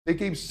They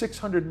gave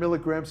 600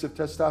 milligrams of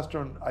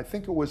testosterone. I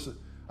think it was,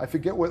 I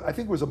forget what, I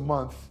think it was a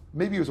month.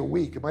 Maybe it was a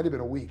week. It might have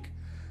been a week.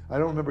 I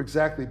don't remember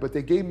exactly, but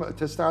they gave them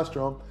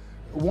testosterone.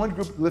 One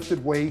group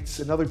lifted weights,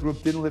 another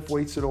group didn't lift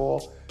weights at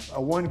all.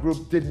 One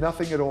group did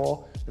nothing at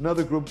all.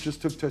 Another group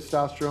just took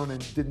testosterone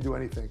and didn't do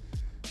anything.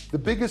 The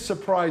biggest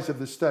surprise of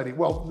the study,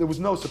 well, there was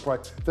no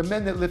surprise. The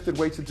men that lifted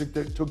weights and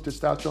took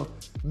testosterone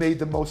made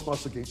the most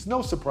muscle gains.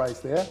 No surprise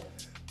there.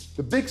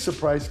 The big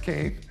surprise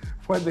came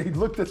when they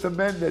looked at the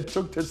men that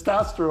took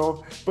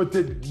testosterone but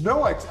did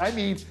no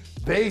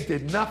they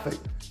did nothing.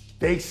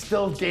 They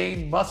still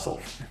gained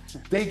muscle.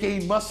 They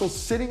gained muscle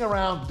sitting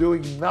around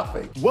doing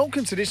nothing.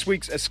 Welcome to this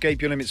week's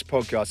Escape Your Limits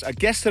podcast. Our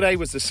guest today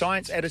was the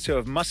science editor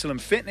of Muscle and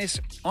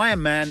Fitness,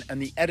 Ironman,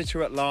 and the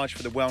editor-at-large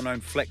for the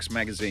well-known Flex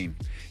magazine.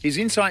 His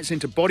insights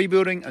into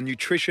bodybuilding and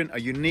nutrition are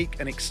unique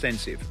and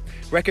extensive,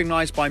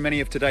 recognized by many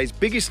of today's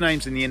biggest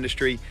names in the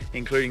industry,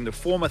 including the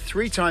former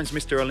 3-time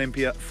Mr.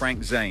 Olympia,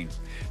 Frank Zane.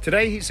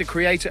 Today, he's the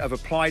creator of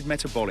Applied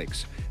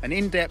Metabolics, an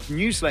in-depth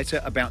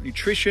newsletter about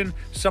nutrition,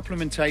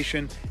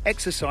 supplementation,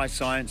 exercise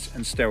science,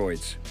 and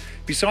steroids.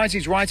 Besides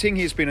his writing,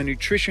 he has been a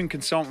nutrition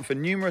consultant for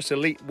numerous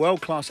elite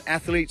world-class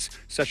athletes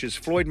such as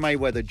Floyd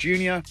Mayweather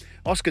Jr,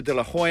 Oscar de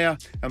la Hoya,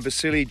 and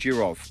Vassiliy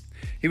Jirov.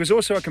 He was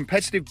also a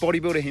competitive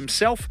bodybuilder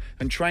himself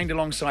and trained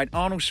alongside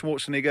Arnold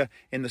Schwarzenegger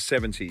in the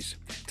 70s.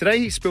 Today,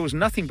 he spills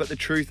nothing but the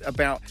truth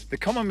about the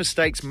common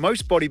mistakes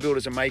most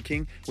bodybuilders are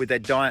making with their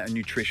diet and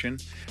nutrition,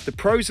 the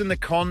pros and the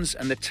cons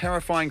and the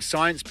terrifying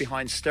science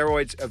behind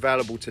steroids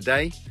available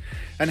today,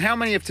 and how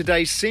many of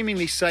today's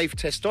seemingly safe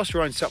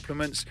testosterone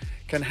supplements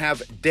can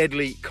have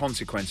deadly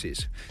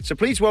consequences. So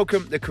please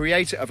welcome the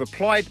creator of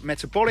Applied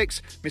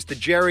Metabolics, Mr.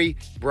 Jerry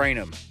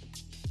Brainum.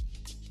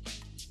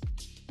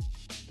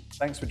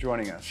 Thanks for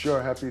joining us. Sure,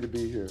 happy to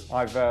be here.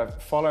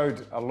 I've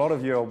followed a lot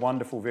of your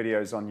wonderful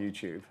videos on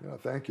YouTube. Yeah,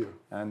 thank you.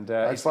 And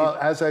as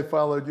I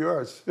followed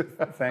yours.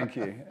 Thank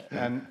you.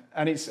 And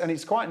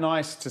it's quite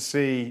nice to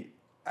see.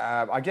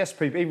 I guess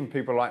even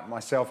people like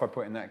myself, I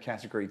put in that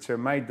category, to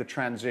have made the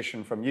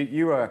transition from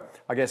you were,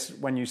 I guess,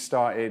 when you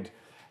started.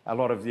 A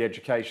lot of the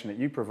education that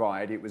you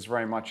provide, it was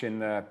very much in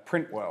the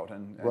print world,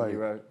 and right. You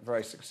were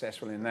very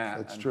successful in that.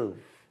 That's true.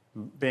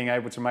 Being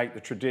able to make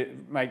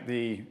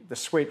the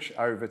switch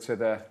over to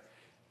the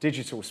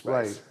digital space.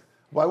 Right.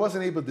 Well, I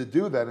wasn't able to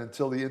do that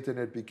until the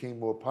internet became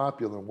more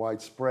popular and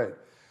widespread.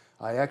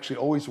 I actually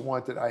always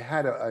wanted. I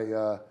had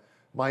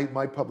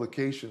my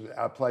publication,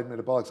 Applied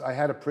Metabolics. I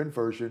had a print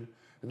version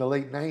in the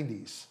late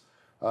 '90s.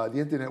 The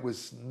internet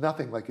was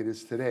nothing like it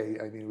is today.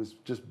 I mean, it was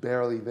just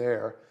barely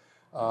there.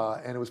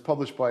 And it was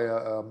published by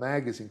a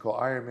magazine called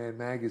Ironman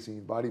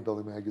magazine,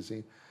 bodybuilding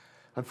magazine.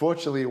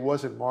 Unfortunately, it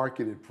wasn't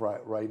marketed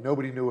right.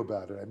 Nobody knew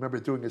about it. I remember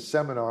doing a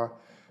seminar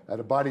at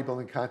a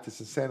bodybuilding contest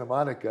in Santa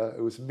Monica.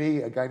 It was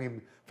me,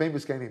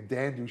 famous guy named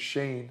Dan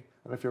Duchesne.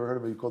 I don't know if you ever heard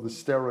of him. He called the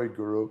Steroid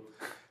Guru.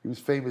 He was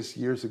famous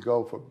years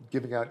ago for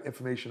giving out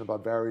information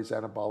about various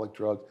anabolic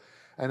drugs.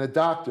 And a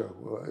doctor,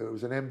 it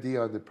was an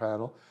MD on the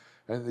panel.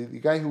 And the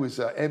guy who was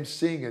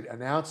emceeing it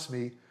announced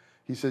me.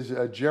 He says,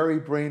 Jerry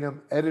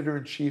Brainum,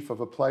 editor-in-chief of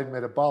Applied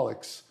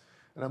Metabolics.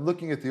 And I'm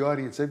looking at the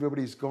audience,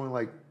 everybody's going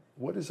like,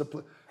 what is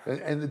Applied?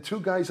 And the two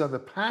guys on the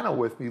panel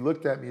with me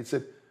looked at me and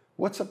said,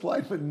 what's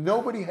Applied? But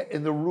nobody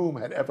in the room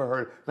had ever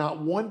heard.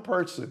 Not one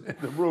person in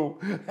the room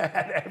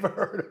had ever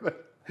heard of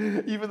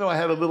it. Even though I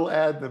had a little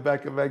ad in the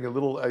back of the bag,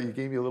 you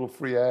gave me a little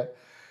free ad.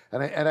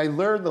 And I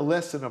learned the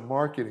lesson of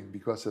marketing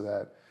because of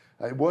that.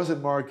 It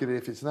wasn't marketed.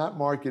 If it's not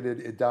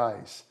marketed, it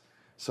dies.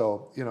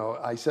 So,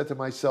 I said to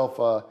myself,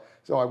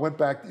 so I went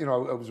back, I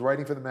was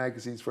writing for the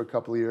magazines for a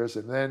couple of years,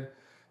 and then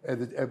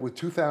with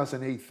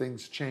 2008,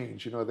 things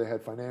changed. They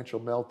had financial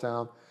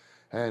meltdown,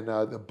 and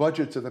the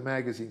budgets of the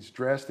magazines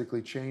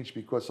drastically changed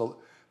because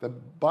the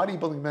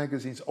bodybuilding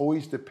magazines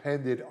always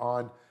depended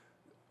on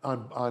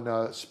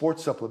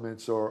sports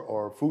supplements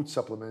or food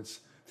supplements.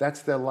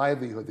 That's their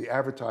livelihood, the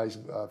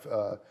advertising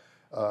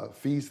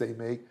fees they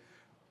make.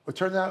 It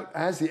turned out,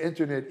 as the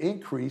internet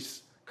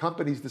increased,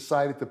 companies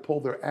decided to pull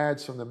their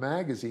ads from the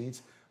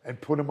magazines and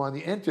put them on the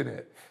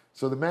internet.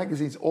 So the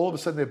magazines, all of a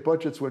sudden, their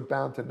budgets went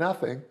down to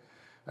nothing.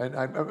 And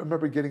I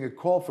remember getting a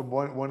call from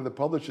one of the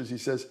publishers. He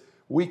says,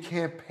 we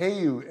can't pay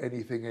you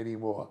anything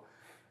anymore.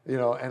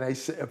 And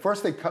at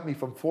first they cut me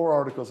from 4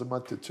 articles a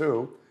month to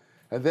 2.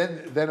 And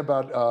then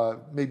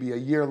about maybe a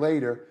year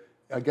later,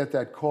 I get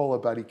that call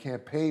about he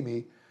can't pay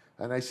me.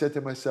 And I said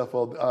to myself,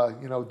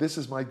 well, this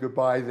is my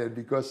goodbye then,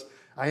 because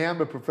I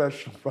am a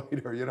professional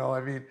writer.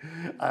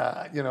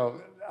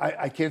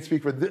 I can't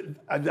speak for this.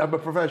 I'm a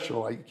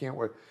professional. I can't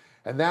work.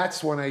 And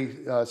that's when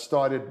I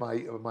started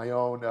my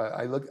own.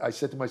 I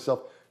said to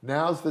myself,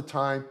 now's the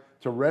time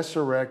to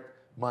resurrect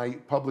my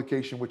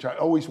publication, which I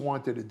always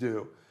wanted to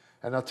do.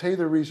 And I'll tell you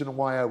the reason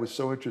why I was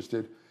so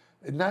interested.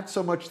 And not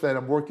so much that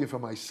I'm working for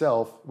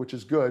myself, which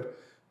is good,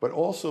 but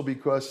also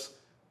because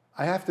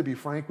I have to be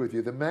frank with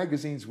you. The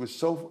magazines were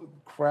so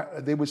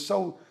they were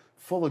so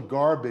full of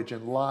garbage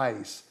and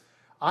lies.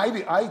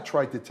 I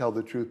tried to tell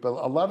the truth, but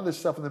a lot of the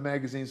stuff in the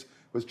magazines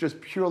was just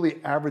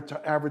purely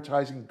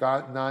advertising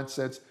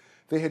nonsense.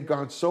 they had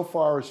gone so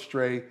far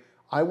astray.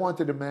 I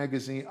wanted a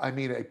magazine,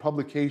 a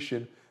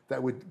publication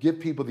that would give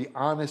people the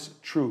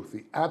honest truth,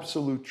 the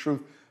absolute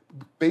truth,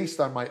 based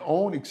on my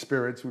own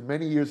experience with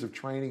many years of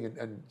training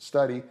and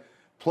study,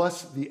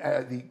 plus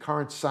the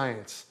current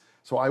science.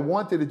 So I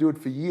wanted to do it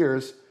for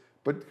years,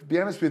 but to be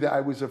honest with you,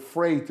 I was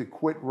afraid to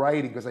quit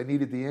writing because I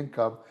needed the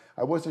income.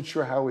 I wasn't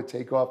sure how it would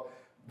take off.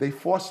 They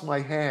forced my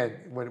hand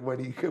when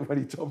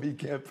he told me he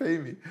can't pay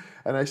me.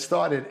 And I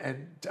started,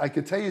 and I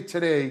can tell you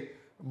today,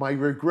 my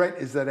regret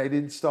is that I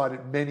didn't start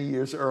it many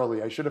years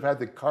early. I should have had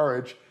the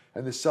courage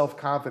and the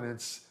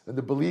self-confidence and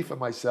the belief in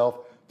myself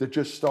to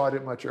just start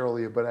it much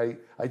earlier, but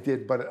I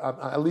did. But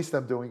at least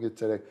I'm doing it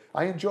today.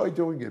 I enjoy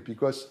doing it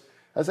because,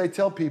 as I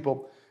tell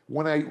people,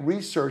 when I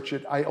research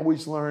it, I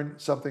always learn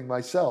something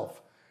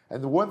myself.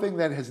 And the one thing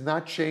that has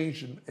not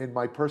changed in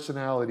my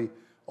personality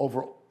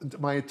over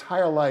my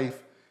entire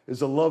life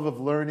is a love of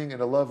learning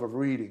and a love of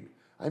reading.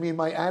 I mean,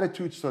 my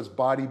attitudes towards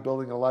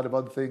bodybuilding and a lot of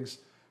other things,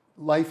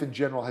 life in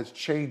general has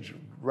changed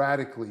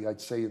radically, I'd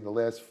say, in the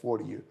last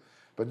 40 years.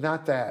 But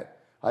not that.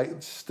 I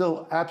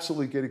still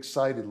absolutely get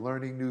excited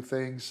learning new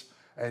things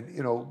and,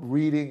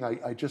 reading.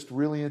 I just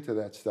really into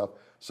that stuff.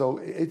 So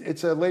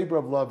it's a labor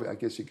of love, I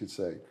guess you could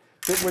say.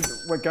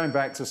 We're going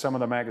back to some of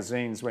the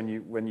magazines when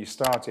you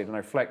started. I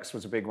know Flex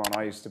was a big one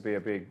I used to be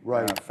a big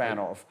fan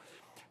of.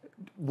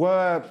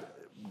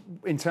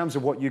 In terms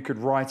of what you could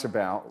write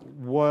about,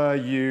 were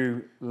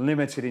you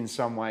limited in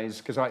some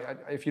ways? Because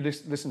if you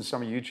listen to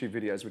some of YouTube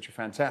videos, which are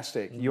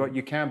fantastic,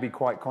 you can be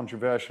quite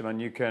controversial,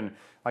 and you can,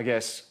 I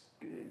guess,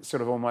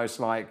 sort of almost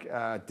like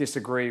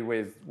disagree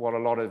with what a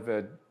lot of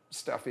the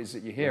stuff is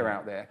that you hear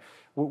out there.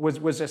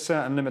 Was there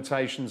certain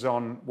limitations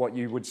on what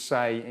you would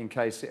say in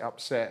case it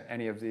upset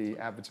any of the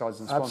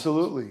advertising sponsors?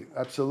 Absolutely,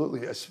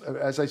 absolutely.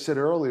 As I said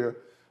earlier,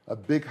 a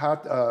big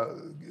hot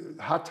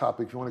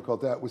topic, if you want to call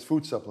it that, was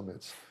food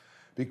supplements.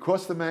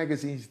 Because the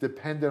magazines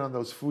depended on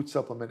those food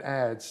supplement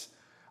ads,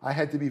 I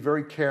had to be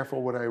very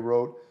careful what I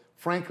wrote.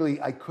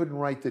 Frankly, I couldn't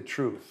write the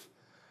truth.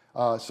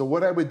 So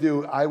what I would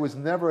do, I was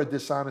never a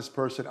dishonest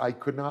person. I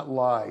could not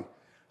lie.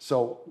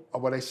 So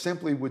what I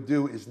simply would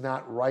do is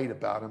not write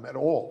about them at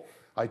all.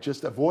 I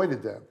just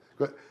avoided them.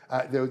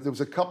 There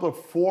was a couple of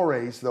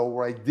forays, though,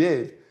 where I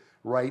did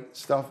write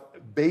stuff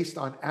based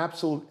on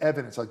absolute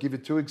evidence. I'll give you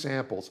two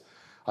examples.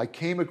 I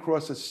came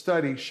across a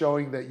study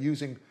showing that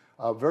using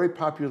a very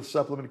popular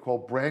supplement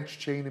called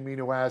branched-chain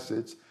amino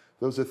acids,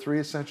 those are 3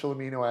 essential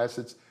amino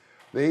acids,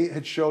 they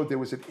had showed there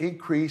was an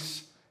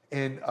increase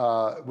in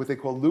what they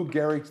call Lou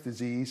Gehrig's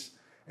disease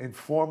in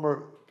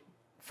former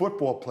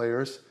football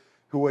players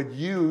who had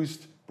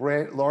used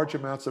large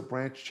amounts of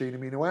branched-chain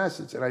amino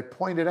acids. And I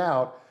pointed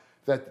out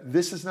that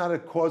this is not a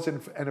cause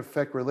and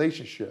effect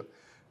relationship.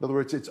 In other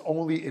words, it's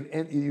only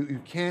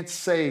you can't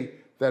say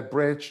that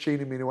branched-chain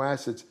amino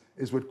acids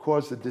is what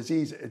caused the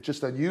disease. It's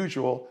just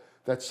unusual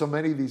that so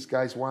many of these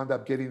guys wound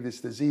up getting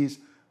this disease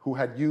who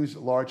had used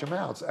large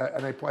amounts.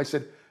 And I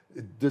said,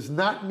 it does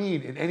not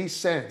mean in any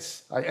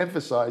sense, I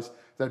emphasize,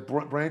 that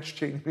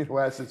branched-chain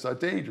amino acids are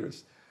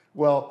dangerous.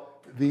 Well,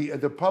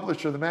 the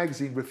publisher of the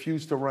magazine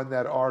refused to run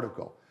that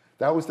article.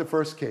 That was the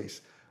first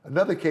case.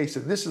 Another case,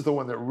 and this is the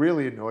one that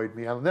really annoyed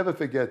me, I'll never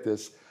forget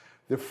this,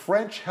 the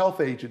French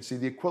health agency,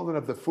 the equivalent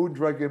of the Food and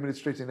Drug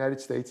Administration of the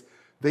United States,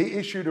 they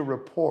issued a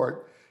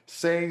report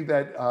saying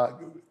that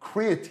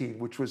creatine,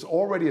 which was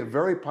already a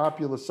very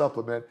popular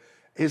supplement,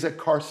 is a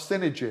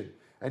carcinogen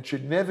and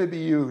should never be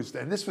used.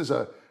 And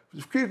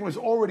creatine was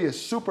already a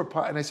super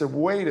pot. And I said,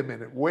 wait a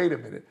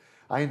minute.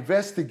 I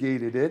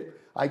investigated it.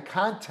 I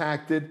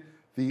contacted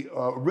the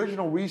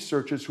original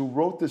researchers who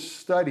wrote this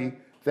study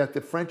that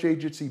the French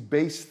agency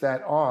based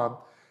that on.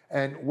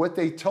 And what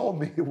they told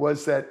me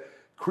was that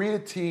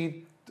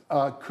creatine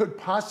could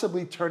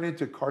possibly turn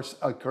into a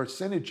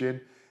carcinogen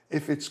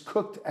if it's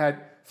cooked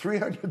at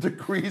 300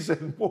 degrees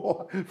and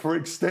more for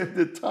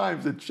extended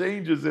times. It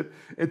changes it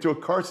into a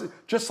carcinogen,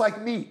 just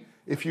like meat.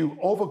 If you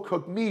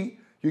overcook meat,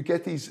 you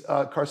get these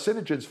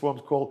carcinogens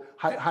forms called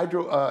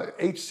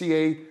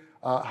HCA,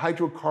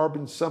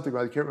 hydrocarbon something,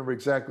 I can't remember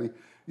exactly.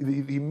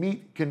 The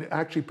meat can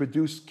actually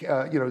produce,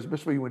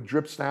 especially when it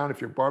drips down,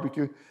 if you're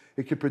barbecuing,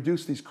 it can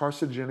produce these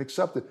carcinogenic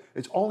substances.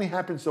 It only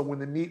happens though when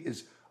the meat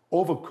is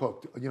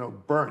overcooked,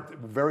 burnt,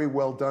 very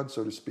well done,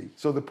 so to speak.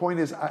 So the point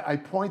is, I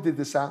pointed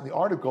this out in the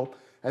article,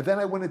 and then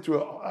I went into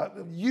a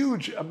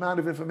huge amount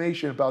of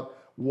information about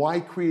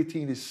why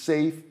creatine is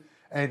safe,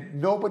 and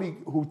nobody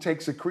who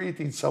takes a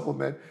creatine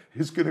supplement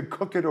is going to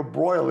cook it or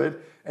broil it,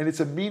 and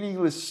it's a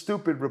meaningless,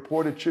 stupid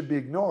report. It should be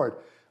ignored.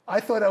 I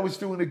thought I was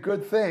doing a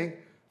good thing.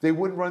 They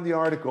wouldn't run the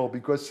article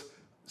because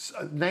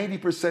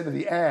 90% of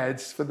the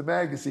ads for the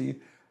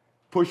magazine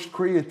pushed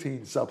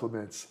creatine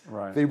supplements.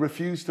 Right. They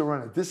refused to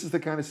run it. This is the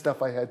kind of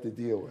stuff I had to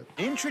deal with.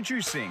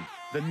 Introducing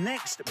the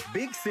next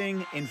big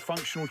thing in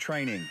functional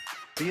training,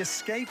 the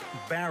Escape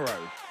Barrow,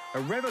 a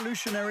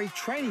revolutionary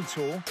training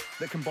tool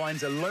that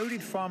combines a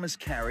loaded farmer's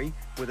carry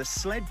with a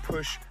sled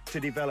push to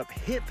develop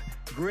hip,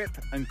 grip,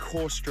 and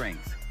core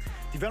strength.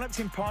 Developed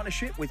in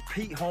partnership with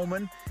Pete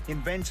Holman,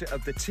 inventor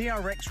of the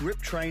TRX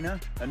Rip Trainer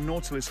and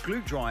Nautilus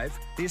Glute Drive,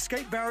 the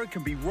Escape Barrow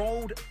can be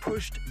rolled,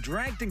 pushed,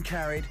 dragged and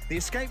carried. The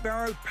Escape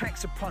Barrow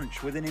packs a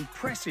punch with an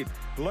impressive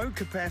load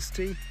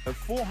capacity of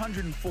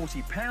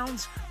 440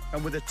 pounds,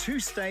 and with a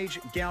two-stage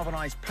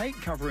galvanized paint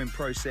covering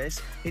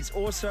process, it's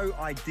also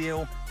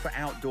ideal for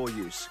outdoor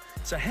use.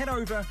 So head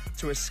over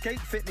to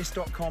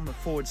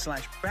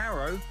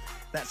escapefitness.com/barrow.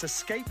 That's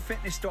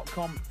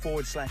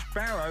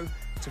escapefitness.com/barrow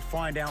to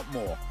find out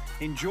more.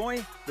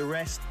 Enjoy the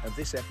rest of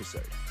this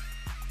episode.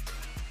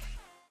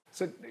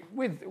 So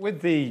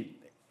with the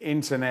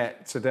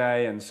internet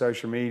today and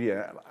social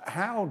media,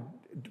 how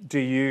do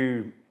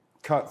you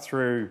cut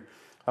through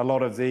a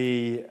lot of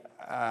the,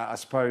 I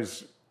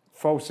suppose,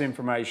 false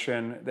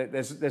information?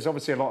 There's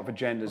obviously a lot of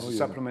agendas. The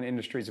supplement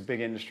industry is a big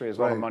industry. There's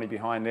a lot of money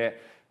behind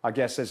it. I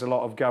guess there's a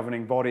lot of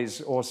governing bodies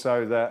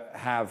also that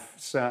have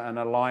certain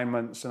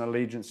alignments and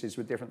allegiances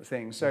with different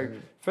things. So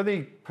for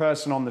the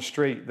person on the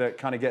street that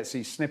kind of gets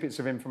these snippets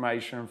of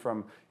information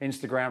from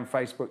Instagram,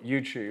 Facebook,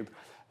 YouTube,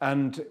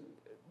 and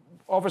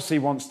obviously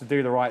wants to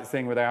do the right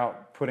thing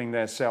without putting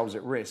themselves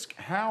at risk,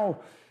 how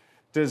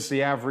does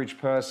the average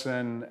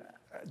person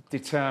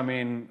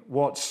determine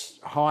what's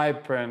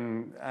hype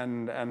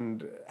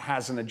and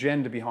has an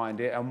agenda behind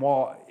it, and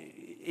what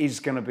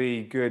is going to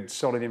be good,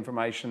 solid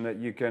information that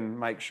you can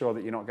make sure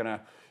that you're not going to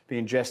be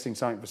ingesting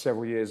something for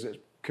several years that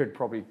could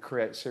probably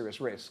create serious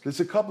risk?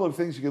 There's a couple of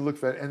things you can look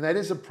for, and that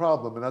is a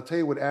problem. And I'll tell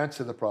you what adds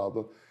to the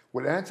problem.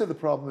 What adds to the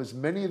problem is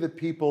many of the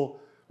people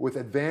with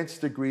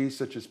advanced degrees,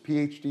 such as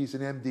PhDs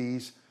and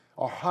MDs,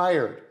 are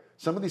hired.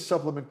 Some of these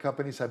supplement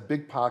companies have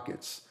big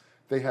pockets.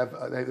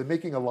 They're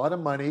making a lot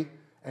of money,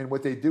 and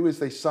what they do is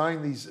they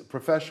sign these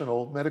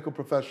medical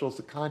professionals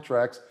to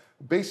contracts.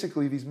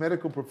 Basically, these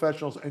medical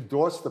professionals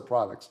endorse the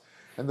products.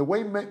 And the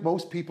way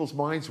most people's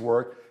minds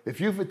work,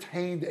 if you've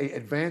attained an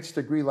advanced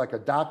degree like a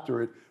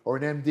doctorate or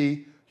an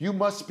MD, you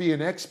must be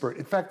an expert.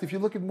 In fact, if you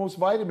look at most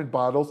vitamin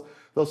bottles,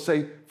 they'll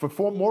say,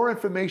 for more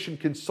information,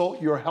 consult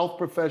your health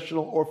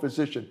professional or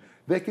physician.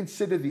 They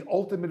consider the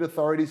ultimate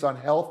authorities on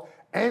health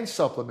and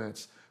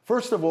supplements.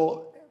 First of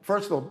all,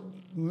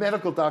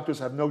 medical doctors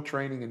have no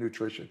training in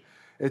nutrition.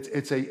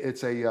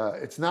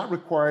 It's not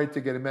required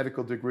to get a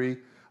medical degree.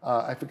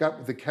 I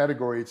forgot the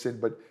category it's in,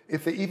 but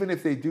even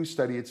if they do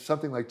study, it's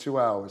something like 2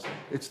 hours.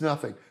 It's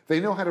nothing. They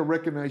know how to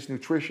recognize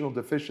nutritional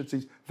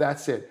deficiencies.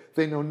 That's it.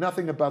 They know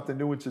nothing about the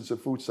nuances of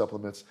food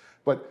supplements.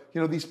 But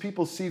these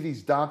people see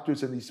these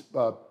doctors and these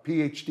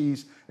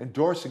PhDs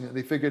endorsing it, and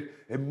they figured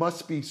it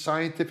must be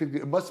scientific,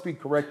 it must be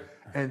correct,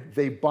 and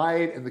they buy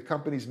it, and the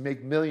companies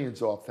make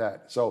millions off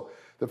that. So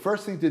the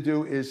first thing to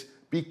do is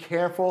be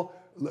careful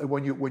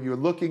when you're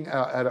looking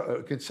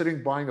at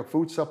considering buying a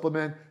food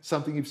supplement,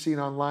 something you've seen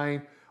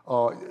online,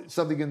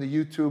 something in the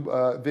YouTube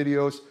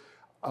videos.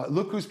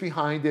 Look who's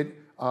behind it.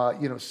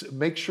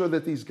 Make sure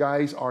that these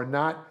guys are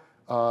not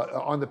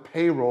on the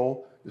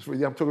payroll. I'm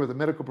talking about the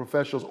medical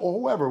professionals or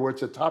whoever, where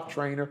it's a top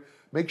trainer.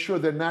 Make sure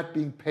they're not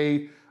being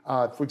paid.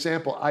 For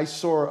example, I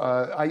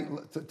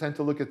tend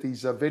to look at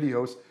these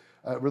videos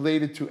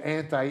related to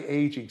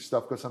anti-aging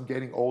stuff because I'm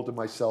getting older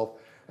myself.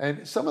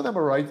 And some of them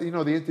are right. They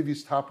interview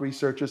top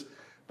researchers.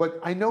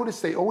 But I notice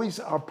they always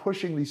are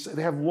pushing these.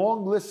 They have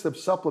long lists of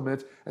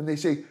supplements, and they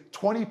say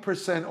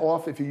 20%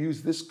 off if you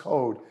use this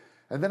code.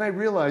 And then I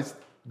realized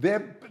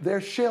they're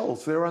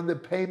shills. They're on the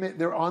payment.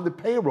 They're on the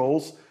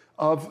payrolls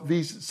of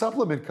these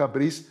supplement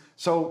companies.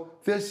 So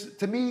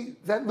to me,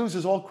 that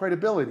loses all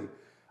credibility.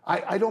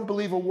 I don't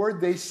believe a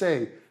word they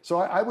say. So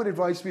I would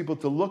advise people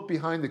to look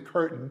behind the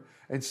curtain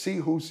and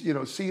see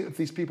see if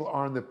these people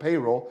are on the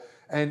payroll.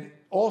 And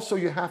also,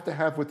 you have to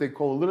have what they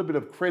call a little bit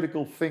of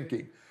critical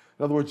thinking.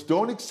 In other words,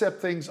 don't accept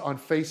things on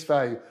face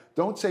value.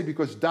 Don't say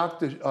because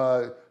Dr.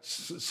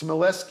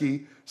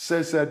 Smileski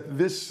says that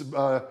this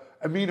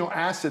amino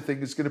acid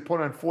thing is going to put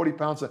on 40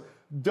 pounds.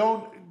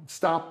 Don't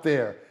stop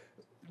there.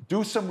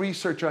 Do some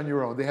research on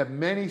your own. They have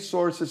many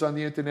sources on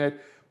the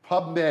internet.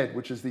 PubMed,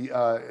 which is the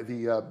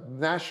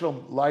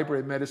National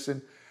Library of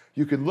Medicine.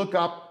 You can look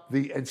up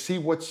and see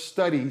what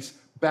studies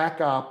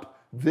back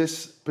up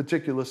this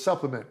particular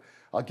supplement.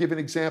 I'll give an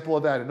example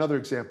of that. Another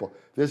example.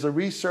 There's a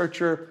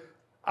researcher.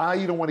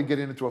 You don't want to get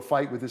into a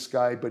fight with this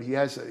guy, but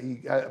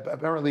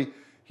apparently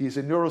he's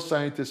a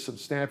neuroscientist from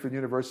Stanford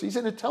University. He's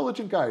an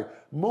intelligent guy.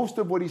 Most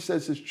of what he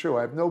says is true.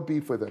 I have no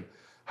beef with him.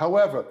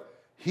 However,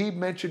 he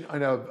mentioned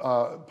on a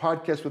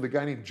podcast with a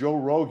guy named Joe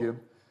Rogan,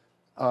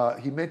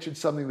 he mentioned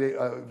something.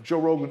 Joe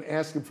Rogan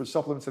asked him for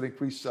supplements that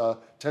increase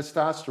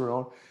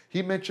testosterone.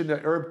 He mentioned an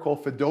herb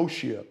called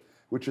Fedosia,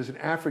 which is an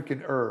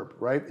African herb,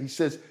 right? He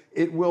says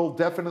it will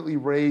definitely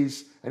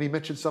raise, and he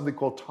mentioned something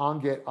called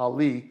Tongat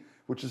Ali,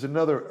 which is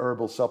another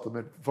herbal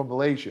supplement from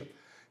Malaysia.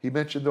 He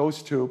mentioned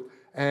those two.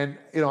 And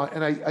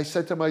I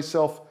said to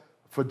myself,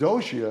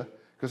 Fedosia,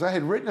 because I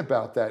had written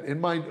about that in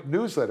my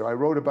newsletter. I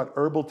wrote about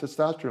herbal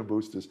testosterone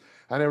boosters.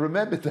 And I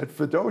remembered that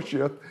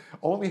Fedosia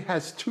only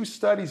has 2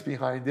 studies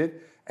behind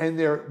it, and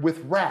they're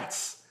with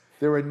rats.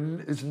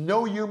 There's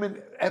no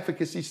human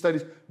efficacy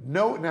studies,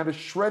 not a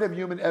shred of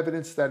human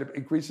evidence that it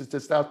increases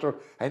testosterone.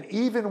 And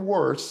even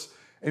worse,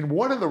 in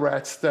one of the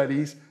rat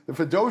studies, the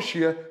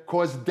Fedosia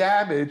caused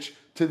damage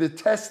to the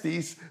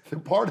testes, the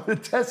part of the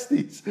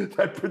testes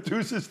that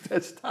produces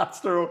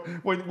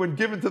testosterone when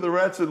given to the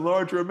rats in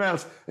larger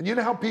amounts. And you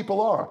know how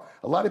people are.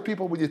 A lot of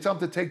people, when you tell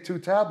them to take 2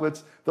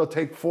 tablets, they'll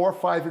take 4,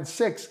 5, and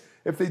 6.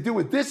 If they do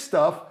with this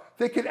stuff,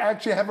 they could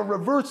actually have a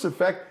reverse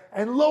effect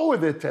and lower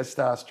their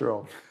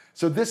testosterone.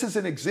 So this is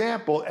an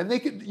example, and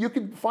you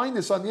can find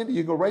this on the internet.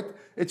 You go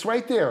it's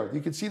right there. You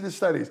can see the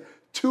studies.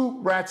 2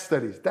 rat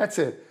studies, that's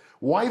it.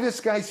 Why this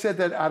guy said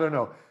that, I don't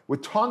know.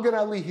 With Tongan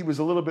Ali, he was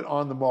a little bit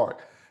on the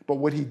mark. But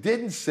what he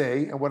didn't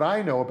say, and what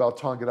I know about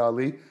Tongan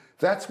Ali,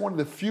 that's one of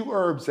the few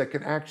herbs that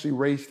can actually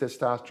raise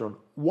testosterone.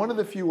 One of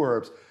the few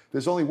herbs.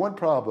 There's only one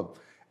problem.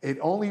 It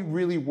only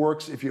really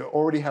works if you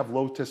already have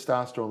low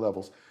testosterone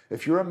levels.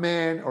 If you're a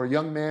man or a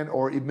young man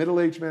or a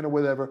middle-aged man or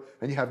whatever,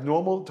 and you have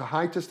normal to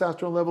high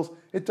testosterone levels,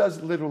 it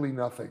does literally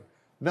nothing.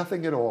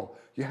 Nothing at all.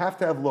 You have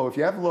to have low. If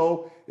you have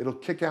low, it'll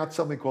kick out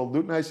something called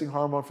luteinizing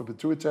hormone from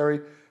pituitary.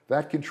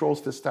 That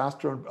controls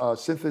testosterone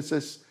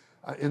synthesis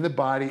in the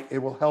body. It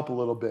will help a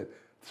little bit.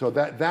 So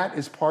that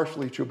is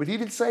partially true. But he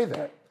didn't say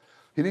that.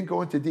 He didn't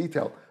go into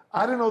detail.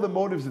 I don't know the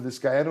motives of this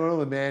guy. I don't know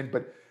the man.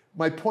 But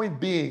my point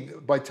being,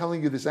 by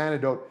telling you this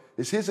anecdote,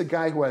 is here's a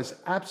guy who has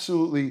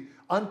absolutely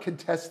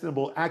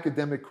uncontestable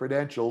academic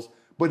credentials,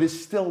 but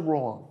is still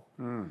wrong.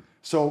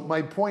 So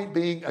my point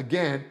being,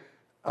 again,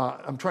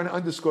 I'm trying to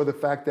underscore the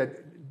fact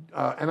that,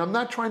 and I'm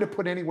not trying to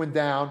put anyone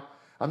down.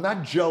 I'm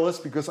not jealous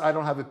because I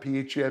don't have a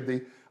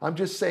PhD. I'm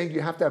just saying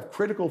you have to have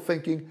critical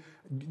thinking.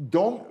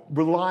 Don't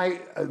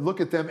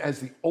look at them as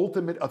the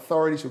ultimate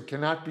authorities who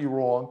cannot be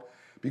wrong,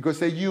 because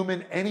they're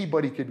human.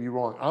 Anybody could be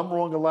wrong. I'm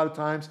wrong a lot of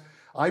times.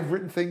 I've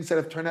written things that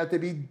have turned out to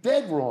be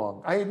dead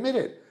wrong. I admit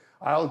it.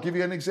 I'll give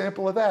you an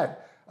example of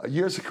that.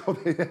 Years ago,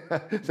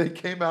 they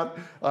came out,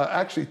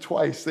 actually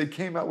twice, they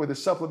came out with a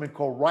supplement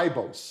called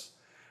ribose.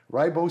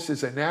 Ribose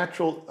is a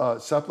natural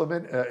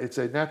supplement. It's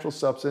a natural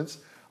substance.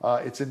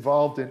 It's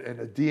involved in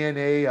a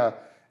DNA.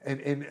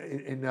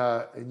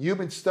 In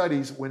human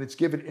studies, when it's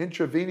given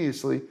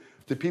intravenously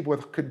to people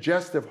with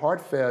congestive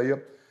heart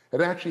failure,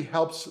 it actually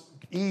helps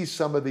ease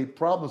some of the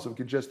problems of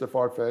congestive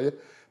heart failure,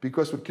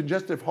 because with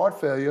congestive heart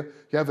failure,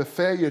 you have a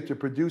failure to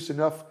produce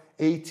enough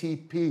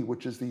ATP,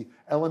 which is the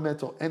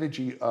elemental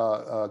energy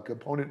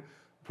component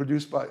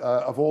produced by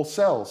of all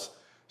cells.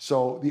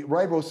 So the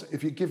ribose,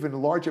 if you give it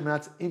in large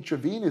amounts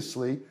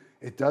intravenously,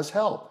 it does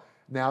help.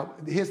 Now,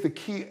 here's the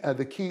key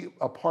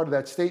part of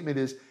that statement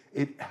is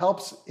it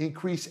helps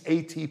increase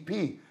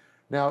ATP.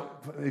 Now,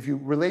 if you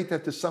relate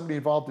that to somebody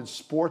involved in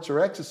sports or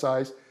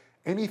exercise,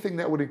 anything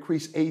that would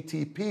increase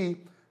ATP,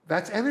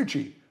 that's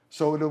energy.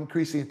 So it'll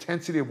increase the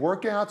intensity of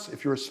workouts.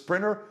 If you're a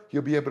sprinter,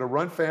 you'll be able to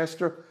run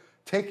faster.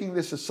 Taking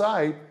this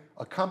aside,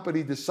 a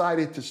company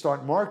decided to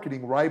start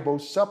marketing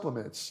ribose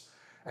supplements.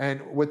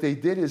 And what they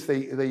did is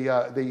they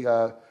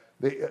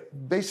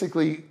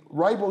basically,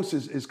 ribose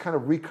is kind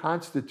of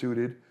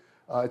reconstituted.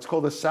 It's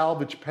called a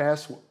salvage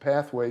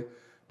pathway.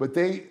 But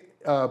they,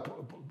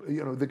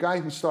 the guy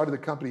who started the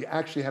company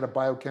actually had a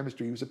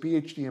biochemistry. He was a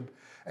PhD,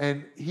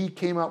 and he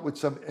came up with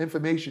some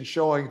information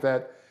showing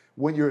that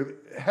when you're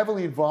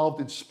heavily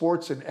involved in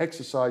sports and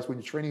exercise, when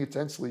you're training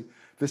intensely,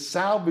 the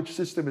salvage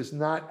system is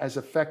not as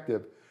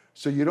effective.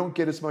 So you don't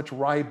get as much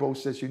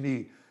ribose as you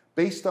need.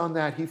 Based on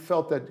that, he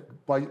felt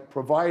that by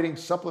providing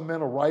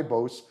supplemental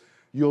ribose,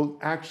 you'll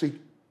actually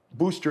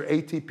boost your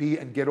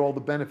ATP and get all the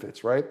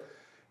benefits, right?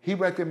 He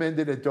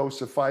recommended a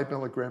dose of 5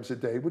 milligrams a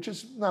day, which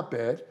is not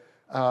bad.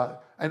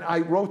 And I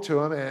wrote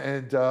to him,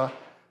 and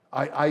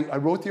I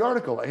wrote the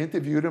article. I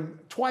interviewed him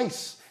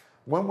twice.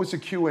 One was a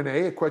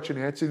Q&A, a question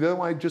and answer. The other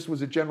one just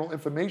was a general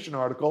information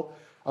article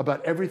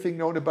about everything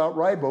known about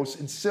ribose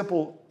in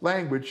simple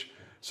language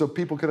so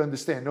people could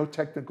understand, no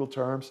technical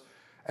terms.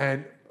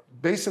 And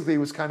basically, it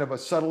was kind of a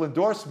subtle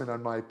endorsement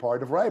on my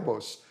part of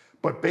ribose.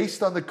 But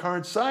based on the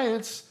current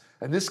science,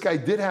 and this guy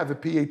did have a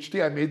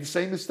PhD, I made the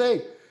same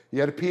mistake. He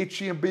had a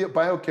PhD in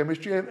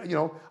biochemistry.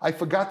 And, I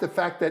forgot the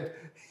fact that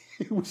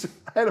he was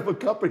head of a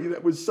company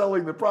that was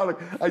selling the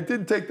product. I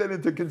didn't take that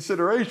into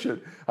consideration.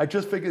 I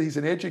just figured he's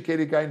an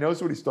educated guy,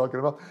 knows what he's talking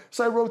about.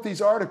 So I wrote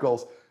these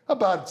articles.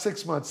 About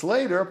 6 months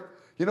later,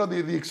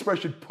 the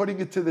expression putting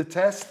it to the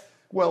test,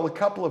 well, a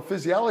couple of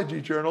physiology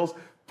journals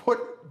put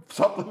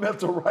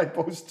supplemental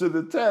ribose to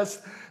the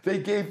test. They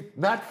gave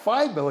not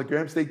 5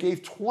 milligrams, they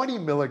gave 20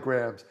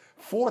 milligrams,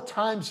 4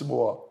 times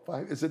more.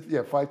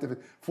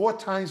 4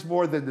 times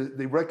more than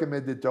the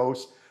recommended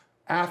dose.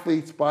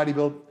 Athletes,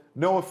 bodybuilders,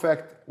 no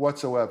effect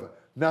whatsoever,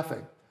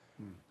 nothing.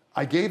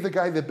 I gave the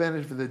guy the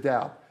benefit of the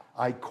doubt.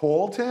 I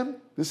called him,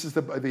 this is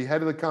the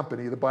head of the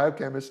company, the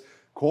biochemist,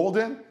 called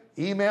him,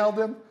 emailed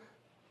him,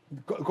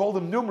 called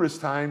him numerous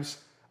times,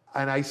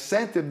 and I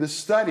sent him the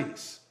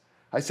studies.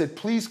 I said,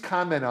 please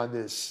comment on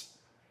this.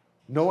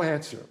 No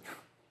answer.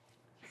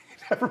 He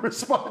never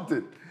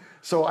responded.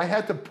 So I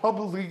had to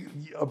publicly,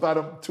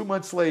 about 2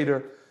 months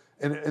later,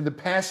 in the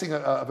passing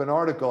of an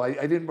article, I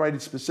didn't write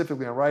it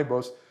specifically on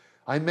ribose,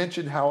 I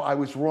mentioned how I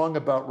was wrong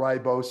about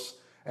ribose,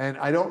 and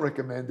I don't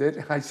recommend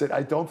it. I said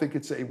I don't think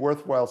it's a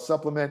worthwhile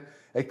supplement,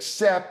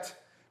 except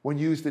when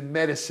used in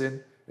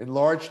medicine in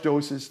large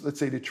doses, let's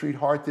say to treat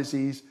heart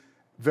disease,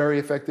 very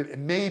effective.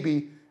 And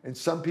maybe in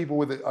some people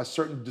with a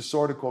certain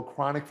disorder called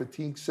chronic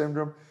fatigue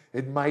syndrome,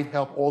 it might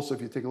help also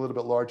if you take a little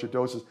bit larger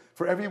doses.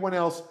 For everyone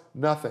else,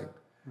 nothing.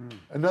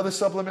 Another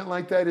supplement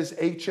like that is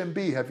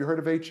HMB. Have you heard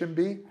of HMB?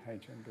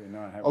 HMB, no,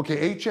 I haven't.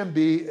 Okay,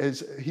 HMB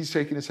is, he's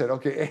shaking his head.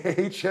 Okay,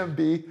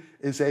 HMB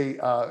is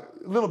a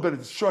little bit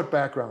of short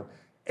background.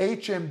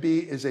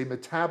 HMB is a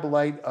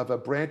metabolite of a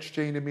branched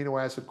chain amino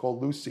acid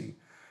called leucine.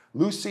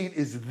 Leucine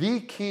is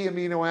the key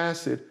amino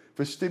acid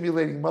for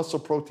stimulating muscle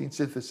protein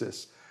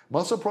synthesis.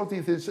 Muscle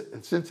protein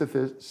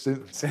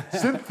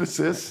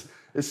synthesis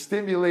is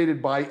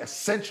stimulated by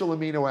essential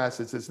amino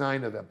acids. There's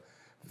 9 of them.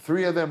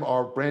 3 of them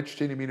are branched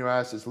chain amino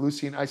acids,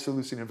 leucine,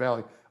 isoleucine, and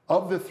valine.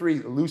 Of the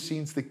 3,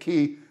 leucine's the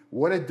key.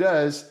 What it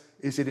does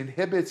is it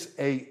inhibits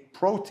a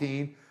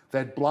protein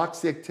that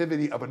blocks the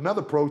activity of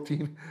another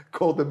protein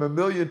called the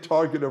mammalian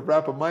target of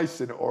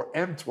rapamycin, or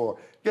mTOR.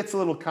 It gets a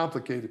little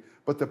complicated,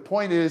 but the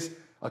point is,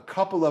 a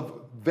couple of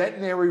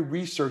veterinary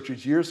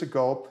researchers years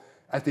ago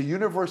at the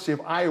University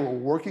of Iowa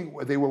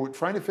they were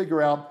trying to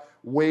figure out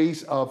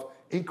ways of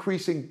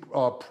increasing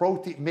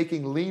protein,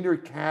 making leaner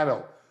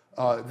cattle.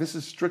 This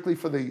is strictly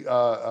for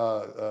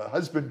the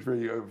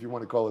husbandry, if you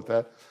want to call it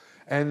that.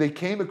 And they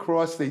came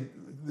across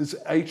this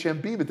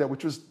HMB,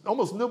 which was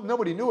almost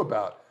nobody knew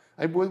about.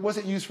 It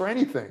wasn't used for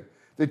anything.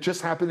 It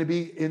just happened to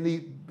be in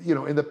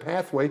the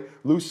pathway.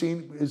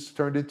 Leucine is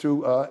turned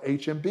into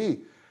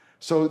HMB.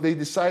 So they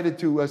decided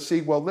to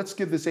see, well, let's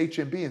give this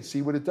HMB and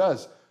see what it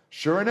does.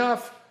 Sure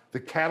enough, the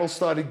cattle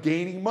started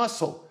gaining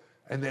muscle,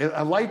 and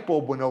a light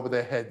bulb went over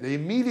their head. They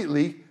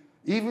immediately,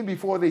 even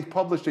before they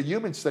published a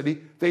human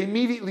study, they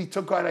immediately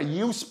took out a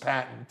use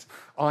patent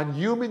on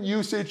human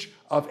usage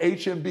of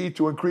HMB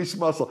to increase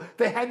muscle.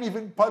 They hadn't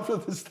even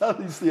published the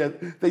studies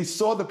yet. They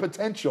saw the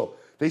potential.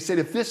 They said,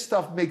 if this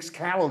stuff makes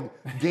cattle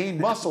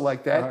gain muscle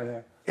like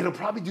that, it'll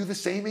probably do the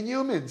same in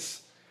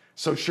humans.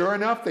 So sure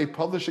enough, they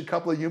published a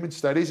couple of human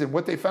studies, and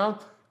what they found,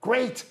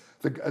 great.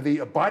 The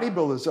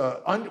bodybuilders,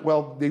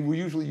 they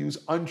usually use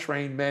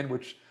untrained men,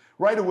 which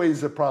right away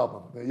is a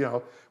problem.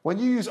 When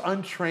you use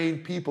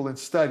untrained people in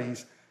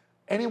studies,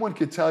 anyone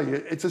can tell you,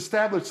 it's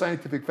established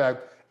scientific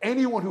fact,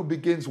 anyone who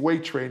begins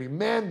weight training,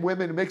 men,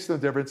 women, it makes no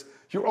difference,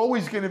 you're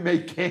always going to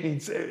make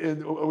gains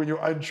when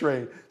you're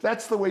untrained.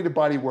 That's the way the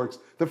body works.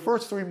 The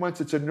first 3 months,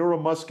 it's a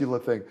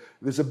neuromuscular thing.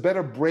 There's a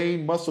better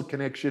brain-muscle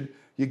connection.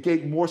 You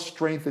gain more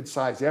strength and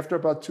size. After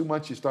about 2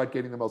 months, you start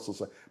getting the muscle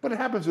size. But it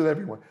happens with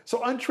everyone.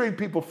 So untrained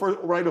people,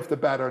 right off the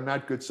bat, are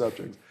not good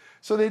subjects.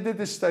 So they did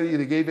this study.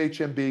 They gave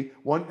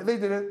HMB. They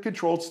did a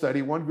controlled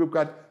study. One group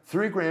got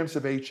 3 grams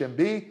of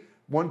HMB,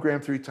 1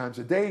 gram 3 times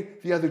a day.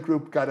 The other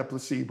group got a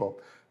placebo.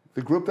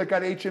 The group that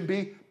got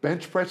HMB,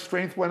 bench press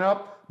strength went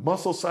up,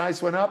 muscle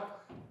size went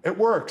up. It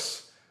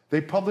works.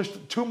 They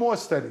published 2 more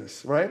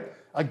studies, right?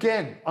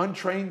 Again,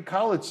 untrained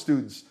college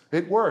students.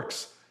 It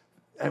works.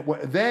 And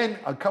then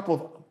a couple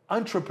of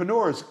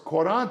entrepreneurs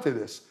caught on to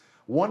this.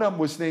 One of them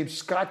was named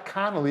Scott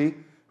Connolly,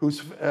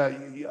 who's,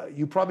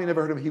 you probably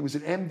never heard of him. He was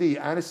an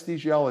MD,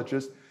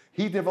 anesthesiologist.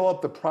 He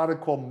developed a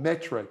product called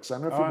Metrix. I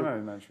don't know if I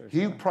know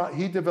Metrix.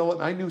 He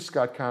developed, I knew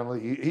Scott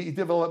Connolly. He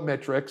developed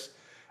Metrix.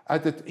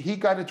 He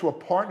got into a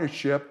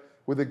partnership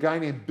with a guy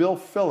named Bill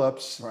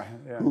Phillips,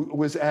 who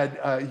was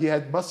he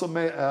had Muscle,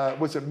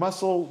 was it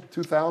Muscle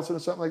 2000 or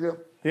something like that?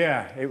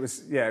 Yeah, it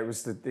was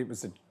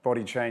the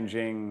body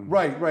changing.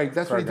 Right.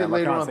 That's program. what he did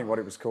later on. I can't think what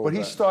it was called.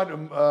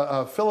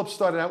 But Phillips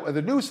started out with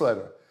a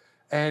newsletter,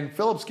 and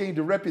Phillips gained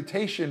a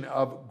reputation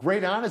of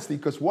great honesty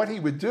because what he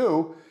would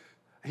do,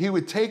 he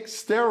would take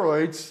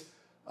steroids,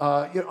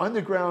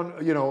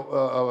 underground,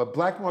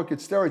 black market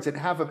steroids, and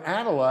have them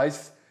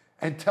analyzed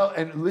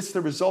and list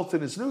the results in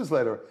his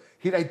newsletter.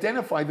 He'd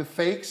identify the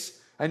fakes.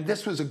 And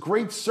this was a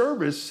great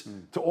service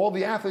to all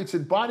the athletes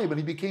in bodybuilding.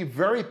 He became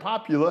very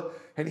popular,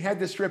 and he had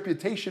this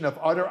reputation of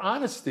utter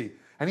honesty.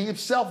 And he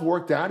himself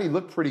worked out. He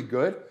looked pretty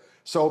good.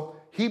 So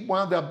he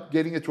wound up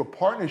getting into a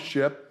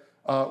partnership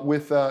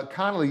with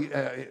Connolly,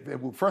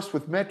 first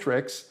with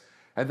Metrix,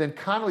 and then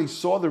Connolly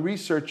saw the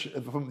research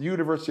from the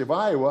University of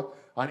Iowa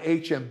on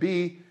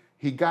HMB.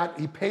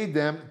 He paid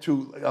them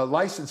a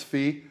license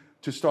fee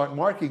to start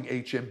marketing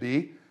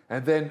HMB,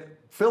 and then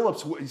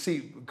Phillips,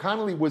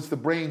 Connolly was the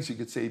brains, you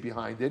could say,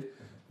 behind it.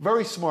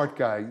 Very smart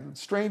guy,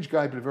 strange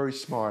guy, but very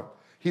smart.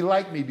 He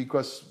liked me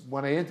because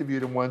when I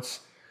interviewed him once,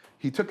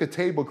 he took a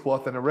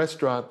tablecloth in a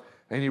restaurant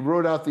and he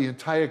wrote out the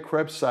entire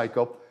Krebs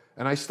cycle,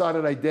 and I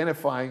started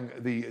identifying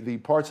the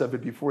parts of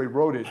it before he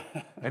wrote it,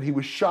 and he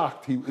was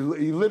shocked. He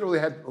literally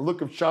had a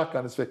look of shock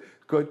on his face.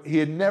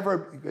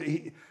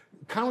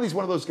 Connolly's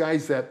one of those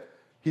guys that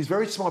he's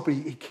very smart, but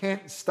he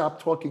can't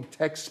stop talking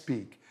tech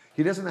speak.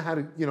 He doesn't know how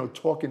to,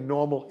 talk in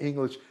normal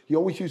English. He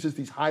always uses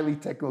these highly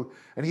technical.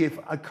 And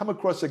I come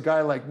across a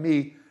guy like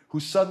me who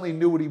suddenly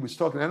knew what he was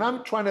talking. And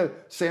I'm trying to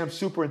say I'm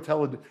super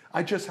intelligent.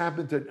 I just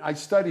happened I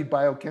studied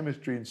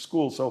biochemistry in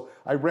school, so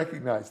I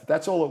recognized it.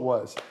 That's all it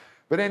was.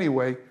 But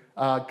anyway,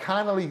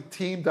 Connolly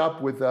teamed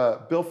up with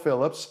Bill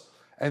Phillips,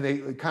 and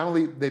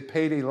they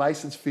paid a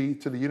license fee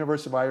to the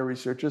University of Iowa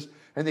researchers,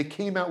 and they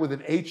came out with an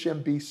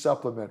HMB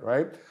supplement,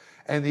 right?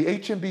 And the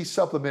HMB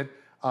supplement,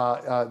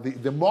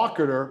 the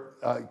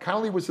marketer,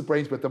 Connolly was the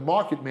brains, but the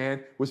market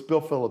man was Bill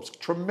Phillips.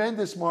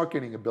 Tremendous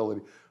marketing ability.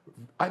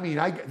 I mean,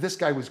 this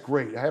guy was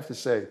great, I have to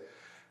say.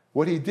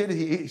 What he did,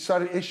 he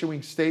started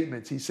issuing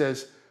statements. He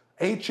says,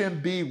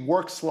 HMB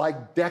works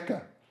like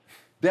DECA.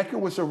 DECA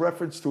was a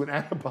reference to an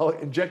anabolic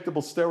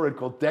injectable steroid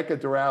called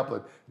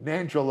decadurabolin.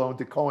 Nandrolone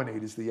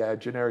decoinate is the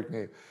generic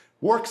name.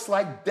 Works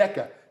like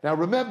DECA. Now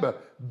remember,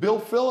 Bill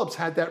Phillips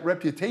had that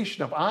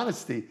reputation of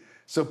honesty,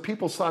 so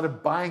people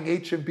started buying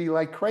HMB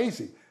like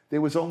crazy.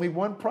 There was only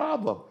one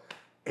problem.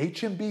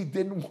 HMB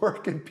didn't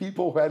work in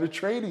people who had a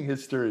training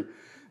history.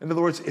 In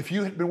other words, if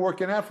you had been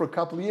working out for a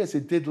couple of years,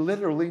 it did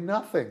literally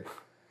nothing.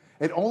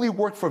 It only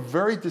worked for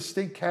very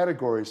distinct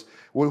categories.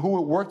 Who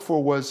it worked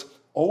for was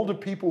older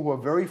people who are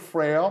very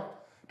frail,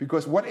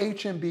 because what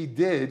HMB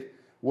did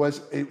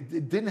was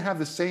it didn't have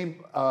the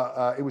same,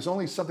 it was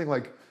only something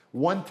like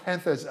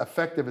 1/10 as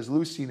effective as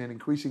leucine in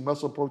increasing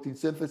muscle protein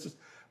synthesis,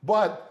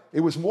 but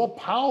it was more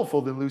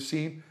powerful than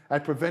leucine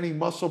at preventing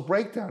muscle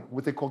breakdown,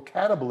 what they call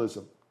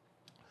catabolism.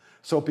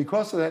 So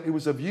because of that, it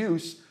was of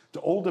use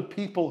to older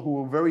people who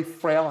were very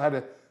frail, had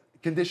a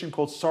condition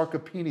called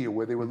sarcopenia,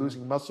 where they were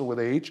losing muscle with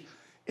age.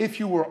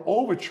 If you were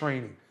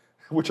overtraining,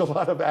 which a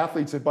lot of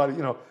athletes in body,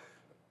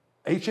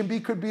 HMB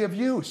could be of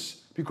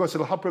use because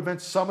it'll help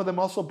prevent some of the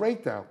muscle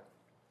breakdown.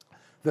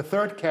 The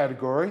third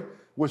category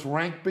was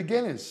ranked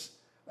beginners,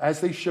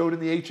 as they showed in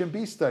the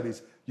HMB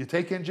studies. You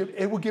take HMB,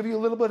 it will give you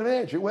a little bit of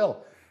edge, it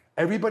will.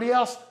 Everybody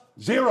else,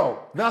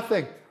 zero,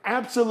 nothing,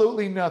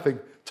 absolutely nothing.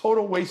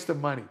 Total waste of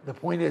money. The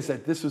point is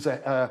that this is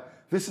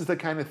the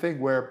kind of thing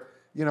where,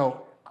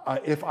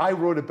 if I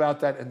wrote about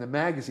that in the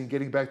magazine,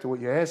 getting back to what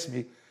you asked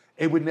me,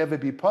 it would never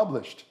be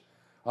published.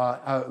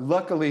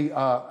 Luckily,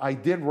 I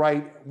did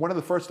write, one of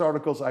the first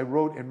articles I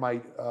wrote in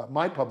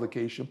my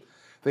publication,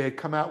 they had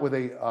come out with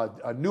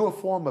a newer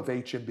form of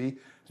HMB.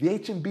 The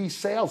HMB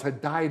sales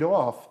had died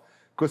off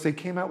because they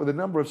came out with a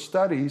number of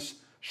studies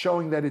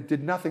showing that it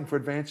did nothing for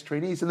advanced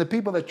trainees. And the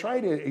people that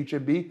tried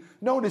HMB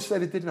noticed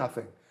that it did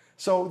nothing.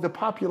 So the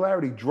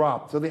popularity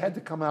dropped. So they had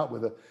to come out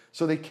with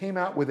so they came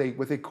out with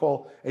what they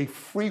call a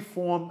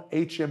free-form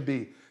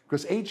HMB.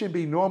 Because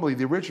HMB normally,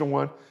 the original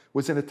one,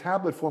 was in a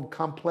tablet form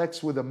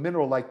complex with a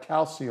mineral like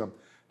calcium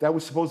that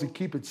was supposed to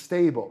keep it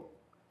stable.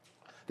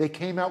 They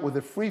came out with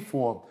a free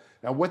form.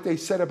 Now what they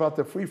said about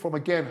the free form,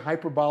 again,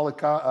 hyperbolic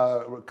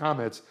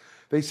comments,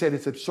 they said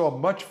it's absorbed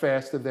much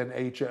faster than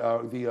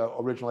the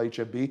original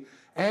HMB,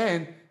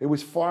 and it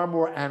was far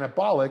more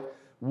anabolic.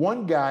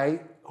 One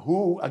guy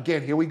who,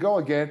 again, here we go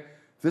again,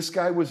 this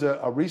guy was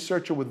a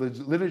researcher with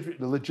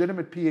a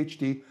legitimate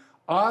PhD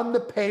on the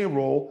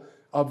payroll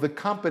of the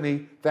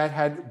company that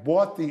had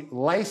bought the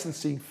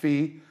licensing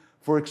fee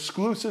for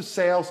exclusive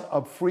sales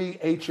of free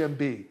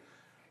HMB.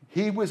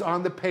 He was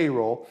on the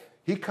payroll.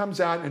 He comes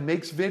out and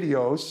makes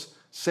videos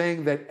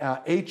saying that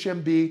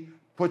HMB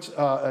puts,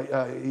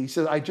 he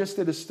says, I just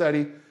did a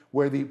study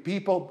where the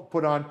people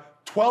put on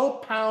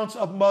 12 pounds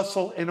of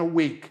muscle in a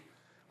week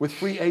with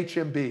free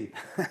HMB.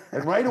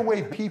 And right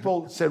away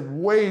people said,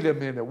 wait a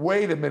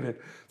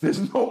minute. There's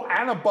no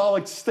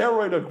anabolic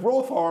steroid or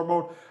growth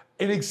hormone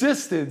in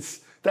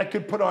existence that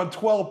could put on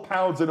 12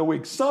 pounds in a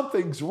week.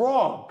 Something's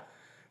wrong.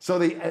 So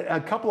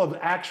a couple of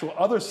actual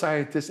other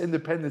scientists,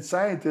 independent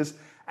scientists,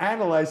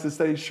 analyzed the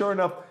study. Sure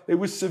enough, it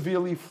was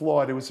severely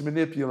flawed. It was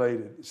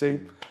manipulated.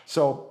 See?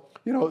 So,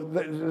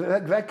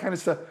 that kind of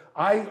stuff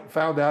I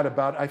found out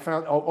about.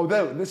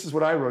 This is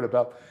what I wrote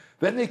about.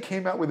 Then they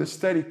came out with a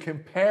study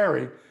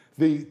comparing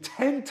the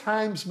 10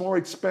 times more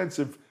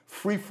expensive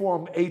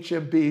free-form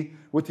HMB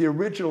with the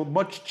original,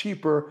 much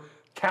cheaper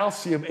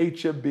calcium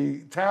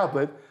HMB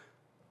tablet.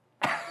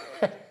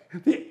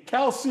 The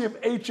calcium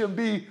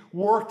HMB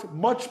worked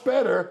much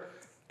better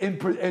in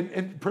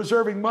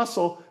preserving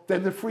muscle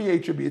than the free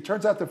HMB. It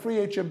turns out the free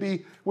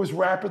HMB was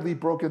rapidly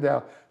broken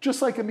down,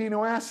 just like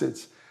amino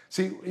acids.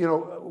 See,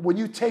 when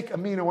you take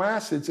amino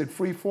acids in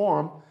free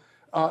form,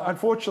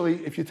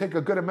 unfortunately, if you take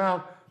a good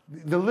amount,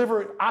 the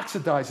liver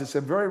oxidizes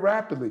them very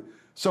rapidly.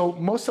 So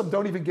most of them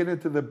don't even get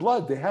into the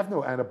blood. They have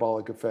no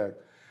anabolic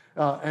effect.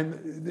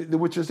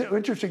 Which is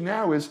interesting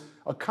now is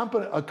a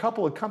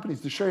couple of companies,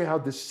 to show you how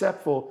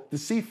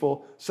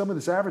deceitful some of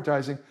this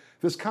advertising,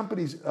 there's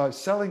companies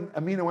selling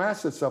amino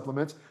acid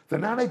supplements. They're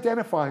not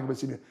identifying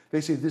what's in it. They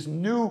say this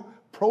new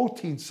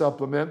protein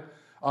supplement,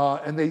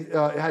 and it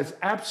is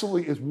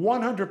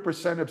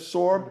 100%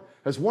 absorbed,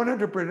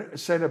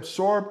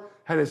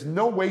 and has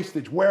no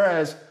wastage,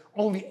 whereas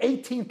only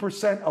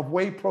 18% of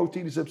whey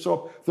protein is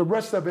absorbed. The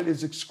rest of it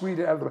is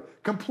excreted out of the body.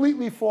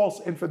 Completely false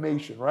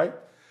information, right?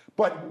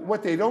 But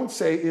what they don't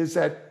say is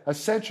that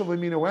essential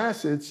amino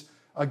acids,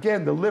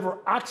 again, the liver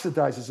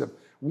oxidizes them.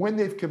 When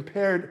they've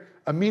compared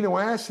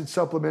amino acid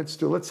supplements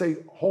to, let's say,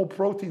 whole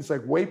proteins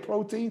like whey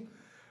protein,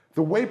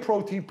 the whey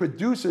protein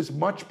produces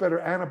much better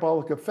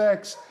anabolic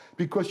effects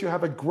because you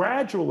have a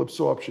gradual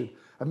absorption.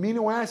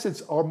 Amino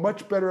acids are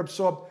much better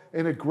absorbed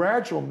in a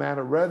gradual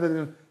manner rather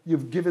than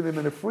you've given them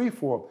in a free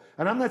form.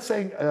 And I'm not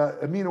saying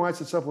amino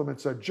acid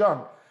supplements are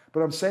junk,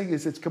 but I'm saying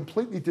is it's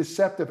completely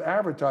deceptive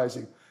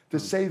advertising to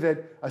say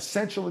that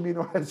essential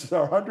amino acids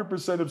are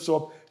 100%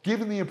 absorbed,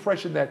 giving the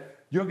impression that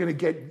you're going to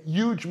get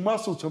huge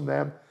muscles from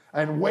them,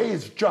 and whey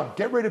is junk.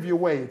 Get rid of your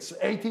whey. It's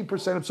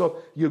 18%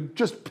 absorbed. You're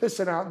just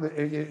pissing out.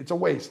 It's a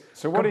waste.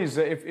 So what is,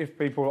 if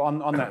people,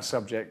 on that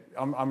subject,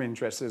 I'm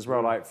interested as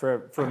well, like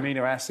for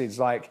amino acids,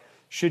 like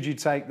should you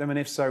take them? And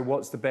if so,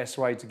 what's the best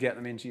way to get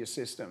them into your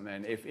system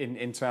then, if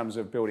in terms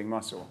of building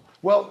muscle?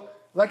 Well,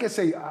 like I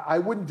say, I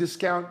wouldn't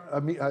discount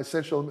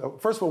essential.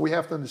 First of all, we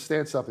have to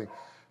understand something.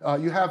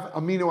 You have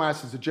amino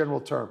acids, a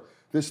general term.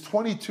 There's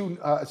 22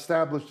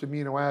 established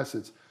amino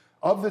acids.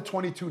 Of the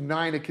 22,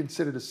 9 are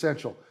considered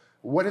essential.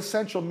 What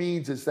essential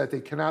means is that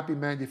they cannot be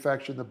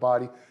manufactured in the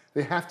body.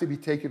 They have to be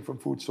taken from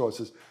food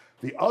sources.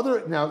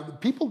 Now,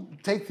 people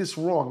take this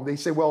wrong. They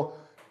say, well,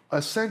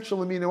 essential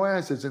amino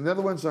acids and the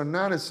other ones are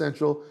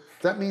non-essential.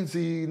 That means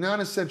the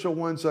non-essential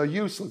ones are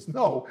useless.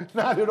 No,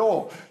 not at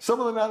all. Some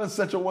of the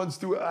non-essential ones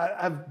do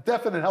have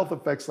definite health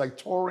effects like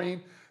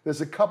taurine. There's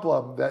a couple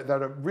of them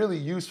that are really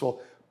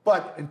useful.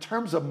 But in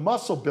terms of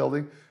muscle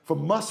building, for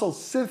muscle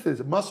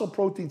synthesis, muscle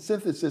protein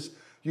synthesis,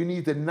 you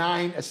need the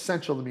 9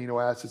 essential amino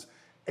acids,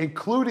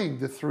 including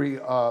the 3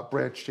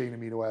 branched chain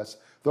amino acids.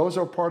 Those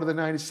are part of the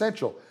 9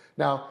 essential.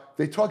 Now,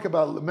 they talk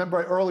about,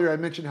 remember earlier I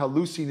mentioned how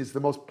leucine is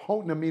the most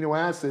potent amino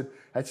acid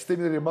at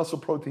stimulating muscle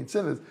protein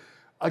synthesis.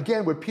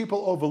 Again, what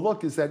people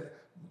overlook is that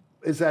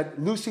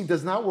leucine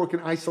does not work in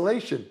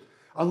isolation.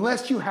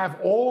 Unless you have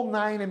all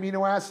 9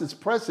 amino acids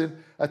present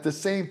at the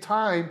same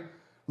time,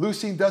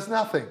 leucine does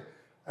nothing.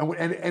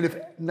 And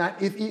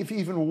if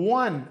even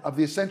one of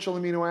the essential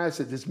amino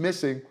acids is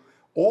missing,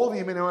 all the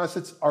amino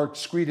acids are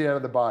excreted out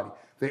of the body.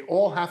 They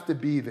all have to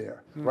be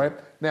there, right?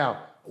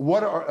 Now,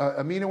 what are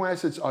amino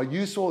acids are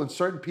useful in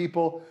certain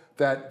people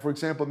that, for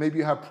example, maybe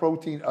you have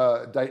protein,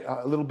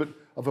 a little bit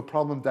of a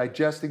problem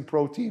digesting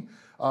protein.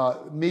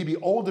 Maybe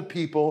older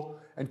people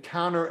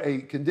encounter a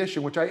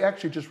condition, which I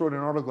actually just wrote an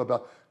article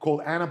about,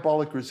 called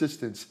anabolic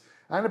resistance.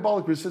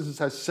 Anabolic resistance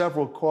has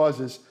several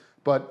causes,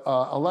 but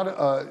a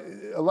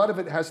lot of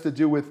it has to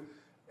do with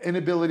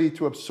inability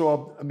to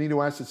absorb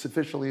amino acids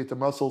sufficiently into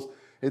muscles.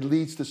 It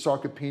leads to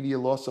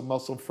sarcopenia, loss of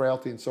muscle,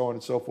 frailty, and so on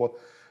and so forth.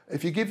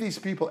 If you give these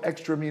people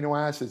extra amino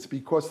acids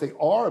because they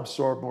are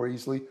absorbed more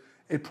easily,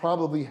 it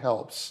probably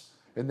helps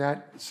in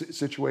that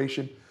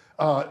situation.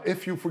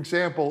 If you, for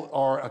example,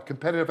 are a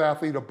competitive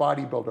athlete or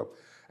bodybuilder,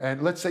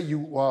 and let's say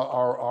you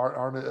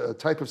are in a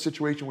type of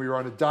situation where you're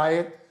on a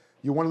diet,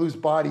 you want to lose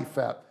body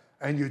fat,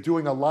 and you're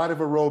doing a lot of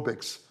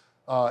aerobics.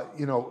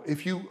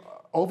 If you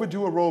overdo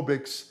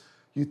aerobics,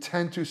 you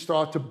tend to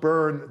start to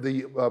burn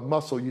the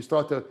muscle. You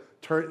start to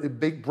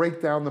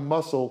break down the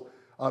muscle,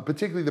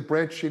 particularly the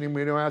branched chain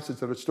amino acids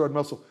that are stored in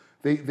muscle.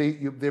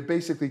 They're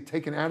basically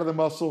taken out of the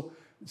muscle,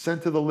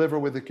 sent to the liver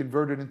where they're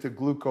converted into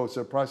glucose,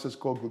 a process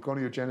called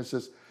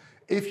gluconeogenesis.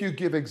 If you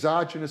give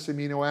exogenous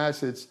amino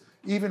acids,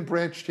 even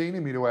branched chain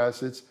amino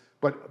acids,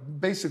 but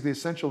basically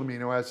essential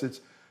amino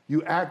acids,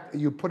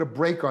 you put a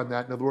brake on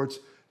that. In other words,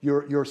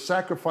 you're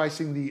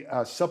sacrificing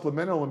the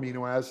supplemental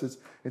amino acids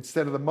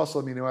instead of the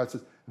muscle amino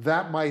acids.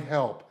 That might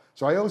help.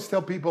 So I always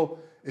tell people,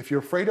 if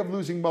you're afraid of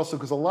losing muscle,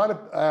 because a lot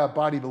of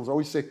bodybuilders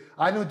always say,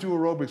 I don't do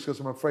aerobics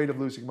because I'm afraid of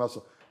losing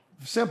muscle.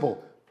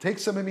 Simple. Take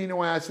some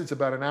amino acids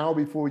about an hour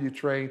before you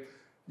train.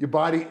 Your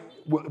body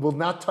will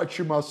not touch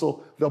your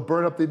muscle. They'll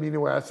burn up the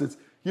amino acids.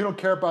 You don't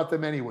care about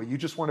them anyway. You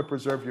just want to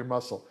preserve your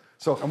muscle.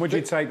 And would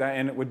you take that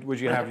in, would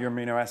you have your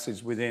amino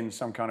acids within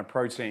some kind of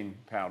protein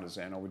powders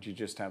then, or would you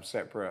just have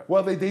separate?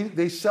 Well,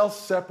 they sell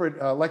separate.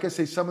 Like I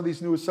say, some of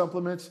these newer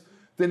supplements,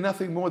 they're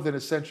nothing more than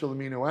essential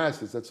amino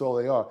acids. That's all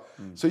they are.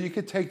 So you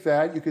could take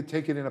that. You could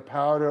take it in a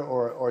powder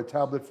or a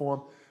tablet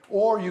form,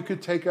 or you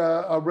could take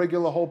a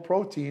regular whole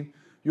protein.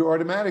 You're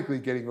automatically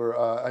getting,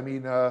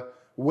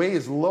 whey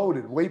is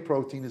loaded. Whey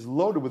protein is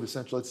loaded with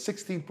essential. It's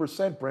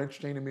 16%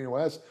 branched chain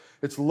amino acids.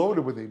 It's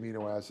loaded with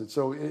amino acids.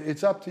 So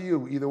it's up to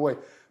you either way.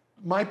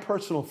 My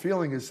personal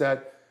feeling is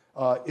that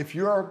if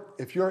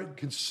you're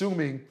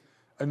consuming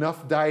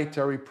enough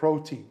dietary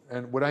protein,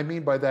 and what I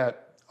mean by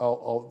that,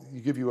 I'll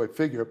give you a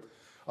figure.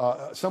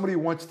 Somebody who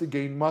wants to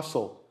gain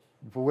muscle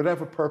for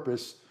whatever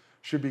purpose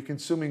should be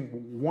consuming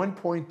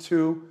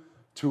 1.2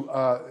 to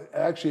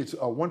it's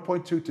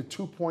 1.2 to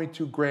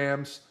 2.2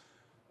 grams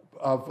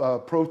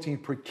of protein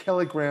per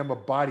kilogram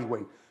of body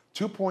weight.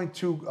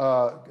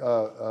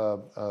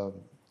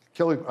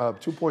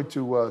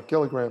 2.2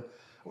 kilogram.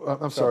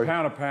 I'm sorry.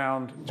 So a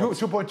pound.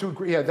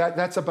 2.2. Yeah,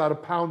 that's about a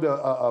pound.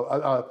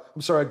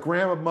 A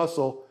gram of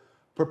muscle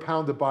per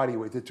pound of body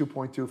weight. The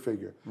 2.2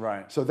 figure.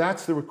 Right. So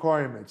that's the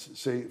requirements,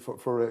 say,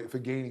 for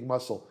gaining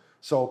muscle.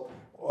 So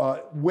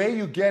where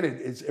you get it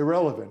is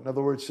irrelevant. In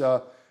other words,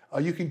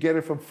 you can get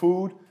it from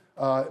food.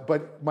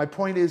 But my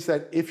point is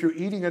that if you're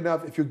eating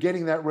enough, if you're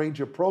getting that range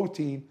of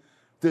protein,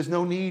 there's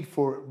no need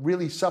for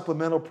really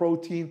supplemental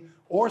protein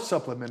or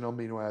supplemental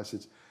amino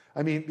acids.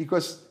 I mean,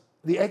 because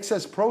the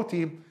excess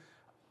protein,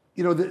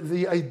 you know,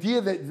 the idea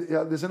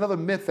that there's another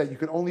myth that you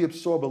can only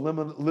absorb a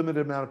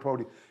limited amount of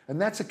protein. And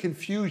that's a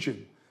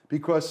confusion,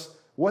 because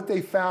what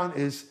they found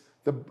is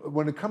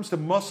when it comes to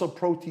muscle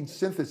protein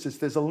synthesis,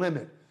 there's a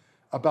limit.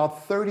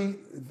 About 30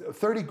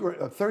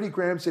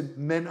 grams in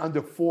men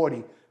under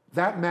 40,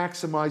 that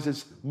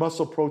maximizes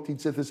muscle protein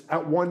synthesis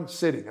at one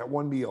sitting, at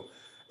one meal.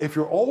 If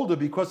you're older,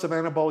 because of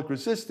anabolic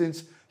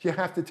resistance, you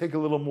have to take a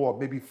little more,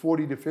 maybe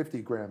 40 to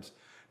 50 grams.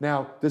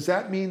 Now, does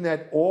that mean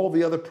that all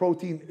the other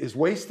protein is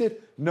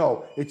wasted?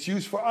 No, it's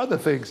used for other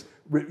things.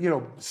 You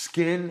know,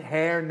 skin,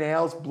 hair,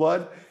 nails,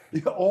 blood,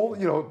 all,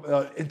 you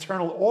know,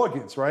 internal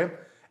organs, right?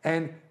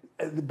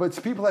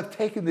 But people have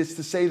taken this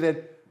to say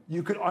that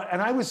you could,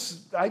 and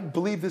I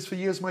believed this for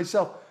years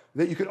myself,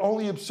 that you could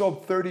only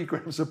absorb 30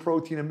 grams of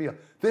protein a meal.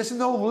 There's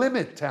no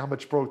limit to how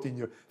much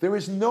protein there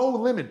is no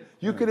limit.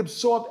 You can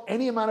absorb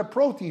any amount of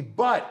protein,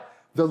 but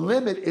the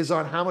limit is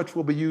on how much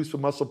will be used for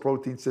muscle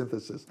protein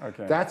synthesis.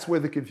 Okay. That's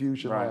where the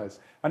confusion lies.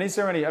 And is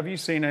there have you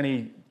seen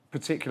any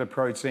particular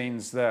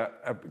proteins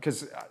that,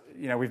 because,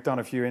 you know, we've done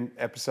a few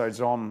episodes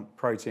on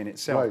protein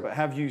itself, but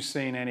have you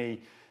seen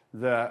any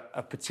that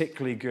are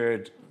particularly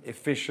good,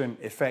 efficient,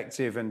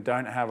 effective, and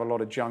don't have a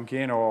lot of junk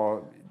in,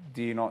 or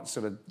do you not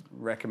sort of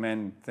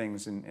recommend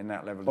things in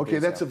that level of Okay,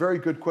 detail? that's a very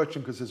good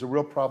question, because there's a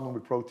real problem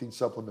with protein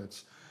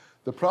supplements.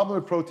 The problem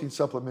with protein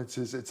supplements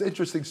is, it's an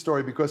interesting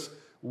story, because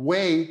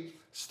whey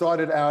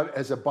started out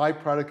as a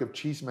byproduct of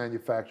cheese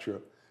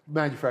manufacturing.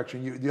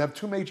 You have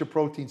two major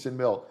proteins in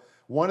milk.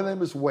 One of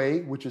them is whey,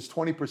 which is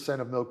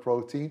 20% of milk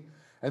protein,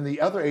 and the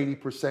other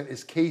 80%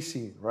 is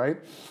casein, right?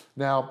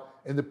 Now,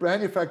 in the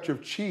manufacture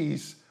of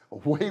cheese,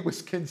 whey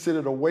was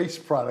considered a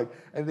waste product,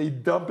 and they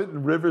dump it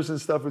in rivers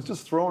and stuff. It's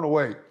just thrown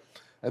away.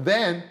 And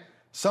then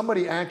some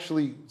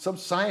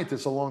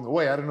scientists along the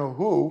way, I don't know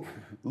who,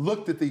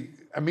 looked at the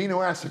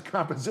amino acid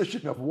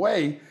composition of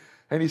whey,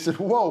 and he said,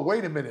 whoa,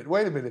 wait a minute.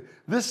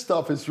 This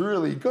stuff is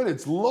really good.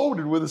 It's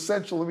loaded with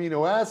essential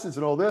amino acids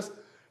and all this.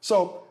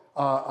 So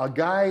a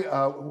guy,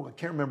 I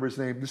can't remember his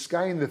name, this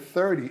guy in the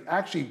 30s,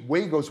 actually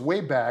whey goes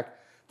way back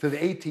to the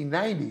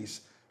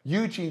 1890s,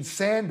 Eugene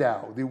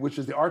Sandow, which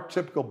is the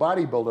archetypical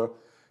bodybuilder.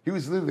 He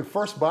was literally the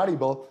first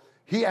bodybuilder.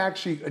 He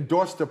actually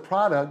endorsed a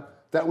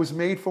product that was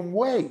made from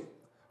whey.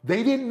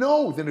 They didn't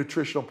know the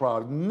nutritional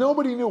product.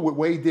 Nobody knew what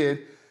whey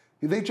did.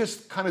 They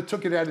just kind of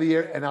took it out of the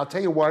air, and I'll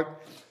tell you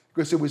what,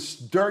 because it was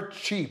dirt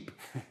cheap.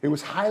 It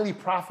was highly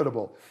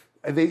profitable.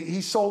 And he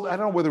sold, I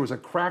don't know whether it was a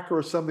cracker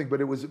or something, but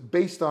it was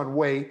based on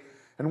whey.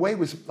 And whey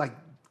was like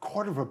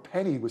quarter of a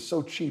penny. It was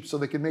so cheap, so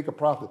they could make a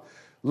profit.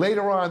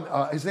 Later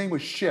on, his name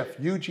was Schiff,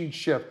 Eugene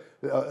Schiff.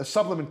 A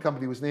supplement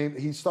company was named.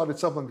 He started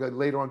something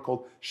later on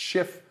called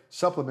Schiff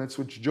Supplements,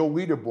 which Joe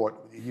Weider bought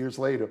years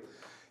later.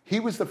 He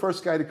was the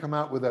first guy to come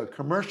out with a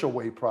commercial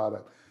whey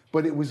product.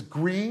 But it was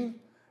green.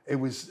 It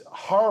was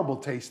horrible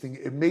tasting.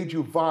 It made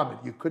you vomit.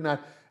 You could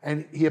not,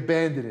 and he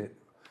abandoned it.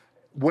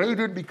 Whey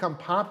didn't become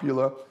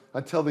popular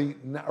until the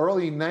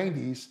early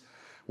 90s,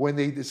 when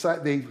they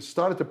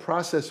started to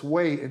process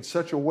whey in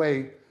such a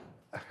way,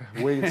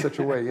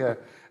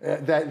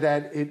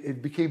 that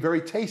it became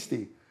very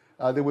tasty.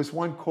 There was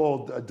one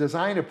called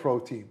designer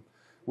protein,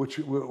 which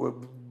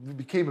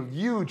became a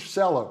huge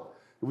seller.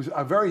 It was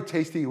very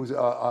tasty. It was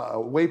a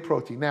whey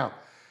protein. Now,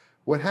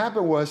 what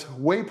happened was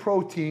whey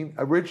protein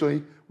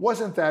originally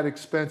wasn't that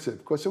expensive,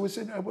 because there was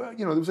an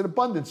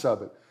abundance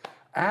of it.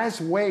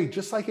 As whey,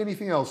 just like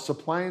anything else,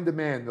 supply and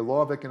demand, the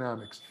law of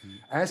economics,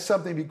 as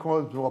something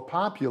becomes more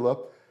popular,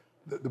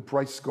 the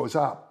price goes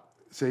up.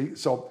 See,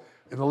 so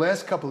in the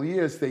last couple of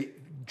years, they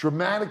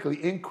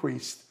dramatically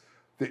increased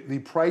the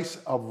price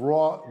of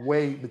raw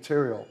whey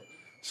material.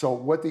 So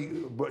what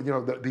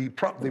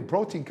the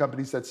protein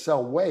companies that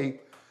sell whey,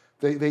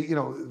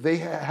 they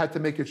had to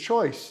make a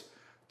choice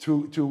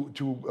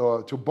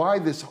to buy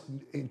this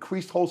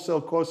increased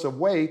wholesale cost of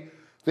whey.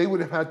 They would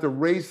have had to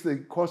raise the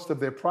cost of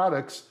their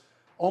products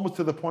almost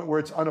to the point where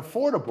it's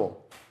unaffordable.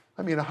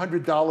 I mean,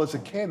 $100 a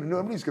can,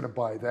 nobody's going to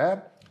buy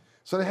that.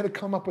 So they had to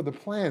come up with a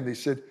plan. They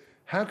said,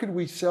 how could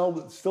we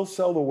still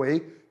sell the whey,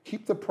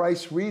 keep the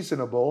price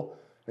reasonable,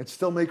 and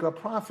still make our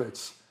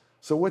profits?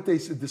 So what they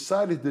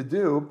decided to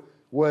do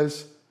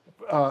was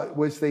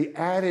they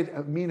added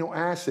amino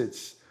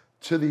acids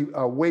to the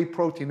whey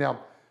protein. Now,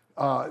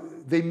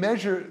 they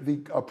measure the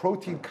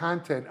protein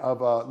content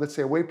of, let's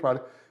say, a whey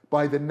product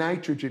by the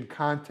nitrogen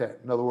content.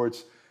 In other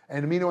words,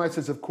 and amino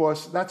acids, of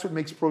course, that's what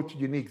makes protein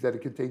unique, that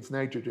it contains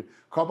nitrogen.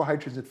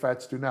 Carbohydrates and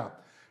fats do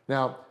not.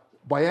 Now,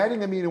 by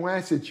adding amino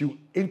acids, you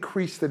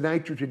increase the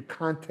nitrogen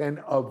content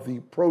of the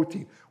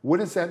protein.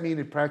 What does that mean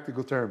in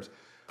practical terms?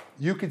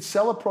 You could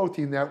sell a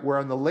protein where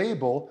on the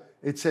label,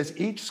 it says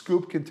each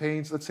scoop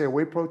contains, let's say a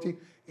whey protein,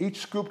 each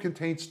scoop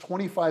contains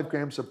 25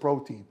 grams of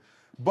protein.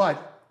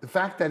 But the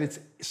fact that it's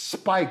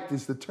spiked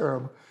is the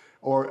term,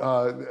 or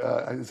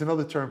there's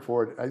another term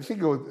for it. I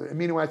think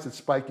amino acid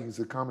spiking is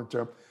a common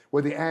term,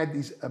 where they add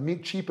these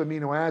cheap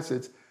amino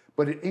acids,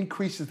 but it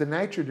increases the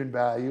nitrogen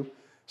value.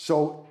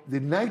 So the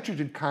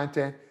nitrogen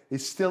content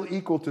is still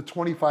equal to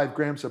 25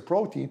 grams of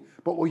protein,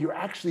 but what you're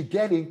actually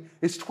getting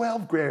is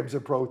 12 grams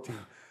of protein.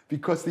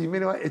 because the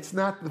amino it's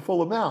not the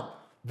full amount.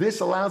 This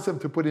allows them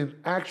to put in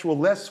actual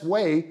less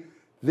whey,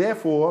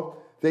 therefore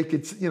they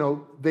could,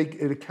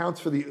 it accounts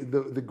for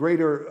the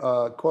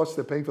greater cost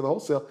they're paying for the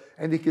wholesale,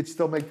 and they could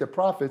still make their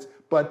profits.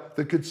 But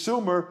the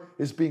consumer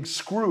is being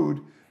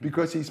screwed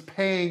because he's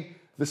paying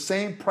the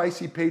same price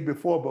he paid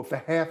before, but for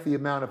half the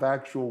amount of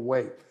actual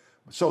whey.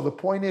 So the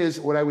point is,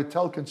 what I would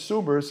tell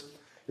consumers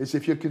is,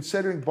 if you're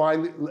considering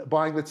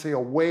buying, let's say, a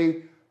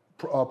whey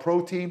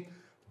protein,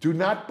 do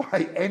not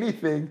buy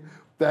anything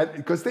that,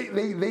 because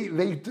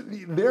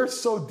they're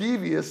so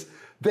devious.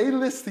 They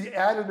list the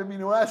added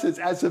amino acids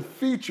as a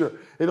feature.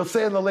 It'll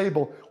say on the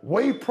label,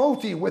 whey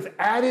protein with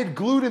added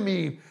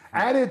glutamine,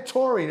 added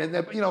taurine. And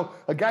then,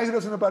 a guy who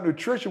doesn't know about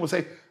nutrition will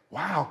say,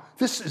 wow,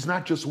 this is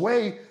not just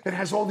whey, it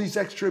has all these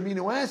extra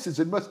amino acids.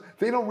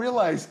 They don't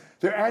realize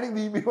they're adding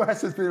the amino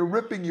acids, they're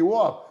ripping you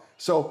off.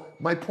 So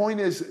my point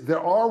is,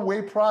 there are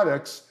whey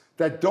products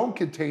that don't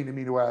contain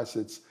amino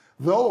acids.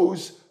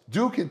 Those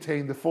do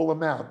contain the full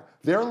amount.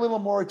 They're a little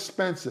more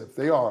expensive,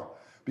 they are.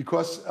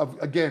 Because of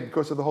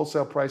the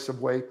wholesale price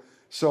of whey.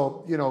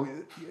 So, you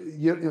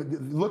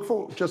look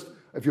for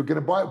if you're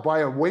going to buy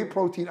a whey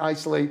protein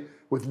isolate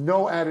with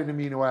no added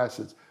amino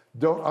acids.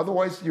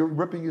 Otherwise you're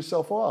ripping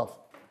yourself off.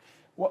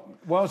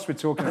 Whilst we're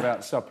talking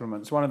about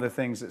supplements, one of the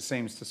things that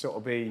seems to sort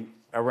of be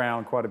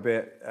around quite a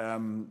bit,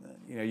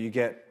 you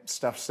get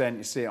stuff sent,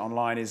 you see it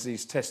online, is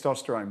these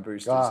testosterone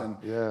boosters.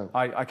 Yeah.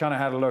 I kind of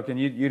had a look, and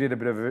you did a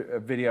bit of a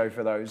video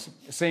for those.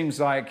 It seems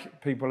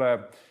like people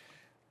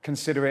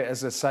consider it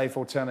as a safe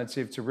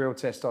alternative to real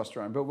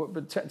testosterone.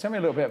 But tell me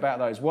a little bit about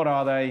those. What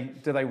are they?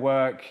 Do they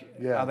work?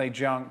 Yeah. Are they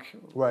junk?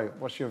 Right.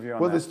 What's your view on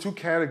that? Well, there's two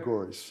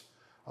categories.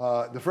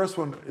 The first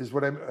one is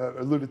what I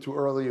alluded to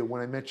earlier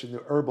when I mentioned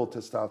the herbal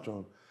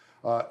testosterone.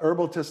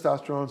 Herbal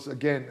testosterones,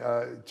 again,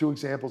 two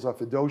examples are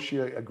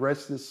Fidocia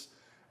agrestis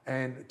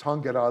and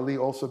Tungat Ali,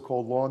 also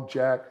called long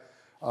jack.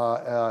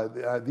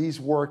 These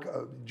work,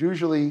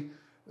 usually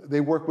they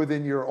work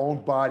within your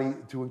own body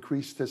to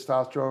increase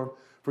testosterone.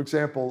 For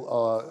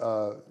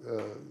example,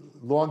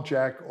 long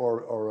jack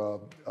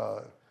or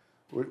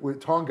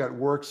Tungat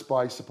works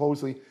by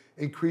supposedly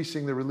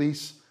increasing the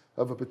release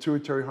of a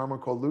pituitary hormone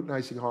called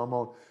luteinizing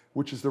hormone,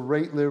 which is the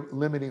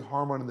rate-limiting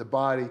hormone in the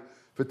body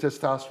for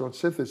testosterone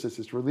synthesis.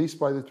 It's released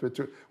by the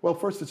pituitary. Well,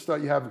 first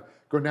you have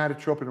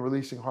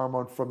gonadotropin-releasing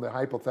hormone from the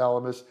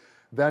hypothalamus.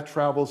 That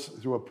travels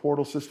through a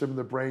portal system in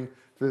the brain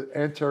to the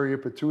anterior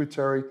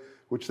pituitary,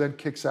 which then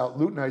kicks out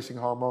luteinizing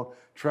hormone,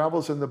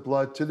 travels in the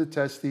blood to the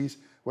testes.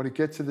 When it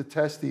gets to the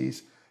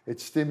testes, it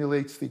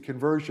stimulates the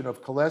conversion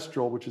of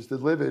cholesterol, which is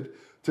delivered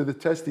to the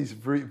testes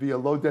via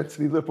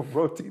low-density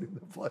lipoprotein in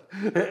the blood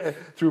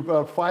through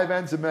 5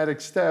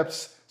 enzymatic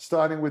steps,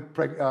 starting with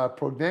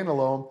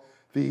pregnenolone.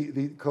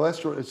 The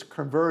cholesterol is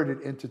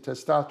converted into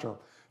testosterone.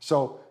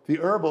 So the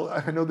herbal,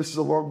 I know this is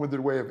a long-winded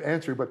way of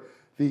answering, but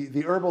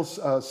the herbal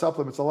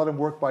supplements, a lot of them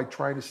work by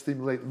trying to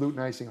stimulate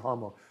luteinizing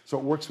hormone. So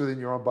it works within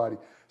your own body.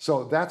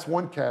 So that's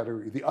one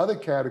category. The other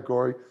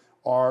category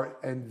are,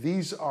 and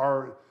these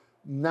are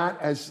not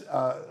as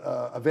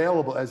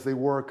available as they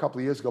were a couple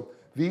of years ago.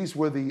 These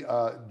were the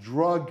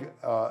drug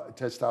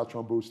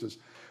testosterone boosters.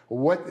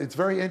 It's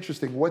very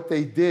interesting. What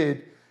they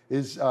did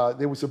is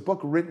there was a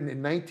book written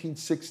in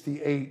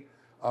 1968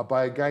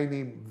 by a guy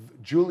named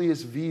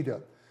Julius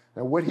Vida.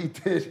 And what he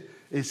did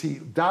is he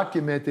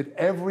documented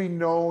every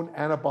known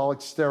anabolic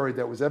steroid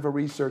that was ever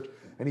researched,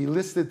 and he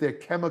listed their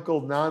chemical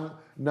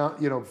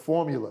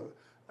formula.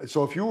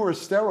 So if you were a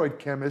steroid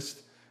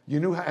chemist,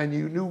 you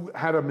knew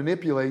how to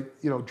manipulate,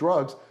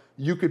 drugs,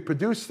 you could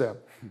produce them.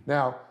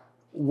 Now,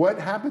 what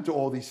happened to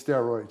all these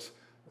steroids?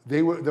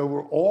 They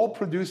were all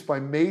produced by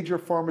major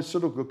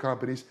pharmaceutical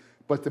companies,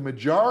 but the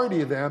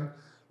majority of them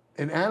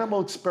in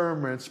animal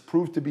experiments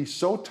proved to be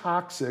so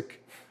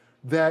toxic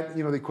that,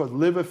 they caused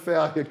liver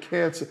failure,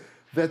 cancer,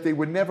 that they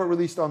were never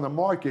released on the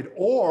market,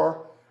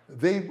 or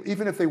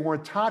even if they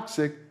weren't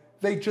toxic,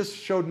 they just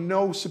showed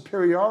no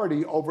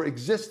superiority over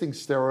existing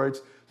steroids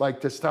like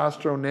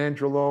testosterone,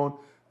 nandrolone,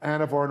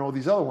 Anavar, and all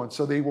these other ones.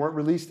 So they weren't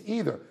released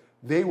either.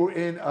 They were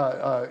in,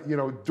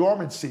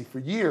 dormancy for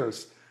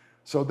years.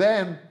 So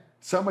then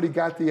somebody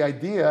got the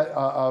idea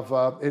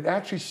of, it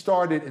actually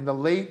started in the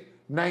late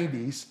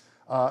 90s.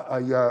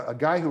 A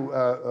guy who,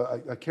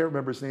 I can't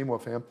remember his name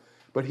of him,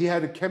 but he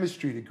had a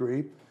chemistry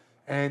degree,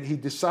 and he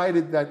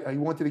decided that he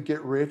wanted to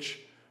get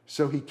rich.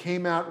 So he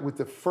came out with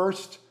the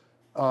first,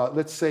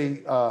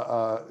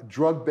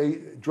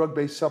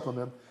 drug-based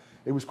supplement.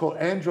 It was called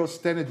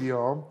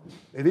androstenedione.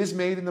 It is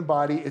made in the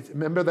body.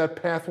 Remember that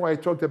pathway I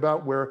talked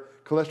about where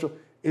cholesterol,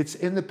 it's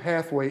in the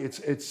pathway.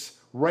 It's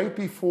right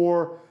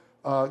before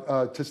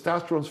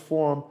testosterone's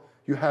form,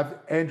 you have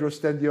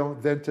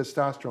androstenedione, then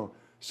testosterone.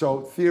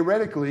 So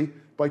theoretically,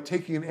 by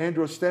taking an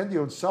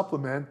androstenedione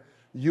supplement,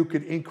 you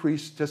could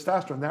increase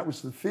testosterone. That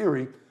was the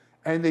theory.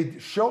 And they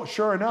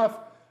sure enough,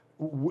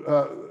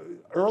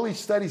 early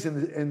studies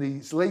in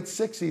the late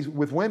 60s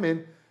with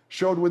women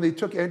showed when they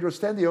took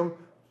androstenedione,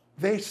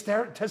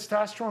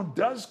 testosterone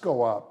does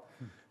go up.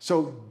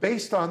 So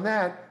based on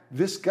that,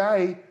 this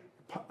guy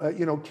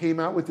came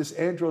out with this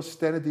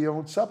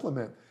androstenedione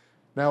supplement.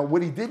 Now,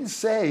 what he didn't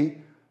say,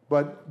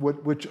 but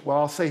what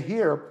I'll say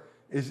here,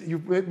 is you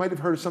might have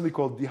heard of something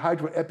called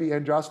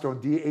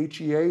dehydroepiandrosterone,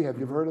 DHEA. Have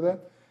you ever heard of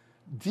that?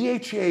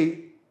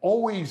 DHEA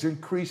always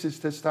increases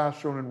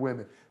testosterone in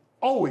women.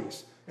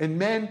 Always. In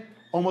men,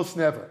 almost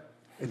never.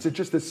 It's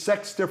just a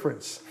sex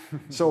difference.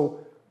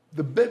 So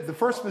the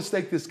first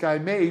mistake this guy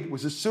made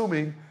was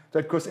assuming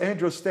that because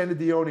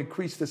androstenedione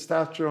increased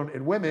testosterone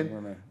in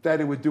women, that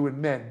it would do in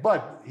men.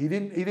 But he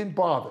didn't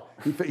bother.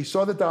 He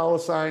saw the dollar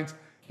signs.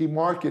 He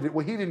marketed.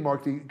 Well, he didn't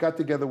market. He got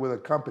together with a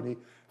company.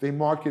 They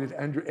marketed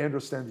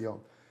androstenedione.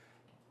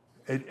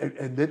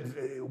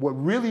 And what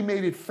really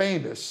made it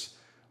famous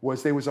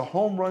was there was a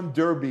home run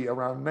derby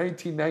around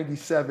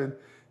 1997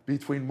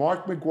 between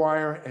Mark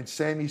McGuire and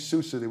Sammy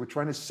Sosa. They were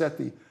trying to set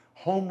the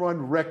home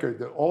run record,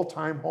 the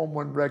all-time home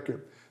run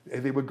record.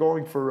 And they were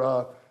going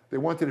for, they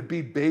wanted to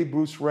beat Babe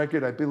Ruth's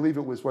record. I believe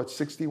it was,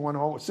 60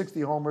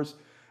 homers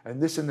and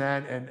this and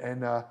that.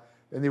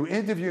 And they were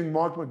interviewing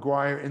Mark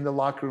McGuire in the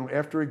locker room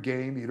after a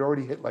game. He'd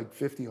already hit like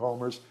 50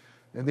 homers.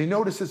 And they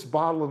noticed this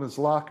bottle in his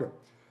locker.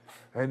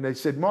 And they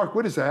said, Mark,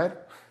 what is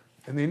that?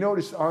 And they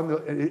noticed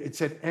it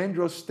said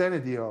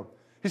androstenedione.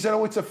 He said,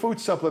 oh, it's a food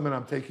supplement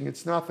I'm taking.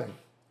 It's nothing.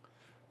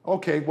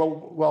 Okay,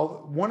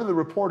 well, one of the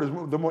reporters,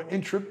 the more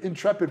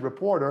intrepid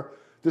reporter,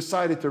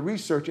 decided to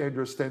research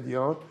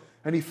androstenedione,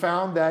 and he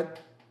found that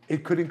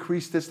it could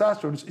increase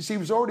testosterone. You see, it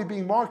was already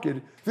being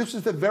marketed. This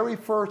is the very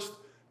first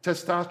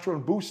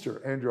testosterone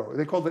booster, andro.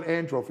 They called it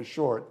andro for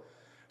short.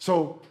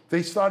 So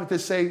they started to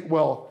say,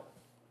 well,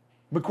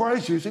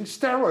 McGuire's using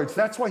steroids.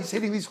 That's why he's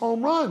hitting these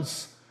home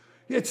runs.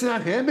 It's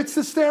not him, it's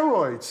the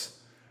steroids.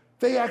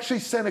 They actually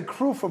sent a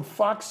crew from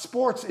Fox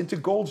Sports into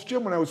Gold's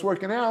Gym when I was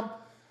working out.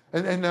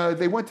 And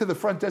they went to the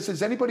front desk and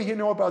said, does anybody here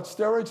know about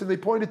steroids? And they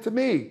pointed to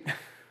me.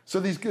 So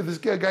this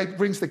guy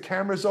brings the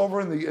cameras over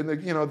and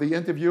the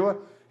interviewer.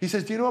 He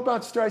says, do you know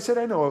about steroids? I said,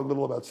 I know a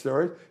little about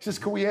steroids. He says,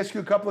 can we ask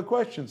you a couple of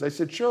questions? I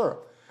said, sure.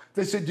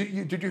 They said,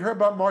 did you hear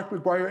about Mark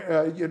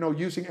McGuire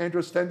using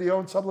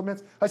androstenedione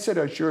supplements? I said,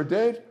 I sure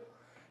did.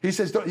 He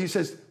says,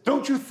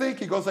 don't you think,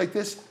 he goes like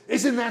this,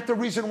 isn't that the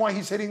reason why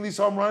he's hitting these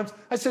home runs?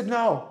 I said,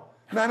 no,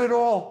 not at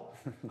all.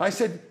 I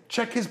said,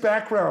 check his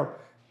background.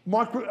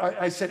 Mark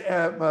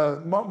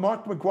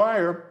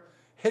McGuire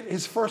hit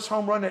his first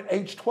home run at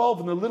age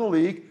 12 in the Little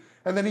League,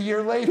 and then a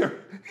year later,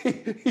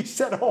 he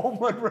set a home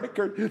run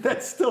record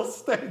that still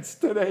stands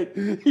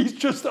today. He's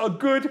just a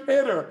good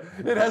hitter.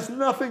 It has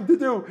nothing to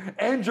do.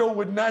 Angel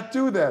would not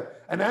do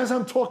that. And as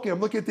I'm talking, I'm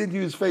looking at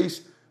his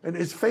face, and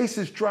his face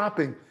is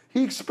dropping.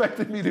 He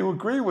expected me to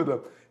agree with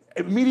him.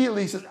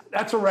 Immediately, he says,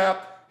 that's a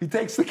wrap. He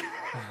takes the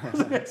cameras,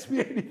 doesn't ask me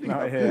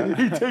anything.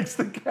 He takes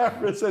the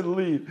cameras and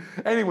leaves.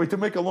 Anyway, to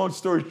make a long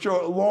story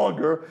short,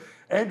 longer,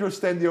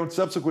 androstenedione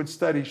subsequent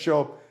studies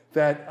show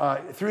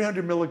that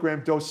 300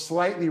 milligram dose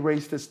slightly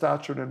raised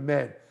testosterone in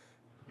men.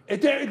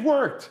 It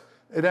worked.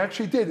 It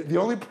actually did. The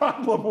only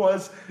problem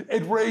was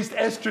it raised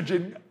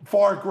estrogen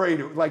far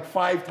greater, like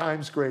 5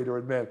 times greater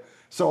in men.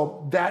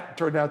 So that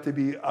turned out to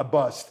be a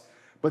bust.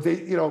 But they,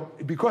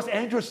 because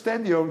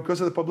androstenedione,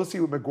 because of the publicity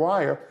with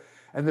McGuire,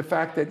 and the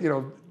fact that,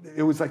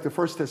 it was like the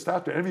first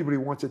testosterone, everybody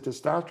wants a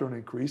testosterone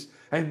increase,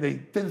 and they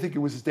didn't think it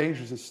was as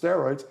dangerous as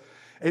steroids.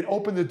 It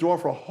opened the door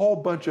for a whole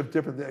bunch of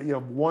different, a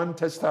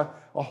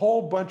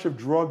whole bunch of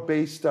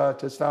drug-based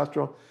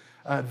testosterone.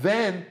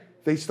 Then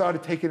they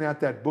started taking out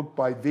that book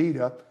by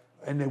Vita,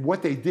 and then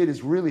what they did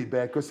is really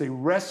bad because they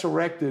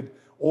resurrected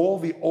all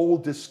the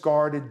old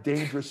discarded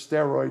dangerous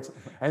steroids,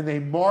 and they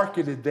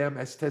marketed them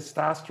as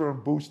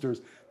testosterone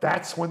boosters.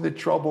 That's when the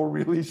trouble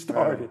really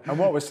started. And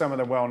what were some of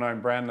the well-known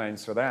brand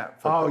names for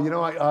that?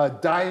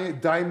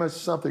 Dyma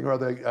something or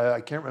other. I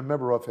can't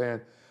remember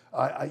offhand.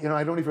 I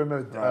don't even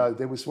remember. Right.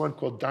 There was one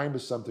called Dyma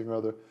something or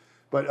other.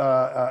 But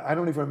I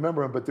don't even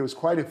remember them, but there was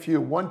quite a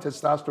few. One,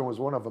 testosterone was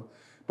one of them.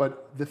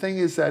 But the thing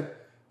is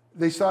that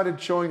they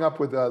started showing up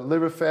with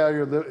liver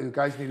failure.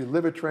 Guys needed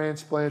liver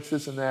transplants,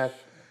 this and that.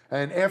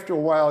 And after a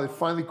while, it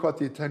finally caught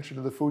the attention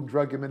of the Food and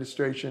Drug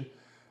Administration,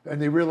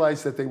 and they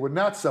realized that they were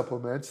not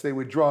supplements, they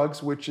were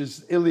drugs, which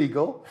is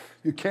illegal.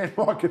 You can't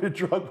market a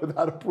drug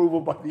without approval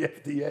by the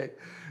FDA.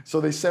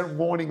 So they sent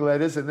warning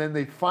letters, and then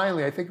they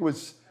finally, I think it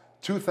was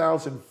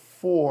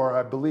 2004,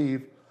 I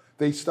believe,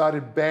 they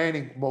started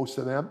banning most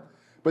of them.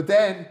 But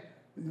then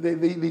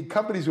the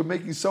companies were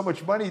making so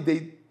much money,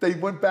 they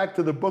went back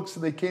to the books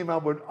and they came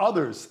out with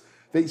others.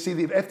 The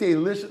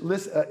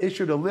FDA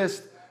issued a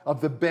list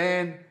of the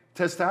banned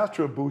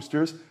testosterone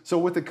boosters. So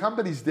what the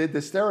companies did, the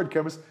steroid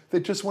companies, they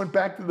just went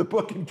back to the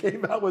book and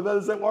came out with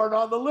others that weren't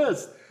on the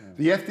list. Yeah.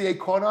 The FDA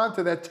caught on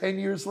to that 10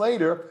 years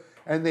later,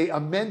 and they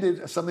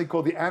amended something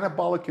called the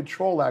Anabolic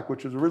Control Act,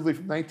 which was originally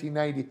from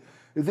 1990.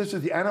 This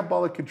is the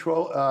Anabolic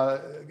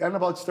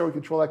Steroid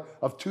Control Act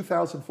of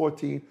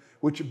 2014,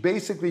 which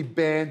basically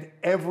banned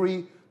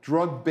every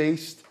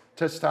drug-based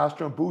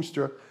testosterone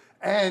booster.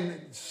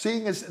 And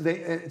seeing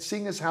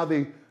as how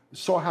they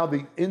saw how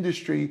the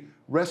industry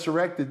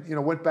resurrected,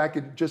 went back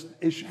and just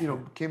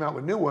came out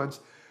with new ones,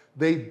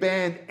 they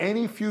banned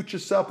any future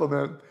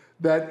supplement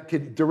that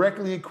could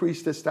directly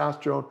increase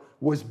testosterone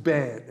was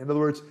banned. In other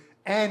words,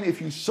 and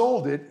if you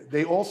sold it,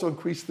 they also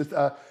increased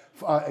the,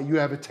 you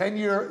have a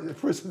 10-year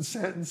prison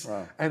sentence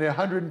and a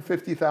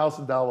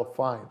 $150,000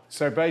 fine.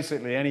 So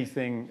basically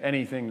anything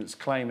that's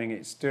claiming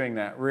it's doing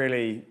that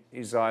really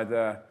is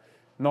either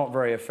not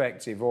very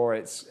effective or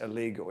it's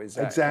illegal. Is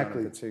that kind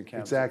of the two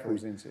camps it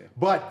falls into?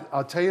 But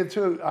I'll tell you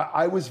too,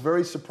 I was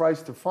very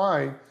surprised to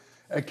find,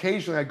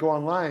 occasionally I go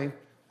online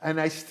and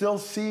I still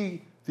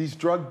see these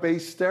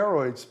drug-based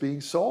steroids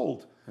being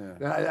sold.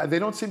 Now, they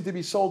don't seem to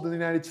be sold in the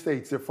United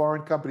States. They're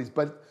foreign companies,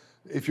 but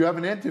if you have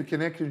an entity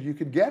connected, you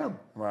can get them.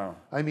 Wow.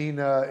 I mean,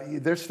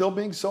 they're still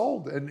being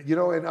sold. And, you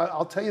know, and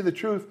I'll tell you the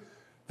truth,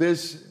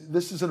 this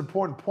is an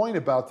important point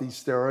about these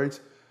steroids.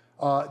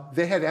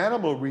 They had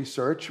animal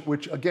research,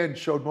 which again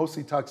showed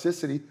mostly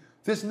toxicity.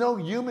 There's no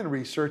human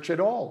research at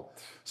all.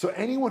 So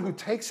anyone who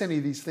takes any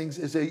of these things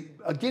is a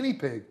guinea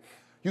pig.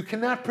 You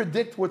cannot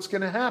predict what's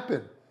going to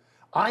happen.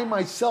 I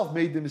myself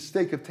made the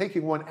mistake of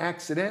taking one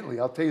accidentally.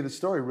 I'll tell you the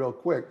story real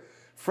quick.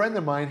 A friend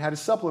of mine had a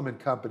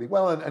supplement company.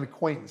 Well, an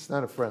acquaintance,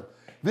 not a friend.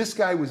 This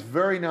guy was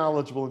very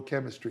knowledgeable in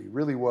chemistry,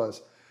 really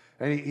was.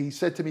 And he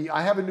said to me,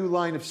 I have a new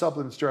line of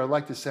supplements, Jerry. I'd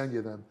like to send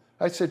you them.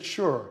 I said,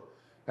 sure.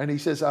 And he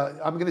says,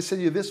 I'm going to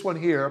send you this one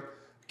here.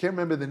 Can't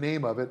remember the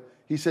name of it.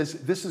 He says,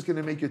 this is going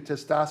to make your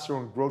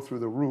testosterone grow through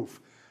the roof.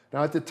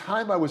 Now, at the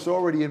time, I was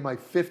already in my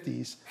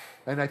 50s,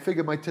 and I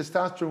figured my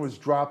testosterone was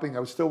dropping.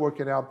 I was still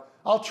working out.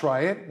 I'll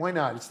try it. Why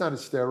not? It's not a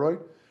steroid.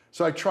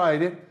 So I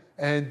tried it,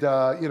 and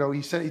you know,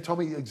 he told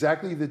me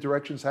exactly the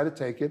directions how to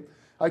take it.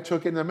 I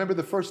took it, and I remember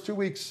the first 2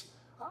 weeks,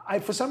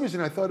 for some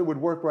reason, I thought it would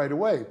work right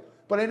away,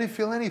 but I didn't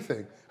feel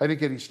anything. I didn't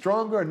get any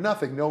stronger,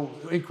 nothing, no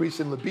increase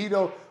in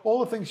libido, all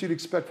the things you'd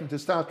expect from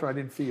testosterone, I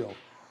didn't feel.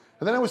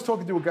 And then I was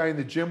talking to a guy in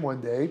the gym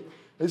one day,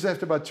 this is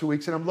after about 2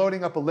 weeks, and I'm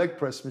loading up a leg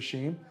press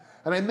machine,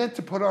 and I meant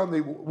to put on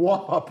the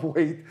warm-up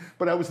weight,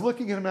 but I was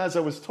looking at him as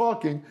I was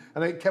talking,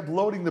 and I kept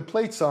loading the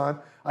plates on.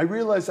 I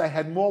realized I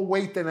had more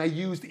weight than I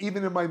used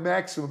even in my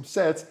maximum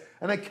sets,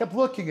 and I kept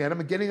looking at him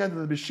and getting under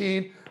the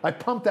machine. I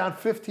pumped out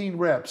 15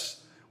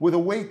 reps with a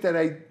weight that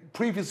I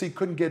previously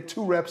couldn't get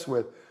 2 reps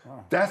with.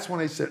 Wow. That's when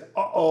I said,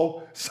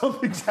 uh-oh,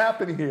 something's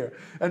happening here.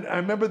 And I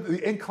remember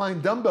the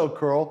incline dumbbell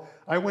curl,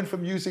 I went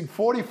from using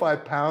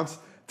 45 pounds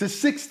to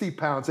 60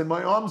 pounds, and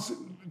my arms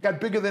got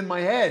bigger than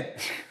my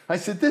head. I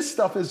said, this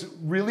stuff is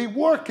really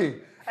working.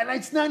 And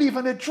it's not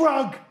even a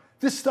drug.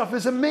 This stuff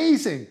is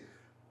amazing.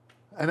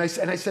 And I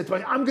said to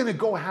myself, I'm going to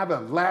go have a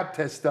lab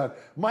test done.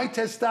 My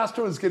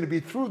testosterone is going to be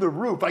through the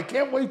roof. I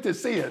can't wait to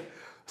see it.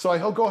 So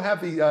I'll go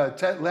have the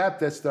lab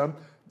test done.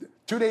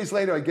 2 days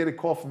later, I get a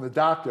call from the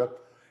doctor.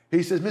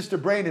 He says, Mr.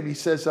 Brainum, he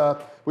says,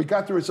 we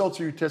got the results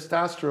of your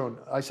testosterone.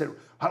 I said,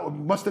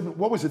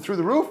 what was it, through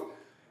the roof?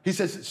 He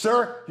says,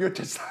 sir, your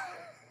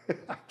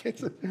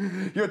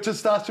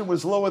testosterone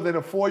was lower than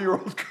a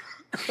 4-year-old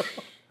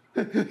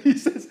girl. He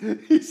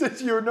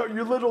says you're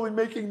literally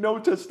making no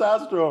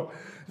testosterone.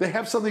 They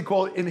have something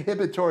called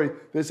inhibitory.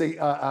 There's a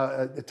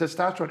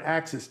testosterone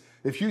axis.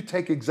 If you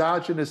take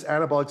exogenous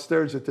anabolic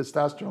steroids or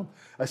testosterone,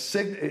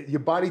 your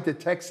body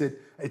detects it.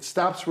 It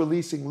stops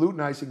releasing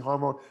luteinizing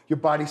hormone. Your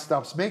body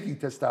stops making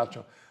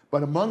testosterone.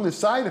 But among the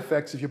side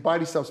effects, if your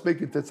body stops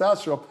making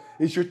testosterone,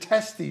 is your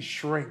testes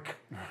shrink.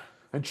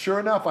 And sure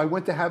enough, I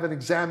went to have an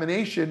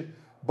examination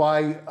by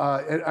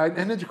an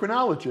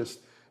endocrinologist.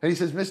 And he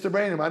says, Mr.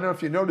 Brainum, I don't know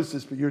if you noticed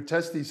this, but your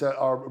testes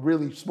are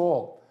really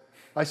small.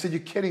 I said,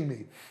 you're kidding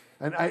me.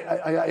 And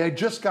I had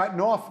just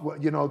gotten off,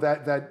 you know,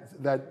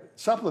 that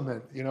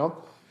supplement, you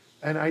know.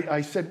 And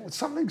I said, well,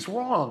 something's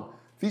wrong.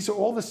 These are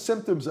all the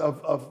symptoms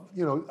of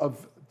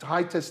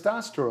high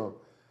testosterone.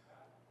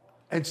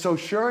 And so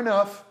sure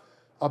enough,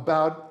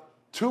 about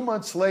 2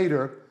 months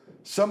later,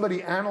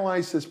 somebody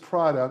analyzed this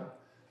product,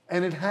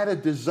 and it had a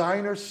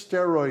designer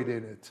steroid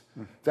in it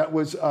that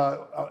was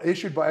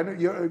issued by,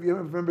 you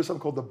remember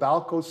something called the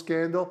Balco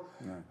scandal?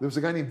 No. There was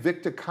a guy named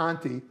Victor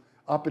Conti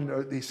up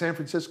in the San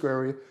Francisco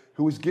area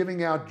who was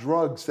giving out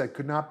drugs that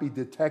could not be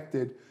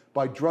detected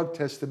by drug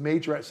tests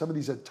to some of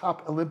these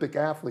top Olympic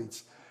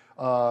athletes.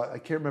 I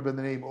can't remember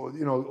the name.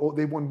 You know,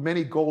 they won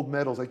many gold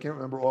medals. I can't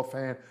remember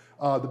offhand.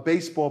 The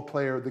baseball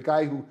player, the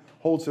guy who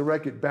holds the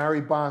record,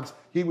 Barry Bonds,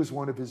 he was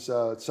one of his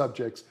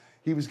subjects.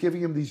 He was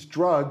giving him these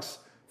drugs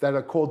that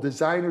are called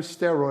designer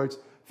steroids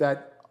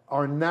that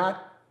are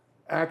not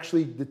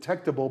actually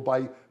detectable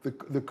by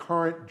the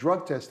current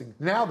drug testing.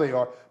 Now they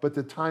are, but at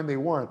the time they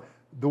weren't.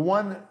 The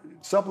one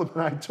supplement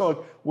I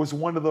took was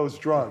one of those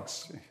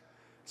drugs.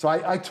 So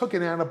I took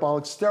an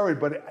anabolic steroid,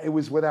 but it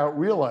was without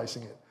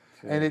realizing it.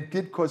 Yeah. And it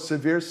did cause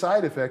severe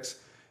side effects.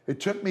 It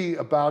took me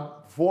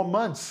about 4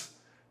 months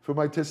for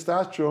my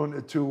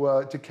testosterone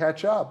to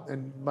catch up.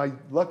 And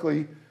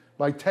luckily,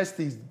 my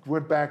testes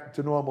went back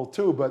to normal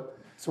too, but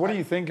so what do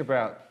you think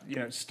about,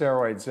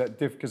 steroids?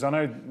 Because I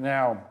know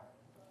now,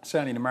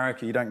 certainly in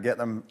America, you don't get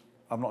them.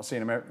 I'm not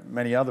seeing them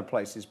many other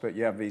places, but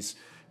you have these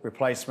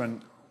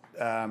replacement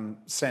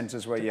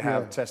centers where you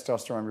have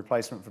testosterone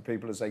replacement for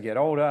people as they get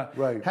older.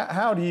 Right.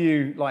 How do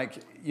you, like,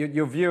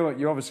 your view,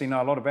 you obviously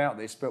know a lot about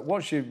this, but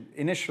what's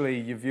initially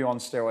your view on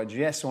steroids,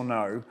 yes or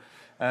no?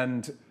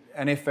 And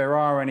if there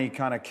are any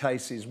kind of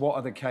cases, what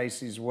are the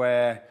cases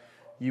where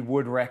you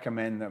would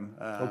recommend them?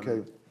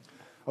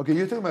 Okay,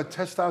 you're talking about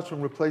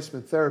testosterone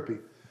replacement therapy.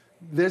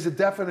 There's a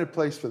definite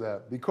place for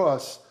that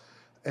because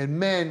in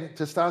men,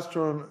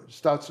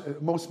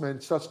 testosterone most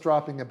men starts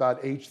dropping about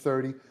age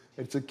 30.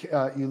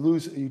 You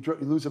lose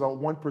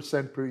about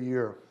 1% per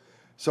year.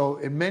 So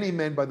in many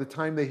men, by the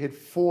time they hit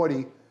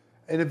 40,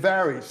 and it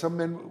varies, some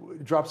men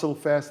it drops a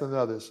little faster than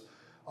others.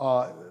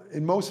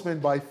 In most men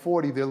by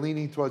 40, they're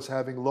leaning towards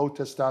having low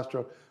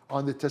testosterone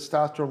on the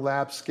testosterone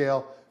lab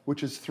scale,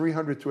 which is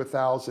 300 to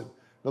 1,000. In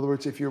other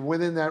words, if you're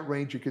within that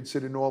range, you're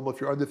considered normal.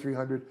 If you're under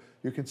 300,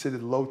 you're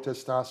considered low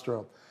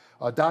testosterone.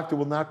 A doctor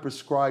will not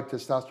prescribe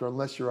testosterone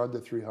unless you're under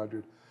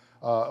 300.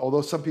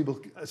 Although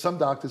some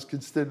doctors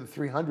consider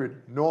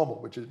 300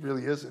 normal, which it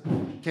really isn't.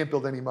 You can't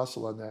build any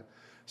muscle on that.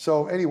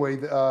 So anyway,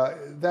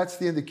 that's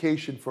the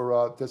indication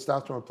for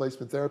testosterone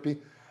replacement therapy.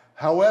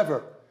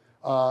 However,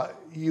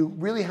 you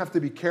really have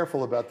to be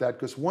careful about that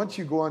because once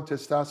you go on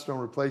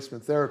testosterone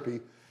replacement therapy,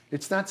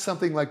 it's not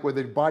something like where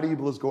the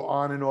bodybuilders go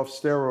on and off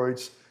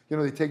steroids. You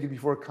know, they take it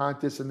before a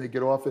contest and they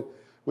get off it.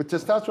 With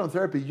testosterone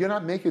therapy, you're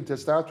not making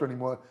testosterone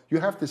anymore. You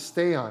have to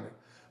stay on it.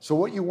 So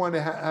what you want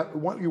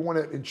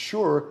to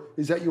ensure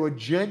is that you are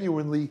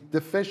genuinely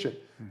deficient.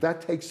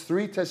 That takes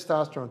 3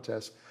 testosterone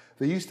tests.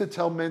 They used to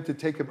tell men to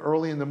take them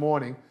early in the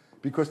morning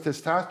because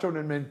testosterone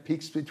in men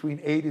peaks between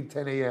 8 and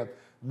 10 a.m.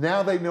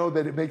 Now they know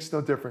that it makes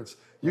no difference.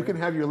 You can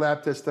have your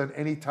lab test done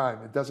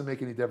anytime. It doesn't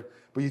make any difference.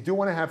 But you do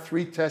want to have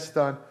 3 tests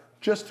done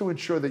just to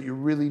ensure that you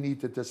really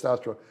need the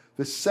testosterone.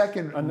 The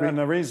second... And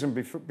the reason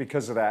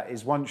because of that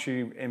is once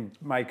you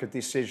make a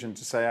decision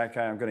to say,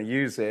 okay, I'm going to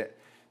use it,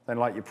 then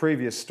like your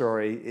previous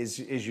story, is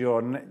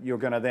you're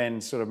going to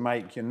then sort of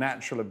make your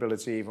natural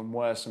ability even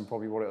worse than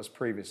probably what it was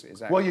previously. Is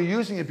that well, you're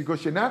using it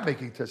because you're not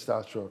making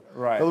testosterone.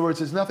 Right. In other words,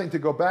 there's nothing to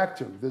go back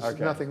to. There's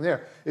nothing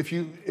there. If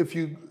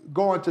you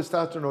go on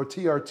testosterone or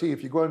TRT,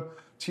 if you go on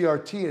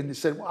TRT and you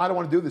said, well, I don't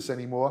want to do this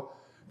anymore,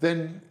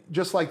 then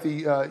just like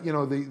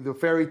the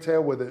fairy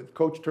tale where the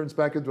coach turns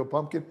back into a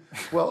pumpkin,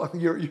 well,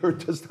 your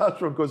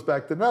testosterone goes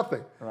back to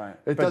nothing. Right.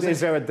 But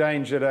is there a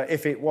danger that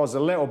if it was a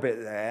little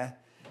bit there,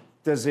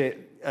 does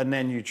it, and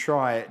then you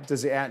try it,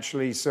 does it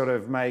actually sort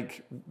of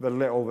make the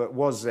little that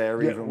was there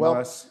even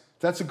worse?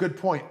 That's a good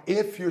point.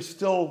 If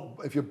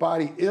your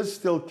body is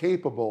still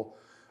capable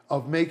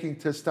of making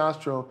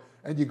testosterone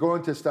and you go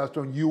on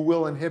testosterone, you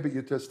will inhibit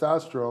your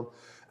testosterone.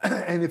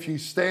 And if you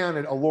stay on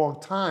it a long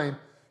time,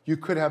 you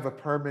could have a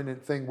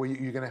permanent thing where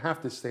you're going to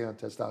have to stay on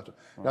testosterone.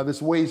 Right. Now,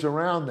 there's ways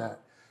around that.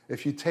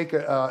 If you take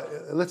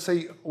let's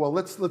do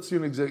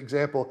an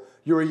example.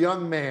 You're a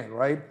young man,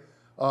 right?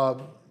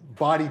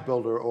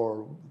 Bodybuilder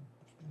or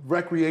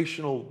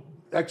recreational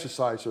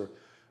exerciser,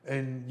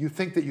 and you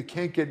think that you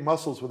can't get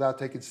muscles without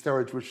taking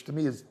steroids, which to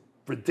me is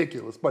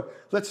ridiculous. But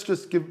let's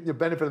just give the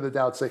benefit of the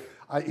doubt. Say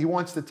he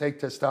wants to take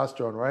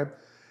testosterone, right?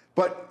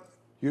 But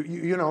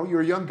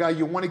you're a young guy.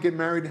 You want to get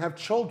married and have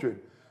children.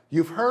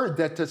 You've heard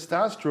that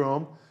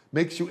testosterone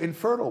makes you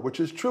infertile,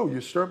 which is true.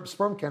 Your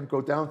sperm count go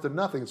down to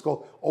nothing. It's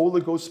called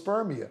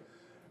oligospermia.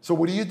 So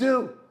what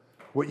do?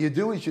 What you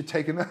do is you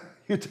take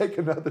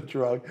another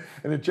drug,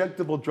 an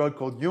injectable drug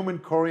called human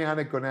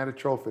chorionic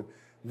gonadotrophin.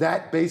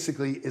 That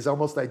basically is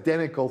almost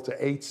identical to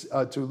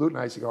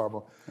luteinizing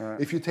hormone.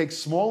 Right. If you take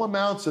small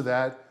amounts of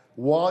that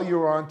while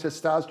you're on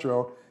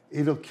testosterone,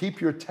 it'll keep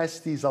your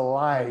testes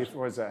alive.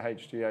 What is that,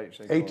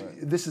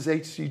 HGH? This is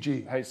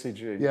HCG.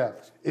 HCG. Yeah.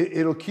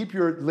 It'll keep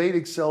your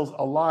Leydig cells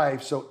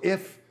alive, so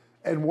if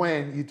and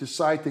when you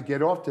decide to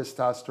get off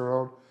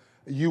testosterone,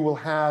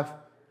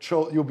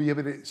 you'll be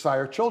able to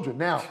sire children.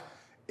 Now,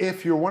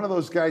 if you're one of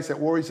those guys that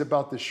worries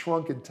about the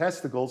shrunken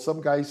testicles,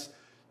 some guys,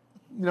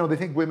 they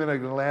think women are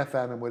going to laugh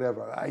at them,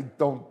 whatever. I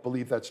don't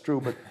believe that's true,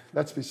 but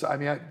that's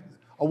beside.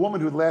 A woman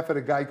who'd laugh at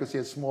a guy because he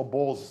has small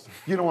balls,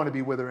 you don't want to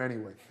be with her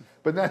anyway.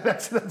 But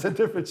that's a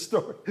different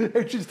story.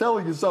 If she's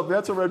telling you something,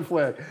 that's a red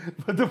flag.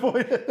 But the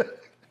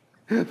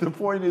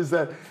point is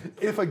that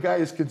if a guy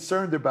is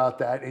concerned about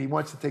that and he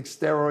wants to take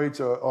steroids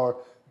or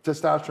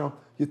testosterone,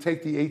 you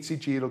take the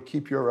HCG, it'll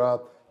keep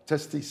your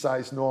testes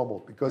size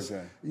normal. Because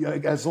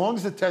as long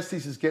as the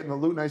testes is getting the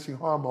luteinizing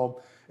hormone,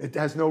 it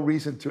has no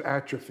reason to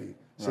atrophy.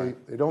 So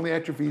it only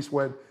atrophies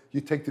when you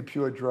take the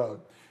pure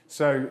drug.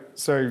 So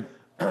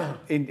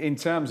in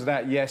terms of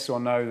that, yes or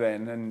no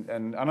then,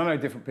 and I know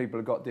different people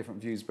have got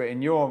different views, but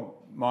in your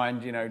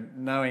mind,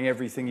 knowing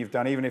everything you've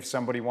done, even if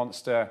somebody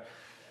wants to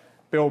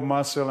build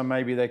muscle and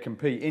maybe they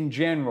compete, in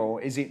general,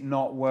 is it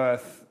not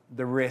worth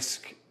the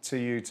risk to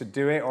you to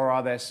do it? Or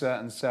are there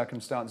certain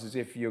circumstances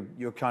if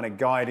you're kind of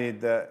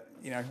guided that,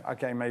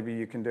 okay, maybe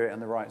you can do it in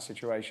the right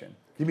situation?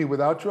 You mean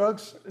without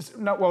drugs?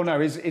 No,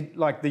 is it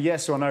like the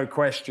yes or no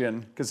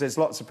question? Because there's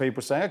lots of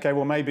people saying, okay,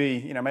 well,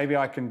 maybe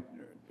I can,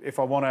 if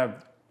I want to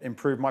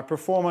improve my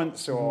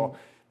performance or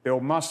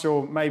build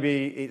muscle,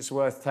 maybe it's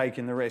worth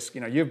taking the risk.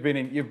 You know, you've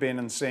been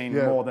and seen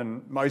more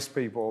than most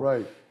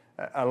people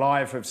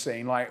alive have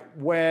seen. Like,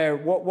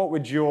 what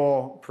would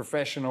your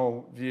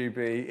professional view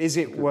be? Is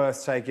it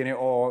worth taking it,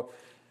 or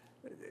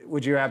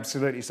would you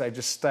absolutely say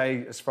just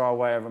stay as far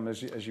away from them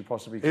as you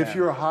possibly can? If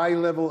you're a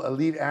high-level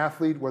elite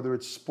athlete, whether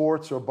it's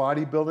sports or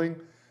bodybuilding,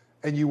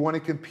 and you want to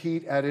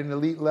compete at an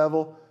elite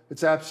level,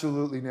 it's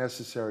absolutely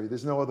necessary.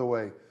 There's no other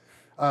way.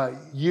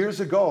 Years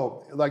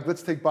ago, like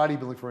let's take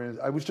bodybuilding for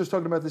instance. I was just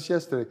talking about this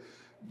yesterday.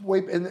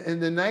 In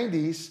the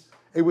 90s,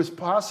 it was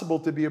possible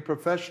to be a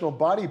professional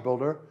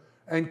bodybuilder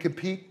and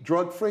compete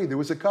drug-free. There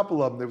was a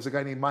couple of them. There was a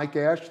guy named Mike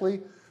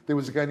Ashley. There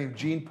was a guy named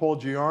Jean-Paul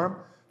Guillaume.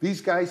 These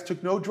guys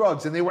took no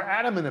drugs, and they were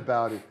adamant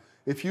about it.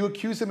 If you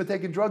accuse them of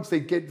taking drugs,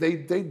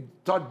 they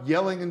start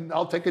yelling, and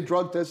I'll take a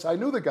drug test. I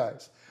knew the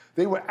guys.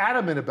 They were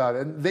adamant about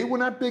it, and they were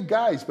not big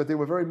guys, but they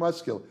were very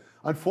muscular.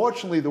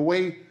 Unfortunately, the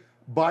way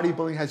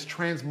bodybuilding has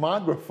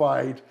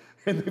transmogrified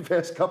in the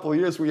past couple of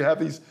years, where you have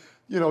these,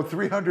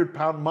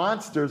 300-pound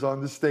monsters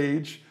on the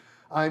stage,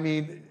 I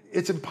mean,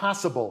 it's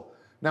impossible.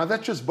 Now,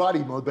 that's just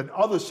bodybuilding, but in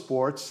other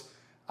sports,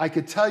 I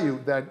could tell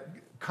you that,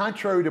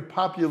 contrary to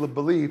popular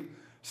belief,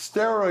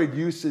 steroid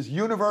use is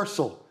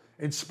universal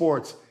in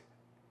sports.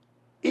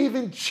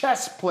 Even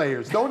chess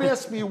players, don't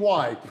ask me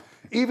why,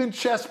 even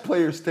chess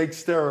players take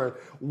steroid.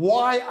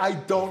 Why, I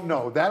don't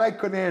know. That I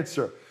couldn't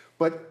answer.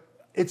 But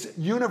it's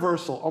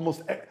universal.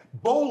 Almost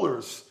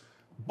bowlers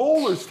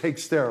take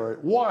steroid.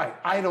 Why?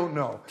 I don't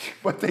know.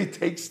 But they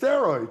take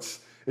steroids.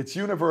 It's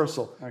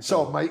universal. Okay.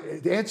 So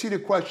to answer your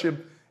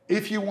question,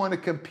 if you want to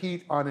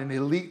compete on an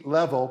elite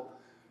level,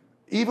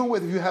 even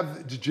if you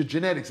have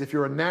genetics, if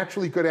you're a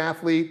naturally good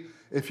athlete,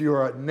 if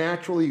you're a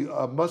naturally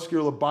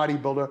muscular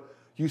bodybuilder,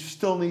 you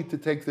still need to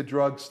take the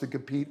drugs to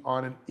compete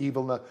on an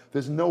even level.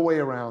 There's no way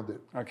around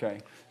it. Okay.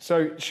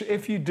 So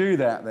if you do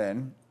that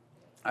then,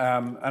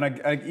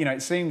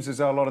 it seems as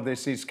though a lot of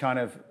this is kind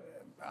of,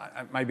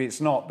 maybe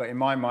it's not, but in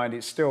my mind,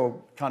 it's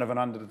still kind of an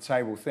under the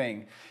table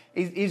thing.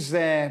 Is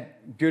there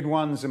good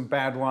ones and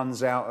bad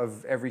ones out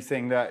of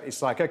everything that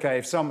it's like, okay,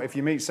 if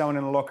you meet someone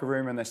in a locker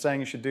room and they're saying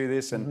you should do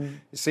this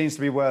and it seems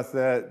to be worth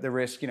the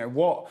risk,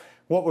 what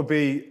would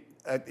be,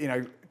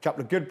 a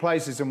couple of good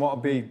places and what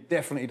would be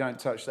definitely don't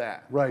touch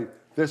that? Right.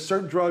 There's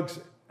certain drugs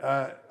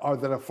that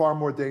are far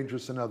more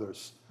dangerous than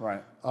others.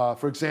 Right.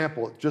 For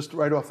example, just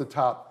right off the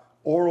top,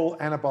 oral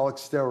anabolic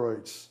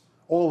steroids,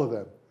 all of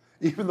them,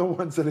 even the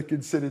ones that are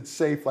considered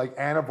safe, like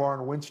Anavar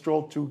and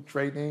Winstrol, 2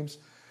 trade names,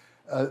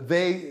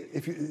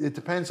 it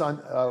depends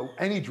on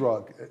any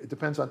drug. It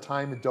depends on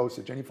time and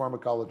dosage. Any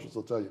pharmacologist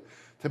will tell you.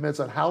 It depends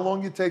on how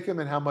long you take them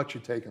and how much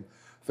you take them.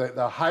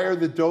 The higher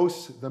the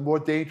dose, the more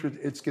dangerous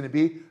it's going to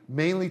be,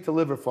 mainly to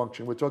liver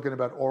function. We're talking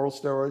about oral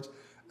steroids,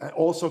 and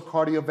also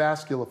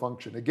cardiovascular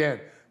function. Again,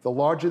 the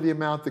larger the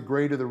amount, the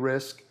greater the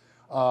risk.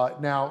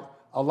 Now,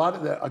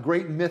 a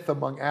great myth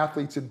among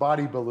athletes and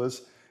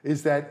bodybuilders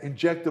is that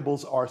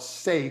injectables are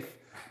safe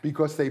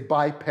because they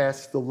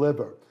bypass the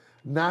liver.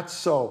 Not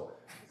so.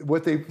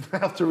 What they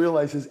have to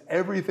realize is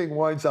everything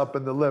winds up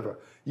in the liver.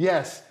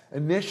 Yes,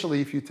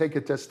 initially, if you take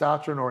a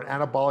testosterone or an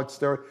anabolic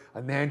steroid,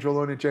 a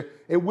nandrolone injection,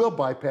 it will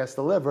bypass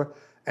the liver,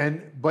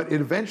 but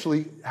it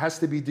eventually has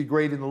to be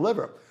degraded in the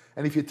liver.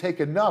 And if you take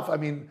enough, I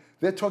mean,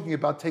 they're talking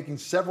about taking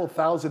several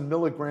thousand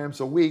milligrams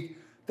a week,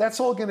 that's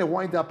all going to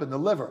wind up in the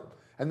liver.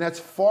 And that's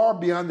far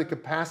beyond the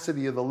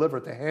capacity of the liver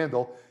to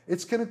handle.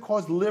 It's going to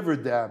cause liver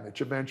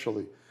damage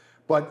eventually.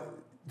 But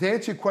to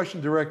answer your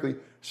question directly,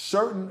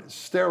 certain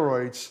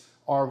steroids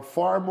are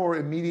far more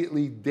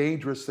immediately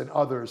dangerous than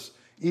others,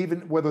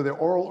 even whether they're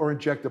oral or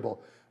injectable.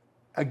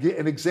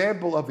 An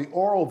example of the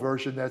oral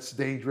version that's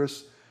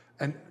dangerous,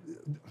 and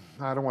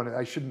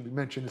I shouldn't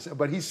mention this,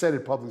 but he said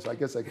it publicly, so I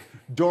guess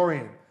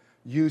Dorian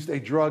used a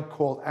drug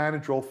called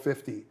Anadrol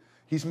 50.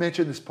 He's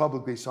mentioned this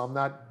publicly, so I'm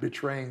not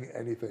betraying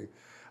anything.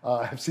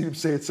 I've seen him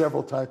say it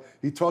several times.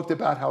 He talked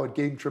about how it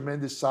gave him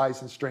tremendous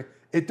size and strength.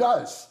 It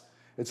does.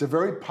 It's a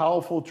very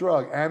powerful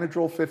drug.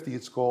 Anadrol 50,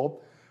 it's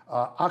called.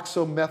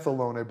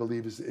 Oxymethylone, I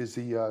believe, is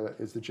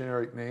the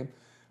generic name.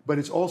 But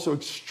it's also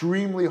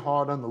extremely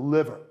hard on the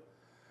liver.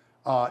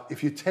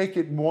 If you take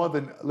it more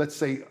than, let's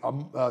say,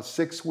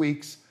 6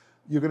 weeks,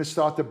 you're going to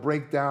start to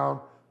break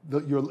down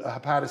your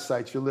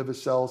hepatocytes, your liver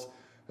cells.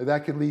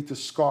 That can lead to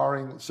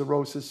scarring,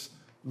 cirrhosis,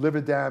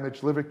 liver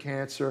damage, liver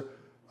cancer,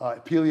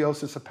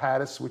 ileosis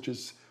hepatis, which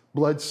is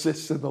blood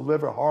cysts in the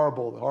liver.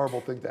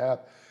 Horrible thing to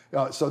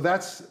have. So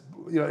that's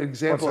an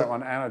example. What's that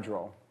one,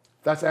 Anadrol?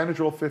 That's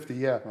Anadrol 50,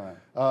 yeah.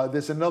 Right.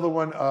 There's another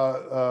one,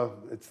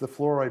 it's the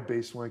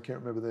fluoride-based one, I can't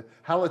remember the,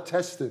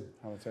 halotestin.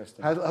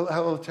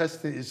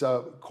 Halotestin is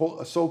a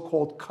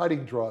so-called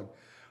cutting drug.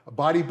 A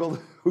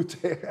bodybuilder who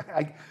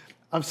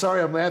I'm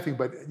sorry I'm laughing,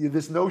 but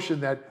this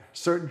notion that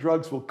certain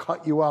drugs will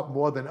cut you up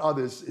more than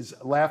others is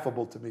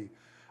laughable to me.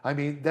 I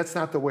mean, that's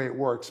not the way it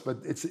works, but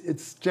it's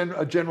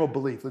a general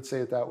belief, let's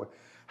say it that way.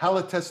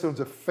 Halotestin is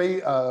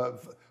a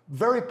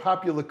very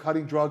popular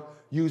cutting drug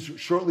used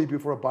shortly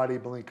before a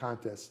bodybuilding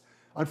contest.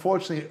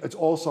 Unfortunately, it's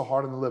also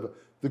hard on the liver.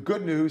 The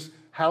good news,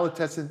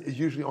 halotestin is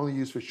usually only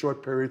used for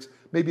short periods,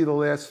 maybe the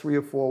last 3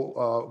 or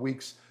 4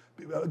 weeks,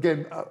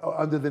 again,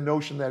 under the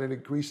notion that it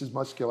increases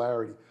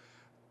muscularity.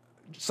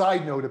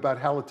 Side note about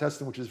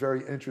halotestin, which is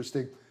very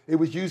interesting, it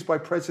was used by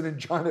President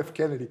John F.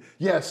 Kennedy.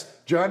 Yes,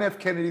 John F.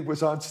 Kennedy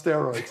was on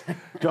steroids.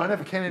 John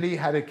F. Kennedy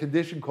had a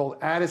condition called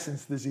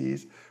Addison's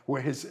disease,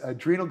 where his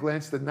adrenal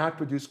glands did not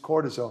produce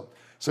cortisone.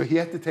 So he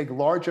had to take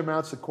large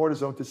amounts of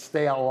cortisone to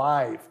stay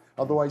alive.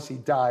 Otherwise,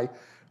 he'd die.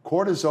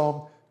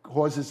 Cortisone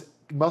causes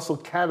muscle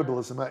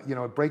catabolism.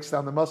 It breaks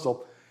down the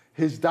muscle.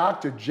 His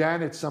doctor,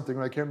 Janet something,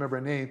 I can't remember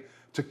her name,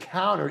 to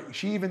counter,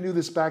 she even knew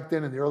this back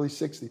then in the early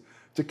 60s,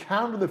 to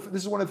counter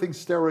this is one of the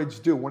things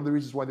steroids do, one of the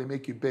reasons why they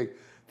make you big.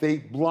 They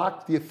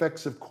block the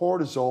effects of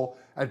cortisol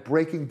at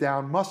breaking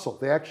down muscle.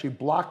 They actually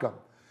block them.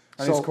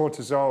 And is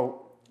cortisol,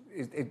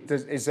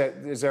 is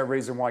there a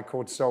reason why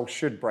cortisol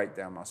should break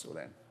down muscle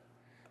then?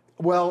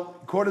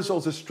 Well, cortisol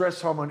is a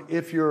stress hormone.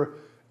 If you're,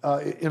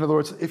 in other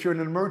words, if you're in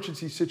an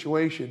emergency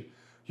situation,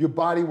 your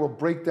body will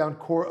break down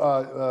the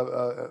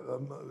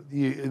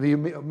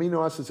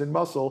amino acids in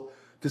muscle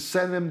to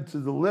send them to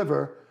the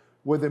liver,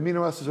 where the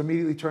amino acids are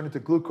immediately turned into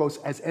glucose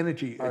as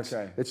energy.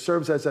 It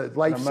serves as a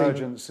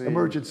life-saving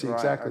emergency, right,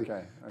 exactly.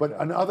 But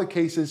in other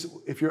cases,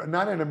 if you're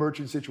not in an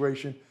emergency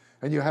situation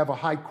and you have a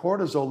high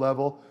cortisol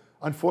level,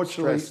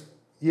 unfortunately, stress.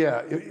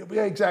 Yeah,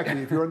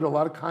 exactly. If you're under a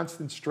lot of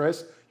constant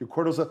stress, your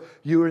cortisol,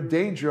 you're in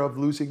danger of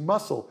losing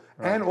muscle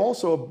and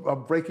also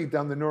of breaking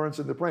down the neurons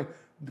in the brain.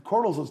 The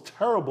cortisol is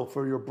terrible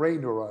for your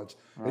brain neurons.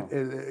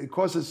 It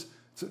causes,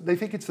 they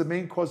think it's the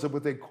main cause of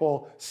what they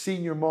call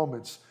senior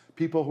moments.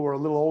 People who are a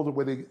little older,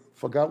 where they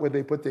forgot where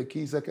they put their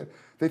keys,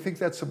 they think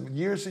that's some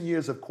years and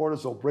years of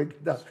cortisol breaking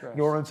down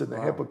neurons in the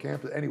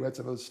hippocampus. Anyway, that's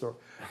another story.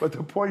 But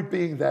the point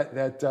being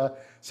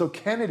so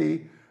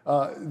Kennedy,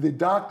 the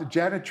doctor,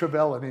 Janet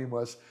Travella, her name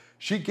was,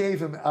 she gave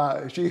him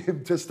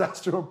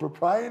testosterone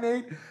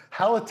propionate,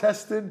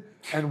 halotestin,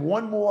 and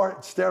one more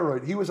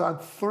steroid. He was on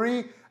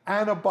 3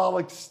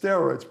 anabolic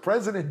steroids.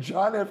 President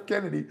John F.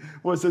 Kennedy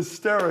was a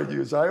steroid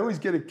user. I always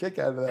get a kick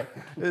out of that.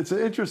 It's an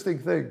interesting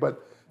thing,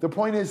 but the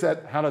point is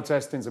that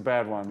halotestin's a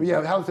bad one.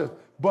 Yeah, halotestin.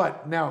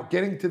 But now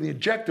getting to the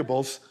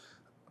injectables,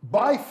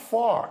 by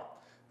far,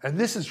 and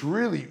this is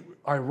really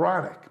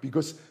ironic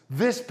because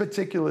this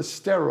particular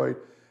steroid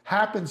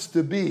happens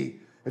to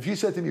be, if you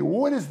said to me,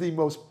 what is the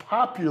most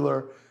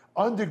popular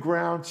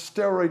underground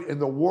steroid in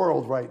the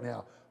world right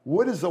now?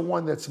 What is the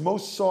one that's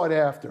most sought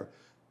after?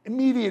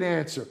 Immediate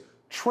answer,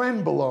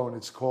 Trenbolone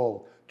it's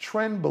called,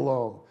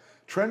 Trenbolone.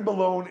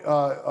 Trenbolone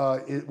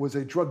it was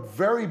a drug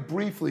very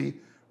briefly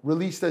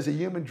released as a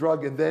human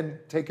drug and then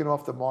taken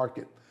off the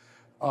market.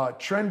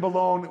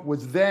 Trenbolone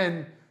was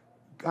then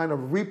kind of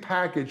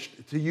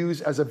repackaged to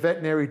use as a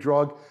veterinary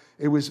drug.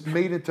 It was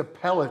made into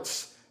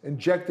pellets,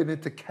 injected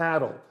into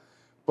cattle.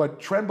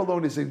 But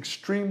Trenbolone is an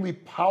extremely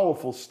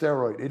powerful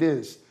steroid. It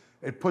is.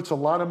 It puts a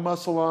lot of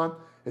muscle on.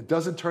 It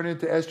doesn't turn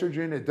into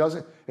estrogen.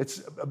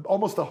 It's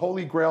almost the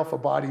holy grail for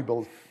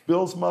bodybuilders.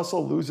 Builds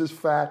muscle, loses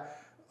fat,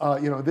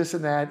 this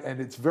and that, and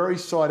it's very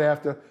sought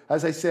after.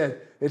 As I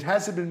said, it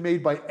hasn't been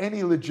made by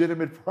any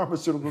legitimate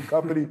pharmaceutical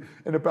company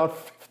in about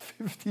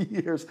 50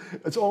 years.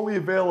 It's only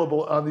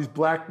available on these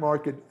black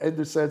market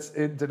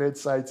internet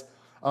sites.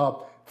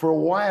 For a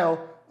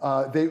while,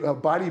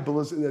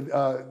 bodybuilders,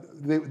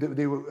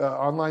 they were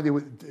online, they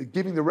were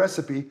giving the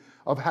recipe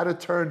of how to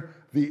turn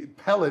the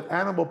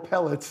animal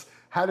pellets,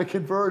 how to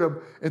convert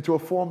them into a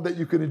form that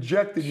you can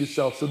inject in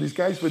yourself. So these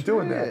guys were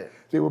doing that.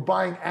 They were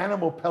buying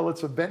animal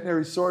pellets from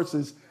veterinary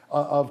sources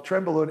of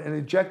Trenbolone and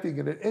injecting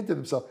it into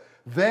themselves.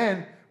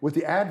 Then, with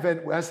the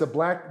advent, as the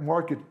black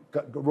market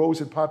rose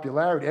in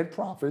popularity and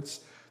profits,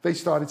 they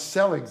started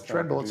selling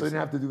Trenbolone, so they didn't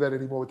have to do that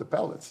anymore with the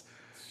pellets.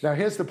 Now,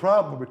 here's the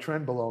problem with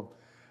Trenbolone.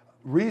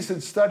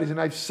 Recent studies, and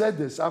I've said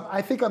this,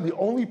 I think I'm the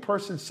only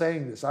person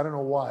saying this, I don't know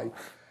why.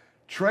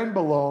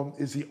 Trenbolone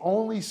is the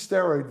only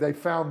steroid they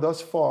found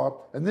thus far,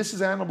 and this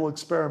is animal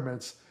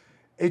experiments.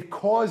 It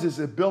causes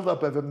a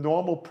buildup of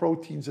abnormal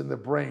proteins in the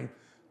brain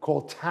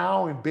called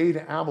tau and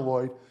beta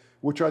amyloid,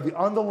 which are the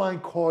underlying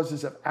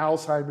causes of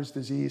Alzheimer's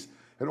disease.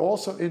 It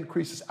also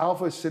increases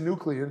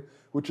alpha-synuclein,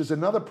 which is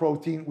another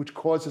protein which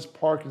causes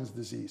Parkinson's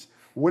disease.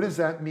 What does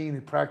that mean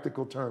in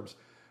practical terms?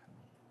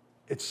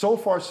 It's so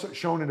far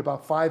shown in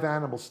about 5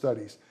 animal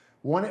studies.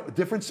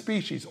 Different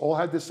species all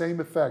had the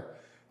same effect.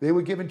 They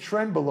were given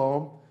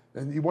Trenbolone,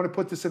 and you want to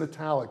put this in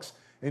italics,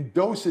 in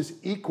doses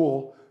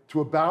equal to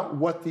about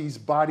what these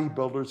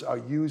bodybuilders are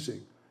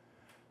using.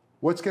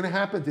 What's going to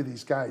happen to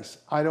these guys?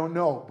 I don't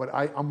know, but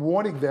I'm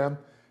warning them,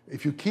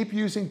 if you keep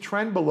using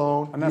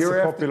Trenbolone, and that's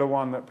the popular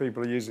one that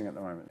people are using at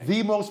the moment.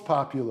 The most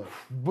popular,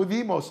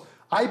 the most.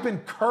 I've been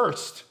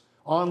cursed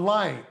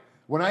online.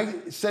 When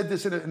I said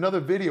this in another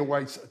video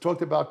where I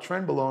talked about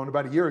Trenbolone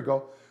about a year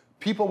ago,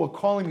 people were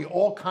calling me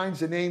all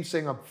kinds of names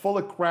saying I'm full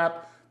of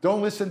crap.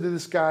 Don't listen to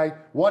this guy.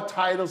 What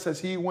titles has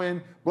he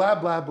win? Blah,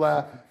 blah,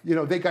 blah.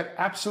 They got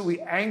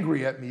absolutely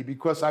angry at me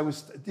because I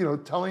was,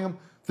 telling them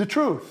the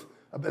truth.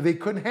 They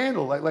couldn't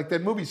handle, like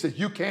that movie says,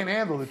 you can't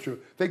handle the truth.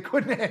 They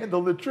couldn't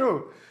handle the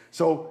truth.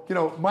 So,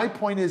 my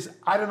point is,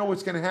 I don't know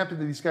what's going to happen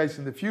to these guys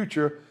in the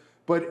future,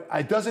 but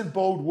it doesn't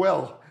bode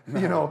well.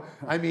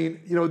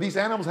 These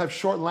animals have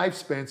short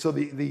lifespans, so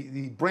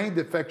the brain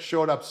defects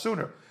showed up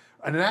sooner.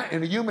 And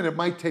in a human, it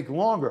might take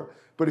longer.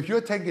 But if you're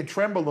taking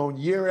trenbolone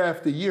year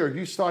after year, if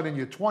you start in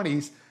your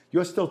 20s,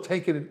 you're still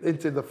taking it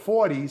into the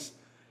 40s,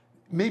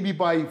 maybe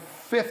by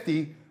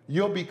 50,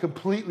 you'll be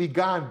completely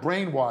gone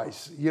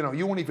brain-wise.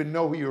 You won't even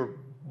know who your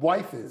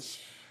wife is.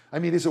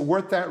 Is it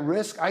worth that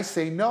risk? I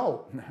say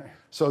no.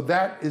 So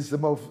that is the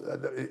most,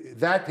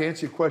 to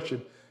answer your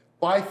question,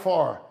 by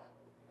far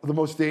the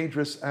most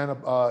dangerous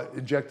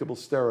injectable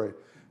steroid.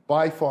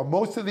 By far.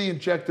 Most of the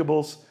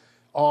injectables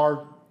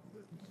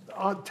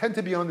tend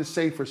to be on the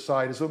safer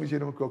side, as long as you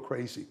don't go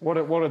crazy. What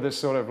are the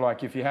sort of,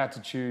 like, if you had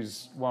to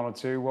choose one or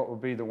two, what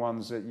would be the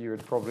ones that you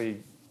would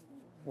probably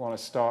want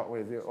to start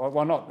with?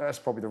 Well, that's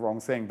probably the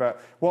wrong thing,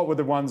 but what would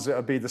the ones that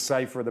would be the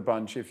safer of the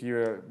bunch if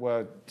you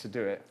were to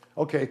do it?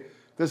 Okay,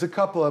 there's a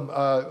couple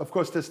of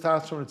course,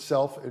 testosterone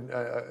itself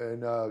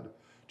in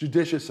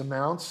judicious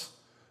amounts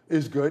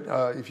is good.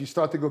 If you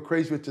start to go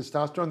crazy with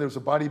testosterone, there was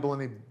a bodybuilder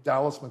named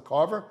Dallas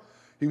McCarver.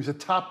 He was a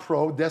top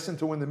pro, destined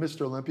to win the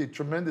Mr. Olympia,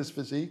 tremendous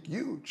physique,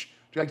 huge,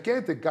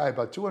 gigantic guy,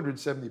 about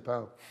 270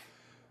 pounds.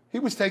 He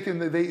was taking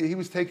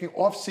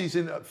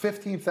off-season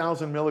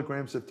 15,000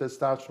 milligrams of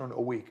testosterone a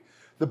week.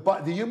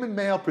 The human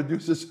male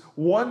produces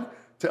 1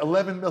 to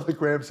 11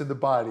 milligrams in the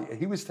body, and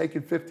he was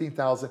taking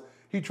 15,000.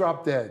 He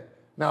dropped dead.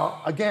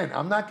 Now, again,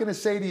 I'm not going to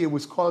say to you it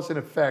was cause and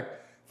effect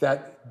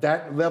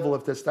that level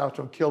of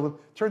testosterone killed him.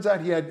 Turns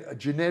out he had a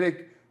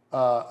genetic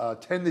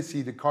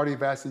tendency to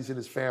cardiovascular in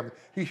his family.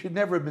 He should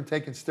never have been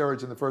taking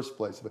steroids in the first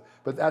place,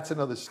 but that's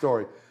another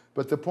story.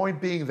 But the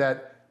point being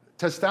that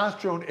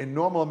testosterone in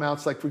normal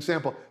amounts, like, for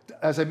example,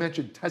 as I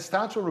mentioned,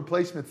 testosterone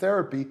replacement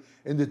therapy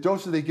in the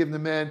doses they give the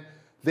men,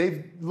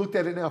 they've looked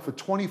at it now for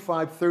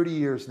 25, 30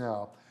 years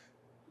now.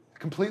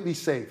 Completely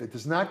safe. It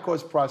does not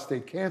cause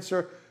prostate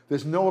cancer.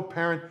 There's a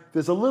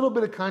little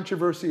bit of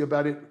controversy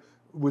about it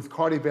with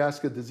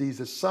cardiovascular disease.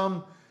 There's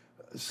some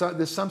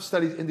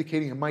studies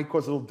indicating it might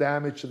cause a little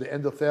damage to the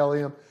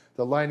endothelium,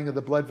 the lining of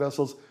the blood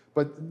vessels,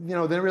 but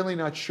they're really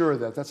not sure of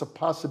that. That's a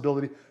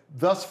possibility.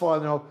 Thus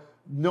far,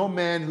 no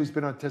man who's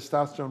been on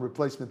testosterone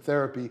replacement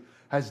therapy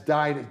has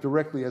died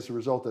directly as a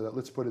result of that.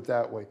 Let's put it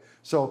that way.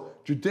 So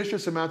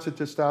judicious amounts of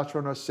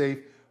testosterone are safe.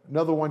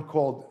 Another one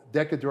called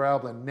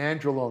decadurabolin,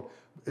 nandrolone,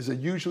 is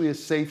usually a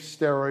safe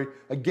steroid.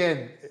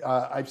 Again,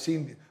 I've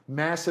seen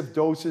massive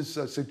doses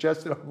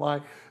suggested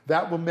online.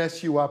 That will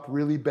mess you up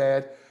really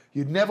bad.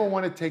 You'd never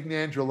want to take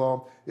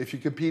nandrolone if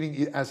you're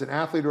competing as an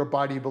athlete or a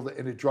bodybuilder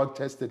in a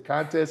drug-tested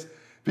contest,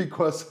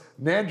 because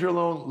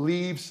nandrolone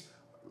leaves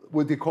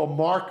what they call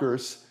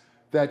markers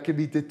that can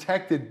be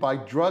detected by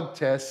drug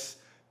tests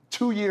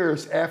 2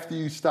 years after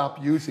you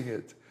stop using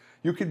it.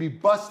 You can be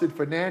busted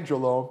for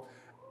nandrolone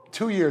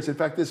 2 years. In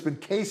fact, there's been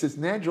cases,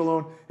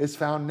 nandrolone is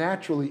found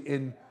naturally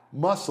in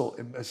muscle.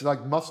 It's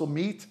like muscle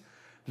meat.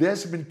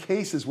 There's been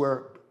cases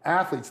where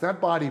athletes,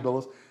 not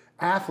bodybuilders,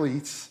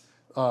 athletes,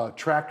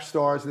 track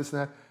stars, this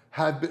and that,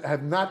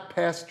 have not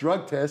passed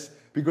drug tests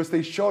because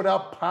they showed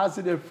up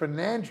positive for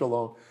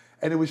nandrolone,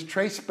 and it was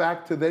traced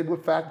back to the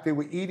fact they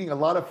were eating a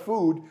lot of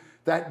food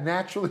that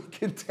naturally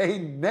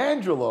contained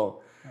nandrolone.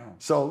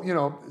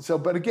 Oh. So,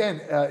 but again,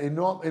 in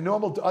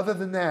normal, other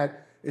than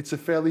that, it's a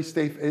fairly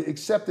safe,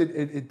 except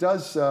it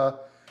does,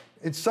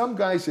 in some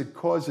guys it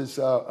causes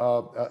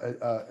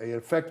an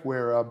effect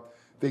where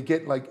they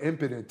get like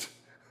impotent.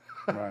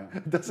 Right.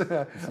 It's not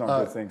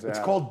a good thing to have.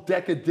 It's called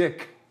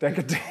decadick.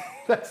 Decadick.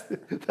 That's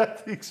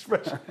the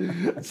expression.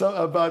 So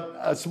about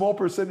a small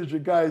percentage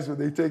of guys, when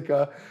they take,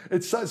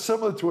 it's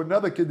similar to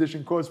another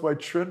condition caused by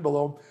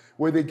trenbolone,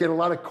 where they get a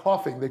lot of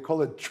coughing. They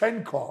call it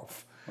tren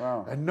cough.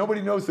 Wow. And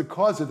nobody knows the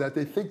cause of that.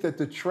 They think that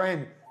the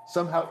tren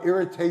somehow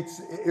irritates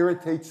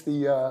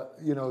the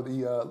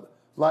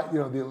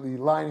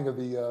lining of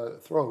the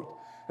throat,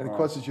 and it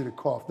causes you to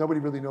cough.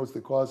 Nobody really knows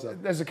the cause of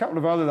it. There's a couple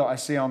of other that I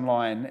see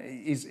online.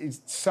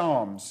 Is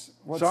SARMs?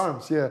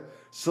 SARMs, yeah.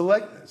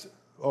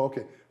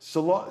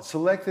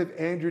 Selective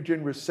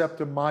androgen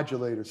receptor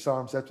modulator,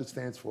 SARMs, that's what it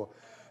stands for.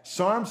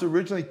 SARMs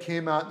originally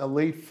came out in the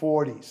late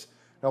 40s.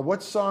 Now,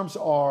 what SARMs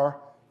are,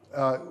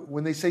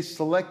 when they say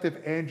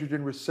selective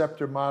androgen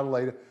receptor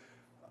modulator,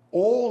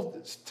 all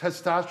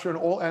testosterone,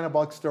 all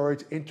anabolic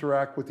steroids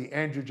interact with the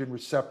androgen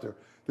receptor.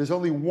 There's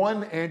only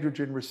one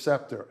androgen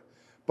receptor,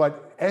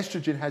 but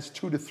estrogen has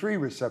 2 to 3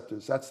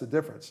 receptors. That's the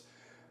difference.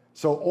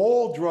 So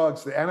all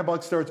drugs, the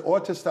anabolic steroids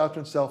or testosterone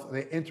itself,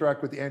 they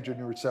interact with the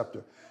androgen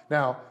receptor.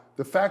 Now,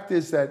 the fact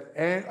is that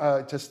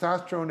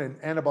testosterone and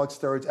anabolic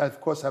steroids, of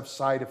course, have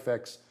side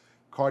effects,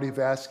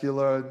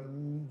 cardiovascular.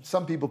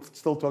 Some people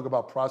still talk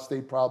about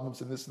prostate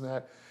problems and this and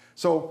that.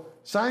 So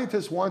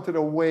scientists wanted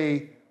a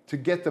way to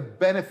get the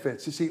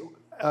benefits. You see,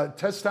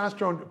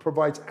 testosterone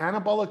provides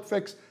anabolic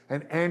effects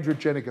and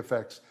androgenic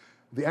effects.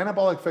 The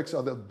anabolic effects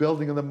are the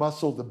building of the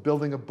muscle, the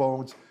building of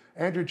bones.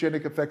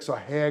 Androgenic effects are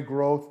hair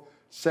growth,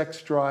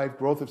 sex drive,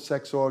 growth of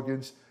sex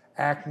organs,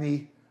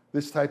 acne,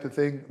 this type of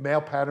thing,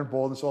 male pattern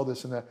baldness, all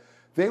this and that.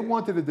 They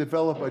wanted to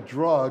develop a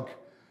drug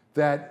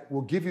that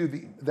will give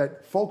you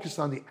that focused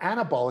on the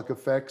anabolic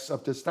effects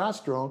of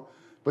testosterone,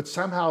 but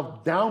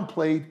somehow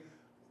downplayed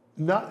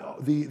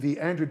not the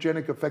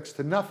androgenic effects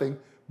to nothing.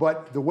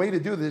 But the way to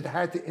do this, it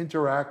had to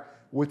interact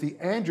with the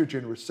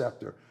androgen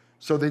receptor.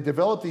 So they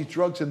developed these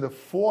drugs in the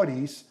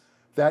 40s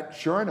that,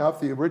 sure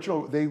enough, they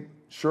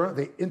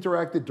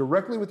interacted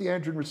directly with the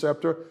androgen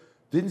receptor,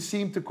 didn't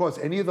seem to cause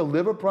any of the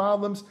liver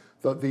problems,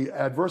 the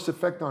adverse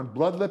effect on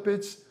blood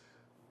lipids.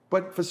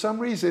 But for some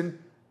reason,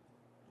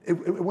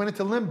 it went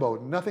into limbo.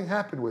 Nothing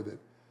happened with it.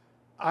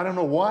 I don't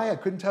know why. I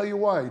couldn't tell you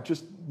why.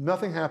 Just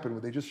nothing happened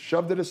with it. They just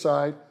shoved it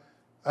aside.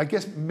 I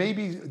guess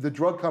maybe the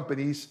drug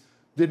companies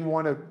didn't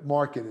want to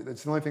market it.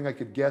 It's the only thing I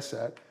could guess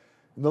at.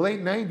 In the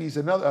late 90s,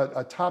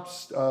 a top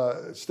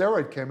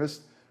steroid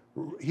chemist,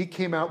 he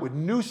came out with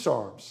new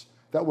SARMs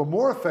that were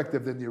more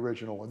effective than the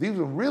original one. These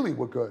really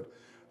were good.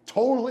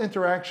 Total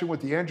interaction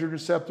with the androgen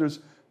receptors,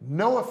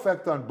 no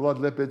effect on blood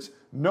lipids,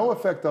 no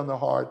effect on the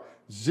heart,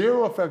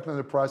 zero effect on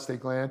the prostate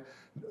gland,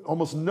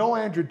 almost no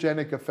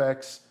androgenic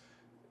effects.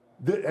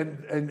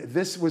 And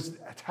this was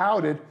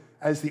touted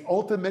as the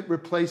ultimate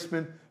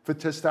replacement for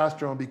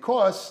testosterone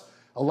because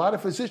a lot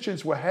of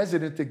physicians were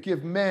hesitant to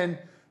give men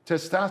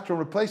testosterone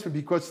replacement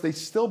because they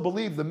still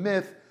believe the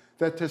myth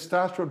that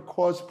testosterone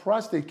caused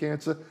prostate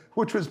cancer,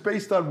 which was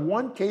based on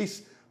one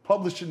case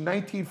published in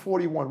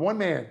 1941. One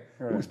man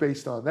it was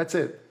based on. That's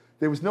it.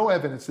 There was no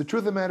evidence. The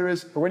truth of the matter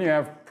is... But when you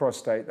have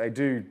prostate, they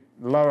do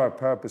lower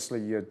purposely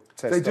your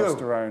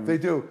testosterone. They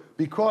do.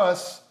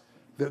 Because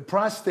the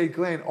prostate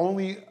gland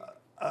only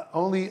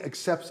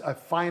accepts a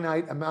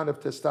finite amount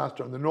of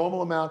testosterone. The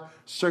normal amount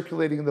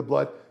circulating in the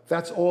blood,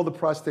 that's all the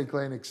prostate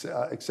gland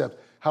accepts.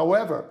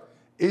 However,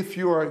 if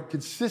you are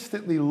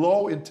consistently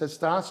low in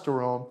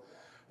testosterone,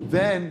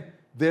 then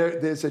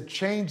there's a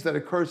change that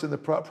occurs in the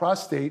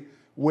prostate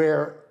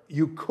where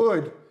you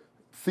could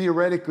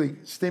theoretically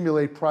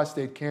stimulate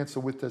prostate cancer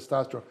with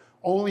testosterone,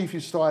 only if you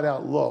start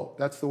out low.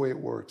 That's the way it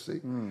works,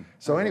 see?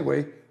 So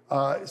anyway,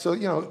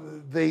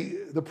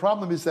 the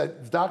problem is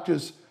that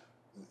doctors,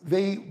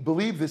 they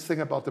believe this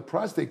thing about the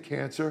prostate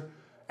cancer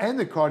and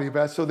the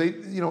cardiovascular, so they,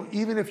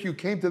 even if you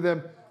came to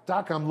them,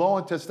 Doc, I'm low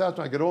on testosterone,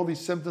 I get all these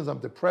symptoms, I'm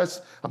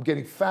depressed, I'm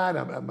getting fat,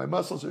 my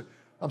muscles are,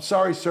 I'm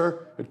sorry,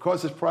 sir, it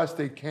causes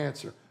prostate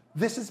cancer.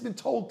 This has been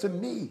told to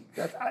me,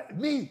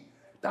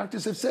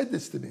 doctors have said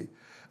this to me.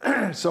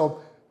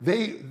 So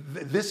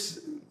this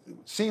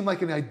seemed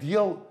like an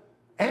ideal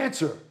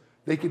answer.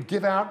 They could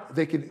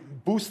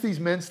boost these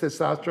men's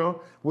testosterone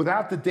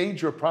without the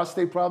danger of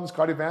prostate problems,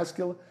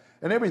 cardiovascular,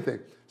 and everything.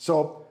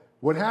 So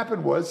what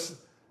happened was,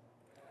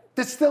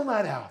 they're still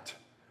not out.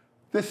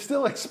 There's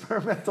still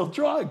experimental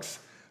drugs.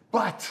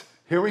 But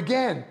here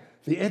again,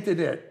 the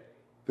internet,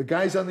 the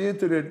guys on the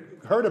internet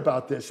heard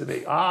about this and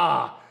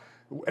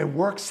it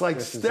works like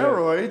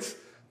steroids,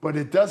 but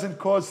it doesn't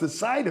cause the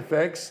side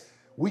effects.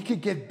 We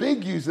could get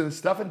big using this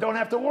stuff and don't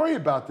have to worry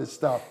about this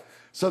stuff.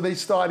 So they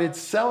started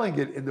selling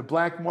it in the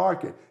black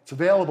market. It's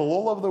available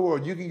all over the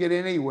world. You can get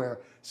it anywhere.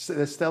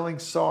 They're selling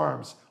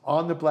SARMs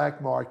on the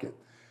black market.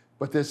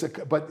 But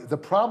the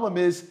problem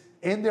is,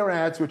 in their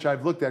ads, which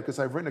I've looked at because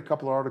I've written a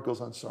couple of articles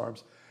on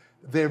SARMs,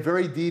 they're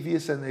very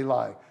devious and they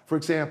lie. For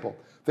example,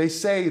 they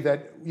say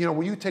that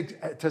when you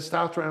take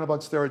testosterone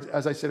anabolic steroids,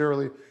 as I said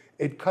earlier,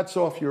 it cuts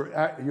off your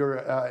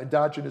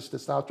endogenous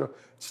testosterone.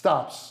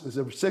 Stops. There's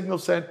a signal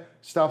sent.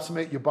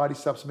 Your body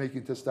stops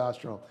making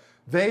testosterone.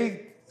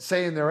 They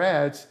say in their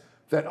ads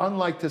that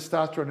unlike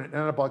testosterone and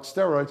anabolic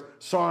steroids,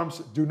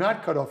 SARMs do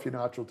not cut off your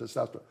natural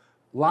testosterone.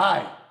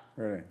 Lie.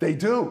 Really? They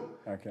do.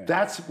 Okay.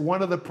 That's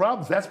one of the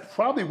problems. That's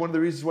probably one of the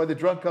reasons why the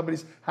drug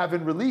companies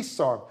haven't released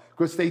SARM,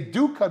 because they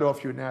do cut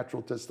off your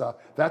natural testosterone.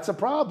 That's a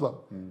problem,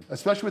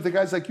 especially with the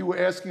guys like you were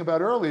asking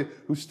about earlier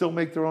who still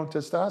make their own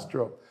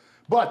testosterone.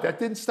 But that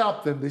didn't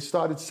stop them. They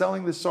started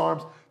selling the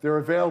SARMs. They're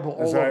available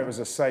all over. It was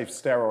a safe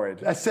steroid.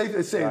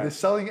 They're they're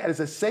selling it as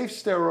a safe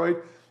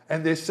steroid,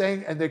 and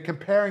they're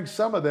comparing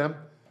some of them.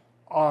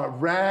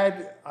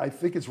 I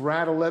think it's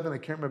RAD11, I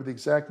can't remember the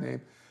exact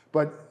name,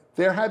 but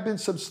there have been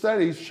some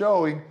studies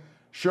showing,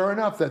 sure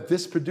enough, that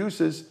this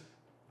produces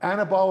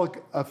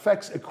anabolic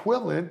effects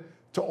equivalent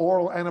to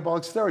oral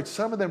anabolic steroids.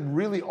 Some of them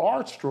really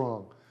are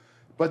strong.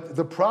 But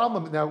the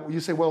problem, now you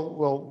say,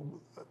 well,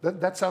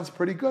 that sounds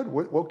pretty good.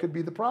 What could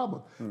be the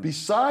problem?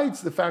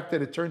 Besides the fact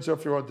that it turns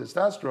off your own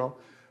testosterone,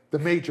 the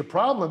major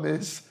problem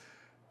is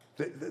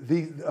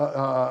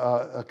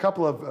a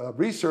couple of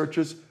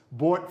researchers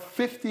bought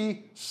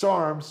 50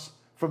 SARMs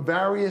from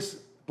various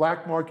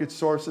black market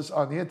sources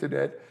on the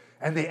internet,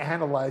 and they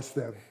analyzed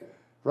them,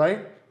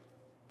 right?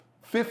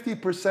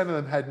 50% of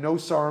them had no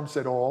SARMs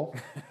at all.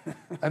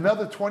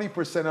 Another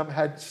 20% of them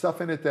had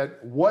stuff in it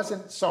that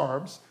wasn't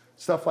SARMs,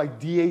 stuff like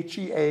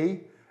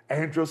DHEA,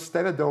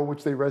 androstenedione,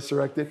 which they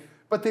resurrected,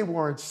 but they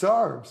weren't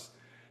SARMs.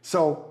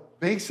 So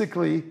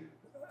basically,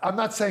 I'm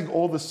not saying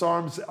all the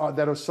SARMs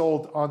that are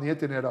sold on the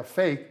internet are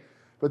fake,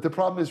 but the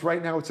problem is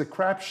right now it's a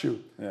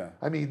crapshoot. Yeah.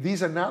 I mean,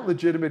 these are not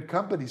legitimate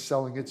companies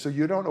selling it, so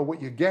you don't know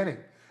what you're getting.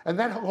 And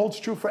that holds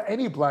true for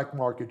any black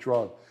market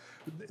drug.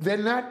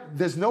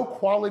 There's no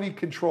quality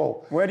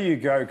control. Where do you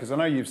go? Because I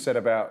know you've said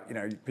about,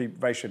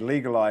 they should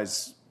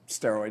legalize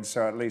steroids,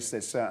 so at least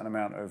there's a certain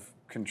amount of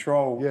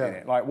control in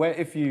it. Like, where,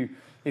 if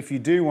you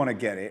do want to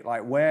get it,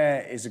 like,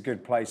 where is a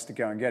good place to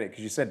go and get it?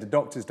 Because you said the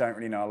doctors don't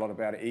really know a lot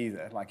about it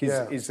either. Like,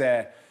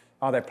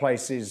 are there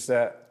places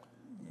that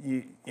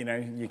you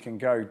can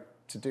go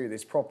to do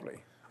this properly?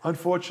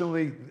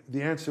 Unfortunately,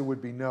 the answer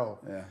would be no.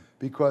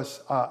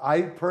 Because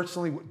I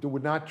personally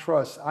would not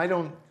trust.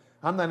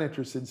 I'm not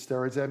interested in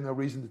steroids. I have no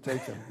reason to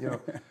take them.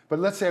 But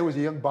let's say I was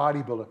a young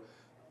bodybuilder.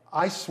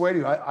 I swear to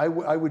you,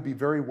 I would be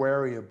very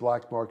wary of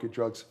black market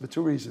drugs for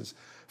two reasons.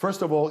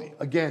 First of all,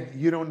 again,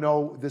 you don't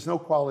know. There's no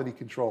quality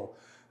control.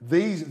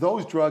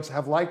 Those drugs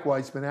have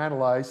likewise been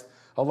analyzed.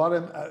 A lot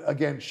of them,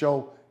 again,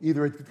 show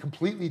either a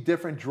completely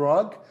different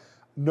drug,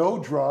 no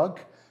drug,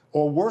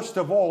 or worst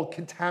of all,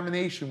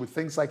 contamination with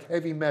things like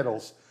heavy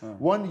metals.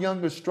 One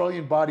young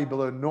Australian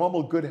bodybuilder,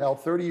 normal, good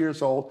health, 30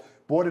 years old,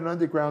 bought an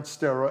underground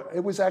steroid.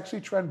 It was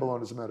actually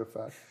trenbolone, as a matter of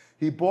fact.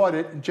 He bought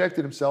it,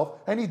 injected himself,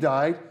 and he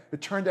died.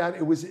 It turned out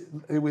it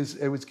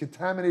was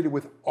contaminated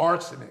with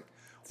arsenic.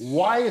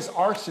 Why is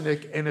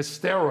arsenic in a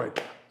steroid?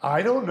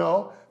 I don't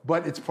know,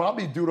 but it's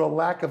probably due to a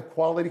lack of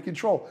quality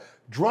control.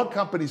 Drug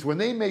companies, when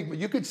they make,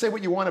 you could say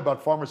what you want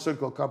about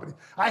pharmaceutical companies.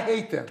 I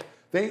hate them.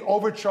 They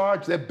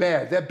overcharge, they're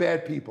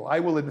bad people, I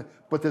will admit.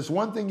 But there's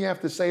one thing you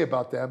have to say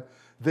about them.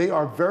 They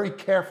are very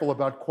careful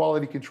about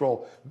quality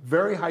control,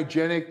 very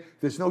hygienic.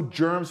 There's no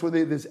germs when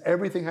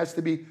everything has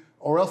to be,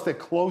 or else they're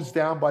closed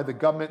down by the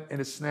government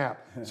in a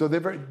snap. So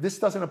this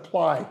doesn't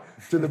apply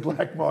to the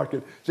black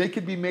market. They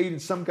could be made in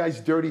some guy's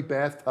dirty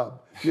bathtub.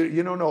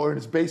 You don't know, or in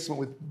his basement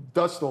with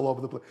dust all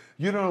over the place.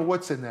 You don't know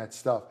what's in that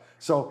stuff.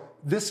 So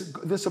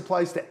this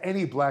applies to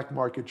any black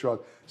market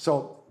drug.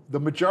 So the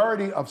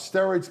majority of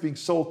steroids being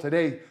sold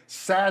today,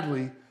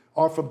 sadly,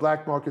 are from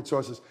black market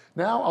sources.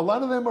 Now, a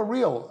lot of them are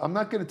real. I'm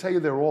not going to tell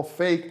you they're all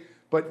fake,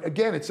 but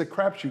again, it's a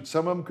crapshoot.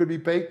 Some of them could be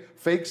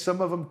fake,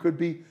 some of them could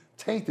be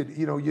tainted.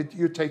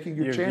 You're taking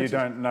your chances. You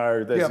don't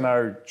know. There's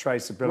no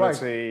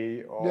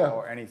traceability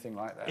or anything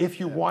like that. If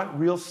you want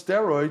real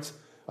steroids,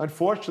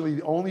 unfortunately,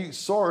 the only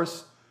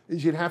source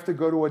is you'd have to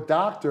go to a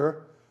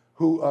doctor,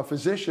 a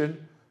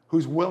physician,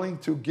 who's willing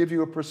to give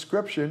you a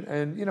prescription.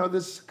 And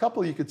there's a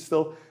couple you could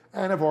still.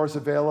 Anavar's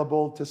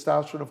available,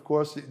 testosterone, of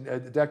course,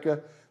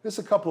 Deca. There's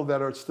a couple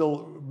that are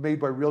still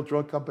made by real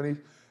drug companies,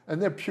 and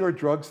they're pure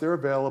drugs. They're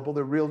available.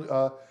 They're real.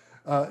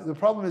 The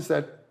problem is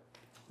that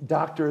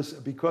doctors,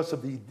 because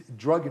of the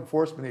Drug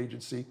Enforcement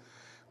Agency,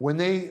 when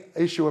they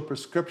issue a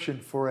prescription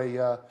for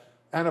a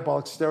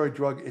anabolic steroid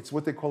drug, it's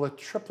what they call a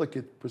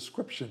triplicate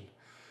prescription.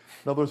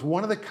 In other words,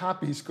 one of the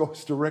copies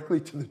goes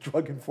directly to the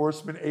Drug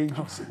Enforcement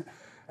Agency,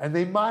 and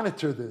they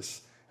monitor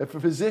this. If a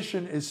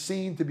physician is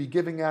seen to be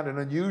giving out an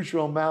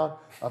unusual amount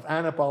of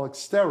anabolic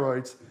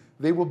steroids,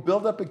 they will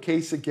build up a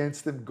case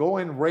against him, go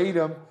in, raid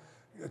him,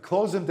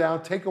 close him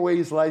down, take away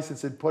his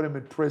license, and put him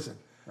in prison.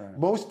 Right.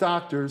 Most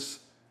doctors,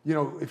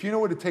 if you know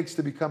what it takes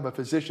to become a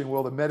physician,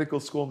 well, the medical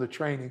school and the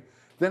training,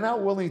 they're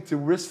not willing to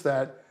risk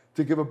that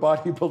to give a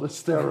bodybuilder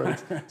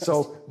steroids.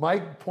 So my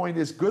point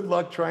is, good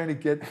luck trying to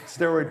get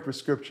steroid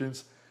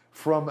prescriptions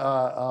from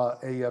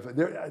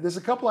there's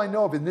a couple I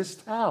know of in this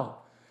town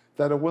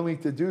that are willing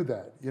to do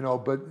that,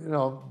 but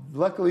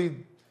luckily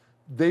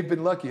they've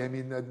been lucky. I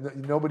mean,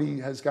 nobody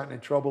has gotten in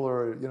trouble,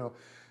 or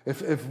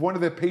if one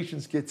of their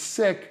patients gets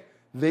sick,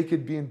 they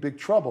could be in big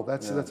trouble.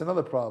 That's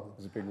another problem.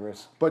 It's a big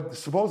risk. But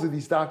supposedly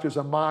these doctors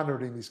are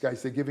monitoring these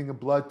guys. They're giving them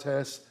blood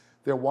tests.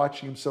 They're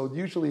watching them. So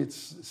usually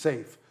it's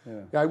safe.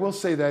 I will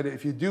say that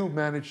if you do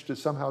manage to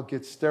somehow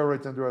get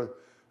steroids under a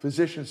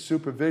physician's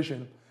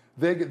supervision,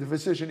 the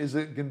physician is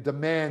going to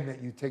demand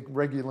that you take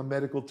regular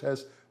medical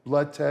tests,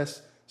 blood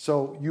tests.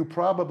 So you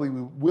probably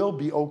will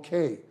be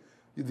okay.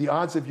 The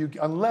odds of you,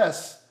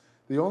 unless,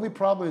 the only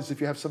problem is if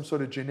you have some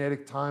sort of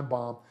genetic time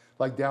bomb,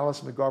 like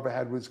Dallas McGarver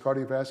had with his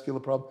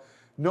cardiovascular problem.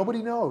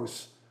 Nobody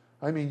knows.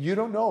 I mean, you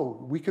don't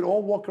know. We could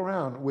all walk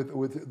around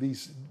with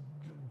these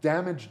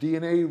damaged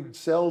DNA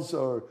cells,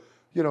 or,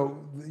 you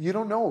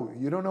don't know.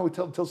 You don't know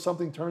until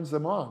something turns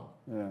them on.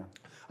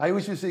 I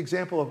always use the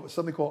example of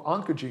something called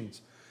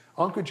oncogenes.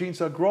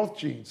 Oncogenes are growth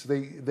genes.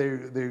 They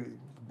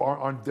are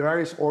on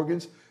various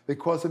organs. They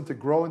cause them to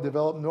grow and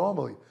develop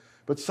normally.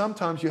 But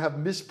sometimes you have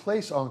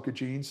misplaced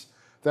oncogenes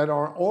that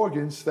are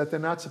organs that they're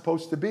not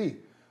supposed to be.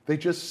 They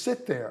just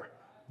sit there.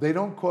 They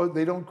don't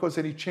cause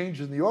any change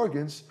in the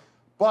organs,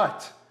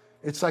 but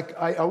it's like,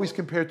 I always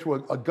compare it to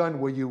a gun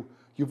where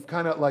you've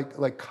kind of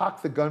like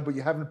cocked the gun, but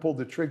you haven't pulled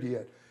the trigger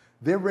yet.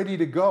 They're ready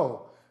to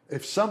go.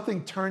 If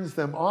something turns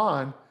them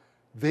on,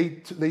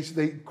 they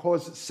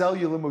cause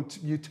cellular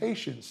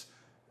mutations,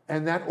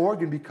 and that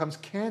organ becomes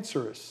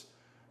cancerous.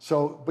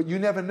 So, but you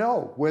never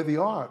know where they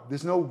are.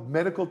 There's no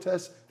medical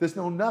test. There's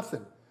no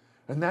nothing.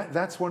 And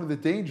that's one of the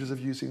dangers of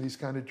using these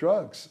kind of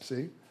drugs,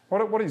 see?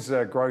 What is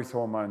growth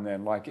hormone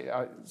then? Like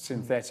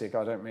synthetic,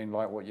 I don't mean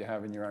like what you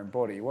have in your own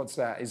body. What's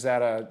that? Is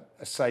that a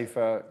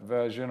safer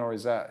version, or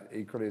is that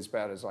equally as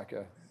bad as like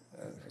a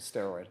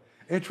steroid?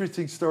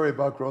 interesting story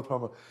about growth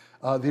hormone.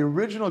 The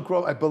original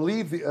growth, I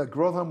believe the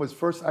growth hormone was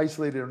first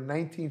isolated in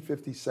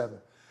 1957.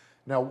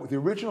 Now, the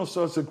original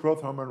source of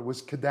growth hormone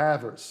was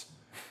cadavers.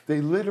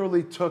 They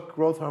literally took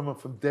growth hormone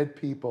from dead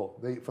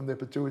people, from their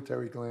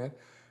pituitary gland,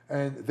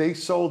 and they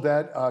sold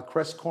that.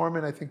 Crest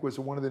Corman, I think, was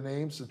one of the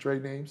names, the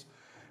trade names.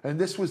 And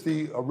this was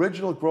the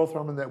original growth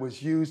hormone that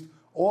was used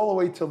all the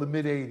way till the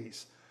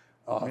mid-'80s.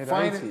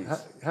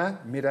 Mid-'80s? Huh?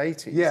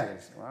 Mid-'80s? Yeah.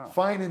 Wow.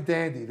 Fine and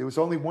dandy. There was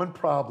only one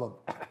problem.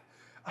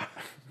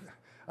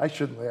 I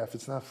shouldn't laugh.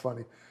 It's not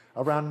funny.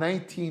 Around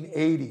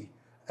 1980,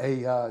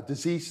 a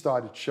disease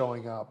started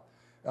showing up.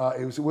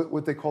 It was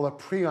what they call a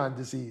prion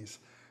disease.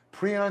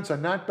 Prions are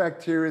not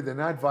bacteria, they're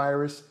not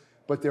virus,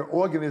 but they're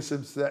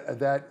organisms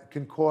that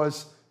can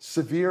cause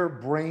severe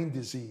brain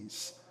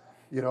disease.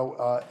 You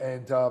know,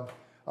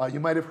 you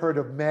might have heard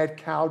of mad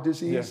cow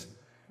disease.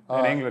 Yeah.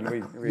 In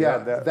England, we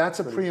had that. That's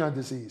a prion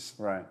disease.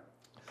 Right.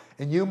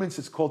 In humans,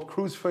 it's called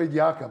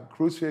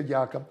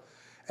Creutzfeldt-Jakob.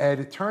 And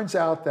it turns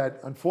out that,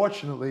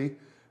 unfortunately,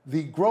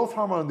 the growth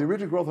hormone, the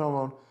original growth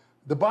hormone,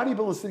 the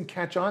bodybuilders didn't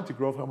catch on to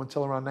growth hormone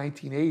until around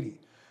 1980.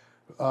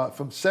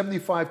 From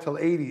 75 till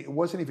 80, it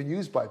wasn't even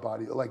used by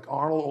like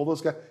Arnold, all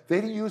those guys.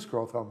 They didn't use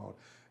growth hormone.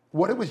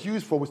 What it was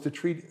used for was to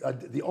treat,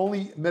 the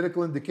only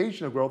medical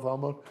indication of growth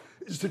hormone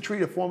is to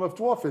treat a form of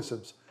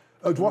dwarfism.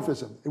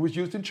 It was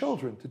used in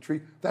children to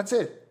treat, that's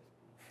it.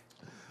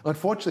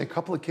 Unfortunately, a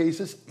couple of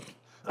cases,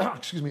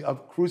 of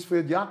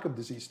Creutzfeldt-Jakob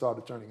disease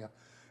started turning up.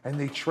 And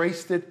they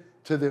traced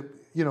it to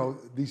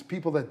these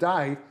people that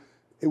died.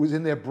 It was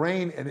in their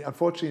brain, and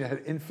unfortunately, it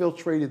had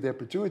infiltrated their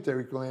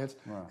pituitary glands,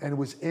 and it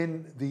was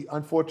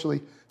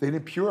unfortunately, they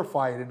didn't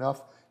purify it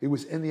enough. It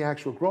was in the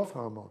actual growth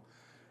hormone.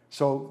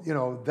 So,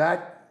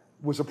 that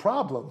was a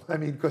problem. I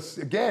mean, because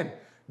again,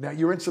 now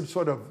you're in some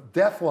sort of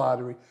death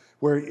lottery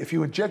where if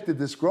you injected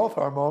this growth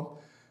hormone,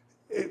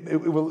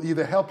 it will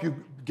either help you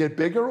get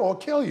bigger or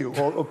kill you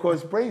or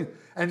cause brain.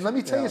 And let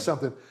me tell you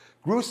something.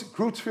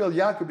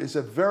 Creutzfeldt-Jakob is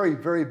a very,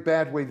 very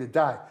bad way to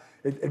die.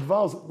 It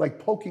involves like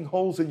poking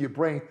holes in your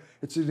brain.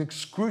 It's an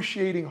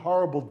excruciating,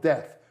 horrible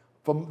death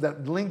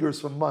that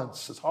lingers for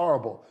months. It's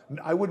horrible.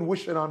 I wouldn't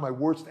wish it on my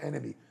worst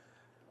enemy.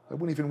 I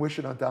wouldn't even wish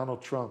it on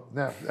Donald Trump.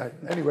 No,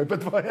 anyway,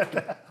 but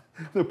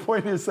the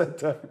point is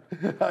that,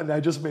 and I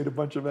just made a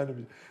bunch of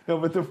enemies. No,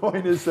 but the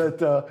point is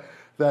that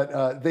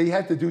they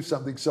had to do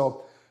something.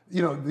 So,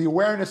 the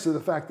awareness of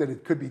the fact that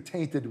it could be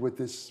tainted with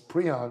this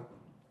prion,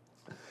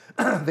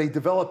 they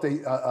developed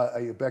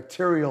a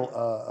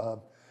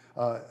bacterial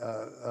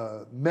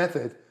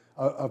method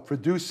of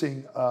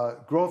producing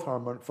growth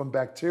hormone from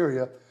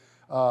bacteria.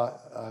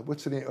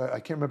 What's the name? I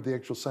can't remember the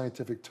actual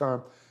scientific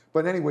term.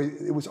 But anyway,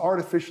 it was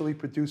artificially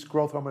produced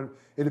growth hormone.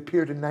 It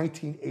appeared in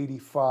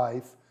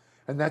 1985,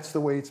 and that's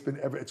the way it's been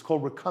ever. It's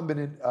called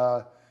recombinant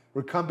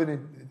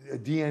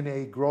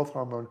DNA growth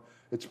hormone.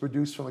 It's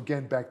produced from,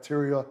 again,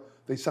 bacteria.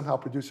 They somehow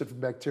produce it from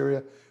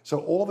bacteria.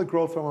 So all the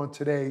growth hormone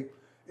today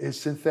is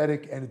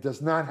synthetic, and it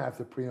does not have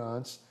the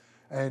prions.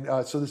 And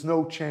so there's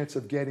no chance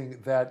of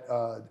getting that.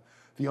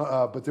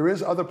 But there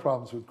is other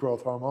problems with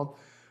growth hormone.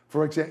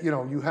 For example,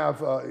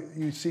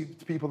 you see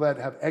people that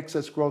have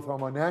excess growth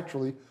hormone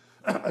naturally,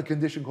 a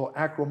condition called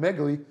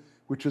acromegaly,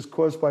 which is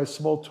caused by a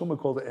small tumor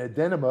called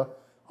adenoma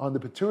on the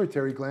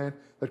pituitary gland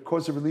that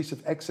causes the release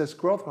of excess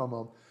growth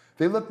hormone.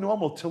 They look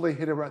normal till they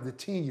hit around the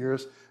teen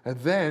years, and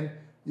then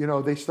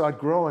they start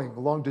growing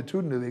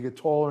longitudinally. They get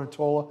taller and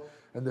taller,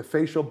 and the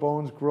facial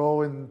bones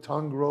grow, and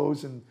tongue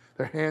grows, and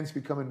their hands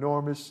become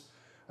enormous.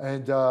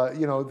 And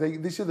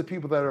these are the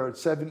people that are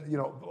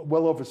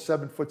well over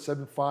 7 foot,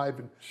 7'5",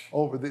 and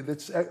over.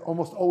 It's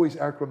almost always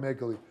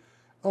acromegaly.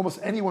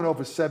 Almost anyone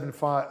over 7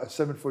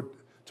 foot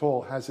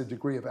tall has a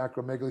degree of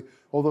acromegaly,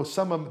 although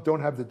some of them don't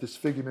have the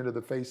disfigurement of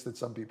the face that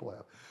some people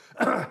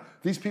have.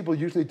 These people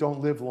usually don't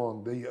live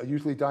long. They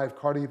usually die of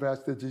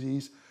cardiovascular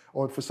disease,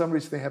 or for some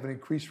reason they have an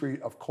increased rate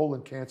of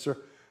colon cancer.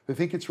 They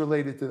think it's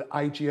related to the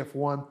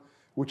IGF-1,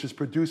 which is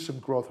produced from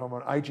growth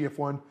hormone.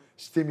 IGF-1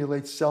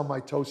 stimulates cell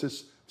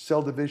mitosis,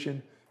 cell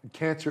division. And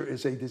cancer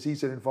is a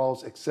disease that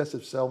involves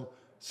excessive cell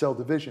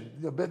division.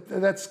 But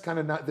that's kind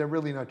of not, they're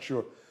really not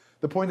sure.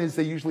 The point is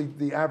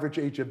the average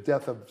age of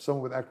death of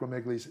someone with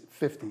acromegaly is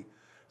 50.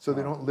 So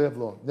they don't live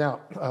long.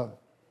 Now,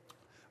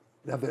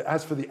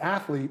 as for the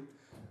athlete,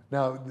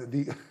 now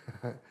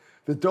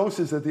the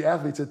doses that the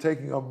athletes are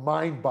taking are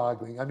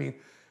mind-boggling. I mean,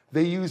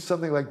 they use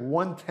something like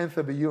 1/10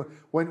 of a unit.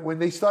 When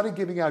they started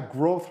giving out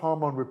growth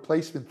hormone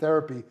replacement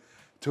therapy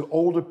to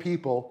older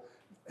people,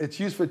 it's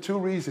used for two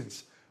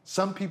reasons.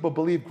 Some people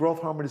believe growth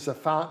hormone is a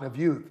fountain of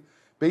youth,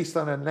 based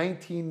on a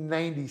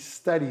 1990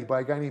 study by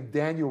a guy named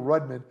Daniel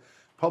Rudman,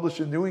 published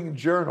in the New England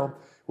Journal,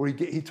 where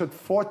he took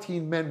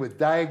 14 men with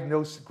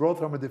diagnosed growth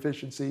hormone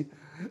deficiency.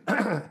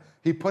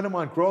 He put them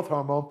on growth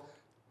hormone,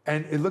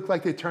 and it looked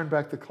like they turned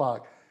back the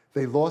clock.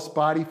 They lost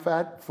body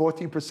fat,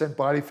 14%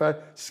 body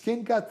fat.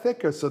 Skin got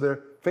thicker, so their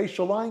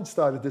facial lines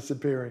started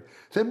disappearing.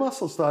 Their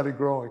muscles started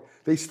growing.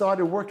 They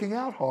started working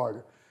out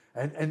harder.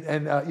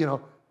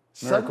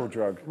 Miracle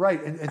drug.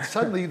 Right, and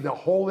suddenly the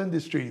whole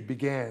industry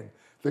began.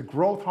 The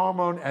growth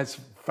hormone as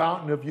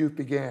fountain of youth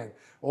began.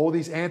 All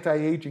these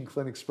anti-aging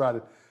clinics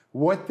sprouted.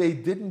 What they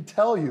didn't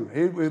tell you,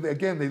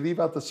 again, they leave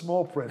out the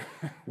small print.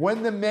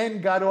 When the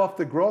men got off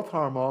the growth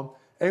hormone,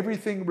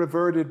 everything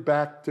reverted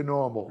back to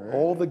normal. Right.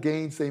 All the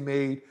gains they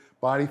made,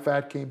 body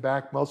fat came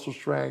back, muscle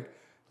shrank,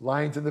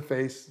 lines in the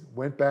face,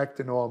 went back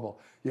to normal.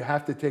 You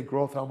have to take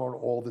growth hormone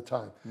all the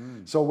time.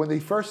 So when they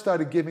first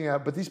started giving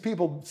out, but these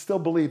people still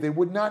believe, they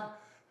would not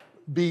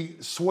be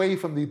swayed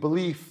from the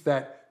belief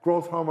that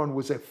growth hormone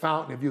was a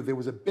fountain of youth. There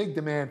was a big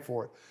demand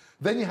for it.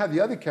 Then you have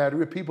the other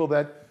category of people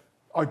that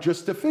are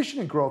just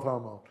deficient in growth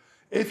hormone.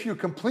 If you're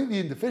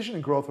completely deficient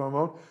in growth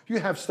hormone, you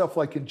have stuff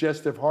like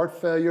congestive heart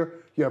failure,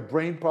 you have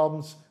brain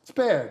problems. It's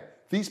bad.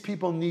 These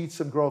people need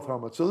some growth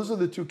hormone. So those are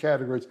the two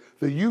categories,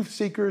 the youth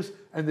seekers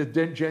and the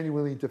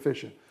genuinely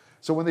deficient.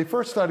 So when they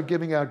first started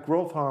giving out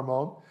growth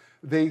hormone,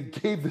 they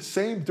gave the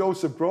same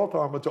dose of growth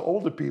hormone to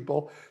older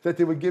people that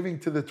they were giving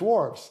to the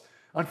dwarves.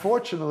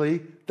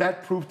 Unfortunately,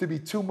 that proved to be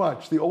too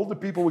much. The older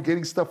people were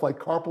getting stuff like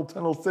carpal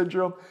tunnel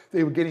syndrome.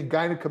 They were getting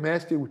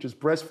gynecomastia, which is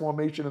breast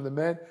formation in the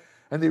men,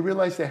 and they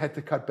realized they had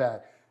to cut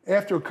back.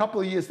 After a couple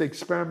of years, they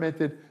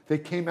experimented. They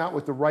came out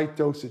with the right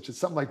dosage. It's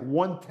something like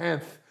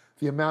 1/10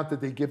 the amount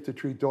that they give to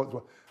treat dose.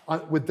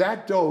 With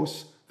that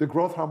dose, the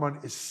growth hormone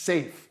is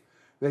safe.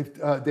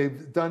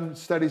 They've done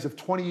studies of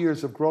 20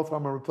 years of growth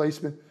hormone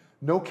replacement,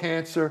 no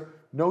cancer,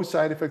 no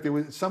side effect.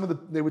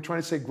 They were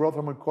trying to say growth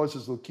hormone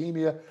causes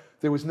leukemia.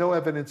 There was no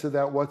evidence of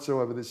that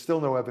whatsoever. There's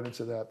still no evidence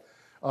of that.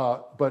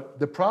 But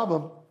the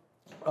problem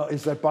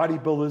is that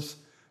bodybuilders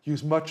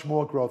use much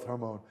more growth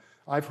hormone.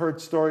 I've heard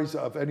stories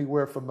of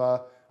anywhere from,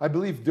 I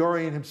believe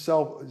Dorian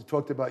himself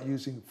talked about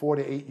using 4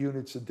 to 8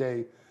 units a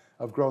day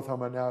of growth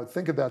hormone. Now,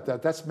 think about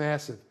that. That's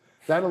massive.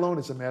 That alone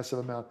is a massive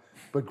amount.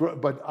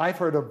 But I've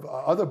heard of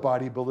other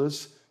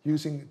bodybuilders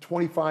using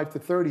 25 to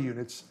 30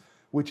 units,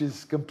 which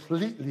is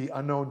completely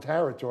unknown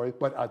territory.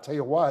 But I'll tell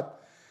you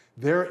what,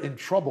 they're in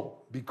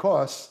trouble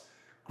because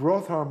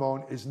growth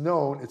hormone is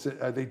known.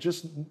 They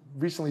just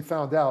recently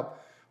found out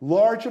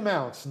large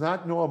amounts,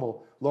 not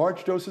normal,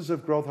 large doses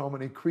of growth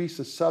hormone increase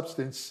a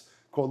substance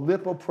called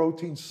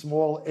lipoprotein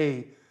small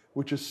a,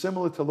 which is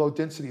similar to low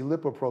density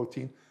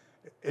lipoprotein.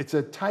 It's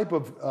a type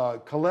of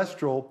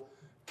cholesterol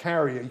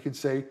carrier, you can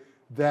say,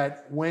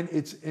 that when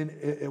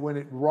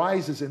it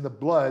rises in the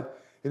blood,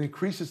 it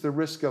increases the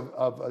risk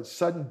of a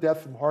sudden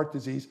death from heart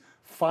disease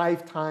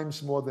 5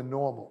 times more than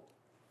normal.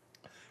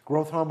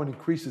 Growth hormone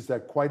increases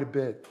that quite a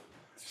bit.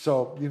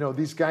 So,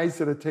 these guys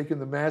that are taking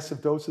the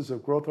massive doses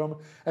of growth hormone,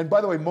 and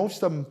by the way,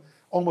 most of them,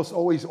 almost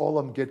always all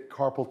of them get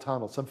carpal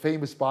tunnel. Some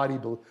famous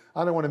bodybuilders,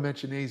 I don't want to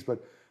mention names,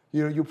 but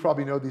you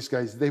probably know these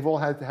guys. They've all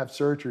had to have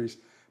surgeries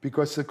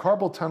because the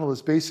carpal tunnel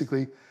is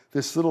basically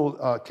this little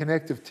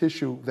connective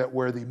tissue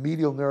where the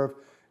medial nerve,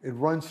 it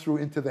runs through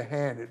into the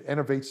hand. It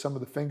innervates some of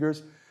the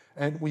fingers.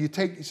 And when you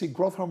see,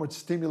 growth hormone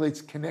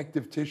stimulates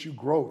connective tissue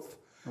growth.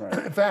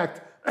 Right. In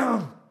fact,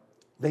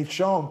 they've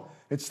shown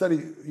in study,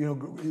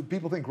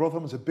 people think growth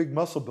hormone is a big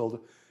muscle builder.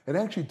 It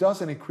actually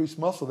doesn't increase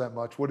muscle that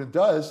much. What it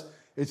does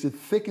is it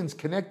thickens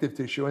connective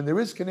tissue, and there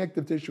is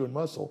connective tissue in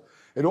muscle.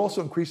 It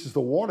also increases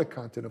the water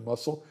content of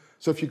muscle.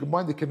 So if you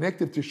combine the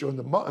connective tissue and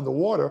the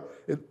water,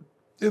 it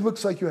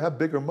looks like you have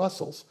bigger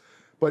muscles.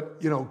 But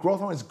growth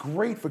hormone is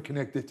great for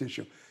connective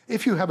tissue.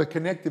 If you have a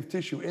connective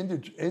tissue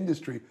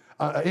injury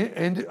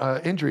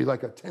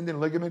like a tendon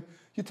ligament,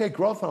 you take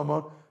growth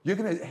hormone, you're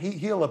going to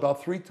heal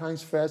about 3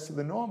 times faster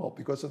than normal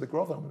because of the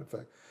growth hormone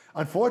effect.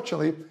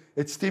 Unfortunately,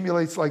 it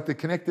stimulates like the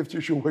connective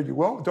tissue where you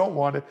don't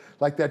want it,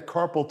 like that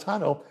carpal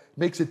tunnel,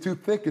 makes it too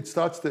thick. It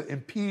starts to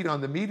impede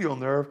on the medial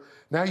nerve.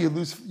 Now you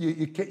lose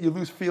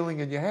feeling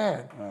in your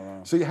hand. Oh,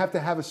 wow. So you have to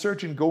have a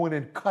surgeon go in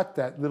and cut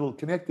that little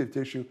connective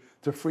tissue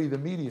to free the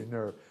median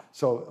nerve.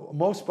 So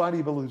most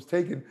bodybuilders who've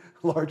taken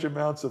large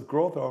amounts of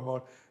growth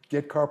hormone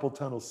get carpal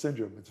tunnel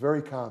syndrome. It's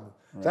very common.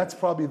 Right. That's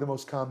probably the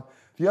most common.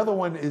 The other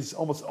one is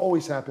almost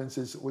always happens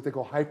is what they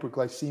call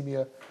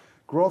hyperglycemia.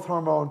 Growth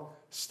hormone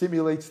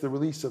stimulates the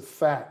release of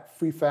fat,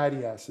 free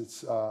fatty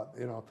acids.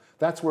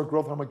 That's where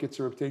growth hormone gets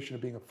a reputation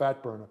of being a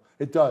fat burner.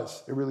 It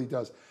does. It really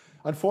does.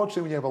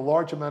 Unfortunately, when you have a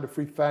large amount of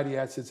free fatty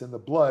acids in the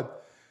blood,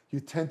 you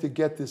tend to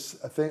get a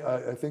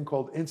thing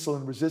called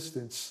insulin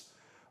resistance.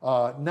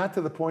 Not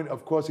to the point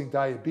of causing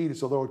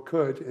diabetes, although it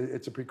could.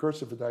 It's a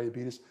precursor for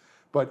diabetes,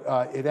 but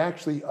it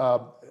actually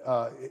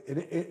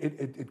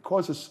it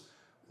causes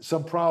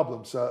some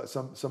problems,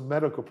 some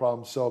medical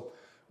problems. So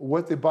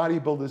what the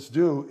bodybuilders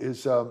do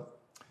is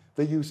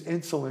they use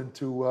insulin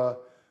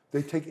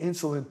they take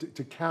insulin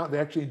to count. They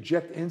actually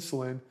inject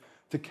insulin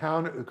to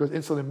counter, because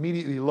insulin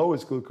immediately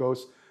lowers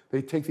glucose.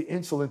 They take the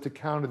insulin to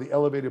counter the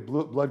elevated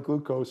blood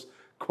glucose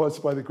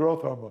caused by the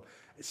growth hormone.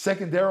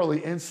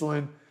 Secondarily,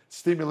 insulin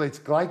stimulates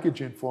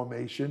glycogen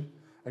formation,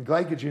 and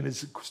glycogen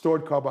is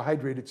stored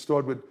carbohydrate. It's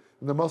stored in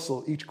the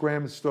muscle. Each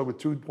gram is stored with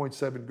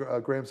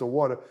 2.7 grams of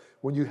water.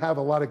 When you have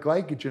a lot of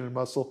glycogen in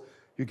muscle,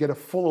 you get a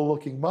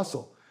fuller-looking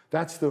muscle.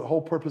 That's the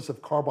whole purpose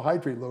of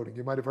carbohydrate loading.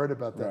 You might have heard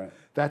about that. Right.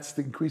 That's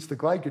to increase the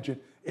glycogen.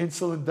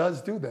 Insulin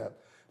does do that.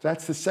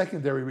 That's the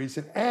secondary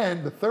reason.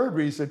 And the third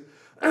reason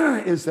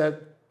is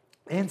that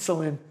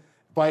insulin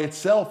by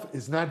itself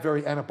is not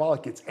very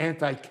anabolic. It's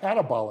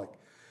anti-catabolic.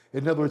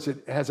 In other words,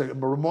 it has a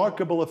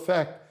remarkable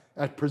effect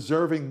at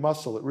preserving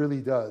muscle. It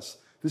really does.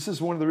 This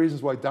is one of the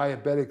reasons why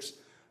diabetics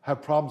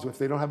have problems. If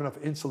they don't have enough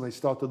insulin, they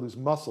start to lose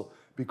muscle,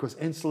 because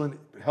insulin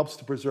helps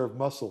to preserve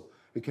muscle.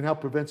 It can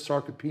help prevent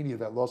sarcopenia,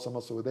 that loss of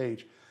muscle with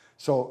age.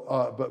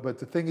 So, but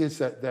the thing is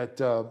that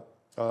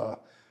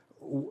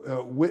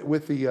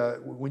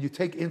when you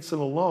take insulin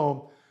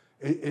alone,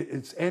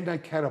 it's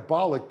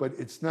anti-catabolic, but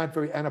it's not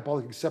very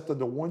anabolic except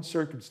under one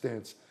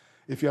circumstance.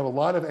 If you have a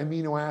lot of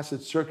amino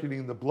acids circulating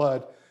in the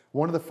blood,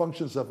 one of the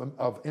functions of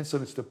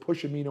insulin is to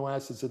push amino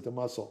acids into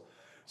muscle.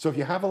 So if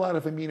you have a lot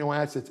of amino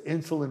acids,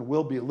 insulin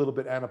will be a little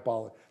bit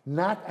anabolic.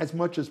 Not as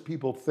much as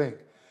people think.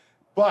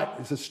 But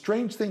it's a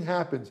strange thing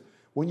happens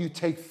when you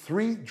take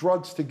 3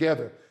 drugs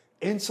together,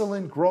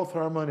 insulin, growth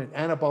hormone, and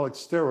anabolic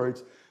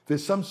steroids.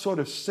 There's some sort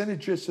of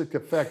synergistic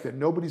effect that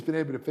nobody's been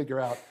able to figure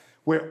out,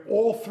 where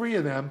all 3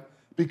 of them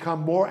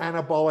become more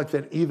anabolic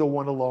than either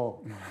one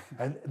alone.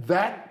 And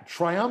that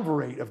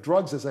triumvirate of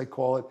drugs, as I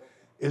call it,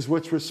 is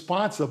what's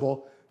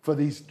responsible for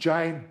these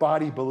giant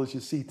bodybuilders you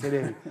see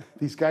today.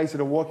 These guys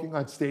that are walking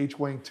on stage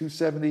weighing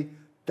 270,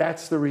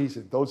 that's the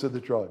reason. Those are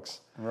the drugs.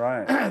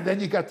 Right. Then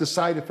you got the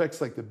side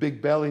effects like the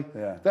big belly.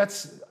 Yeah.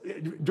 That's,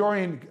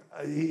 Dorian,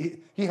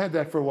 he had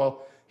that for a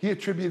while. He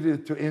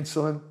attributed it to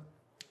insulin.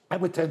 I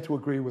would tend to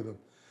agree with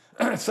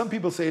him. Some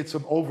people say it's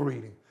from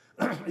overeating.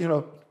 You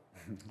know,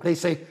 they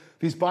say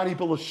these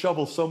bodybuilders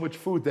shovel so much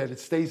food that it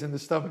stays in the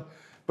stomach.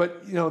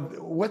 But, you know,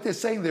 what they're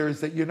saying there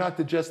is that you're not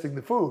digesting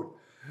the food.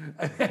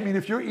 I mean,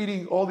 if you're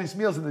eating all these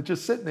meals and they're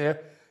just sitting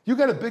there, you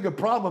got a bigger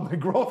problem than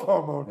growth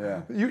hormone.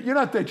 Yeah. You're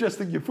not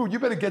digesting your food. You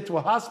better get to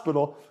a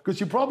hospital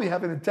because you probably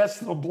have an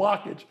intestinal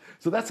blockage.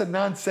 So that's a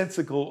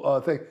nonsensical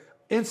thing.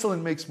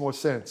 Insulin makes more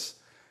sense.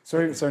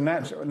 So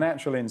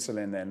natural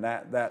insulin then,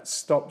 that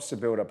stops the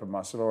buildup of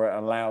muscle, or it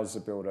allows the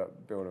buildup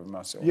of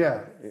muscle.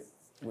 Yeah.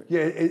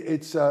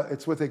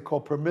 It's what they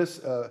call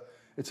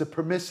it's a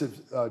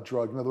permissive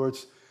drug. In other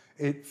words,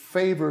 it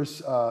favors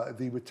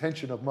the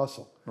retention of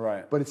muscle.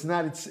 Right. But it's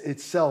not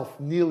itself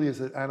nearly as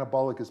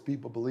anabolic as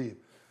people believe.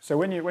 So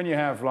when you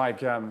have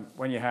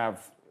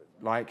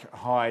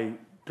high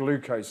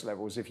glucose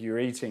levels, if you're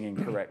eating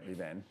incorrectly,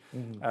 then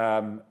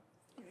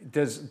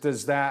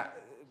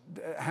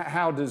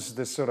how does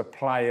the sort of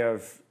play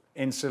of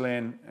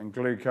insulin and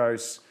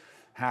glucose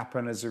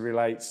happen as it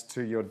relates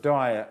to your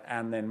diet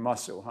and then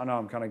muscle? I know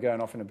I'm kind of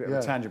going off in a bit of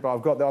a tangent, but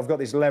I've got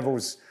these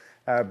levels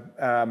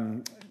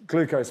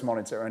glucose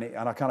monitor,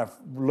 and I kind of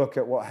look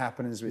at what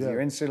happens with your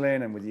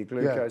insulin and with your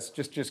glucose.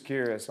 Just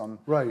curious on.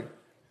 Right.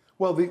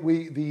 Well,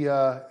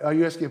 are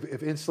you asking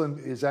if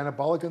insulin is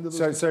anabolic under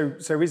those?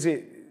 So is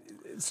it?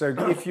 So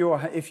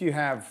if you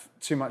have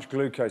too much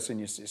glucose in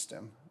your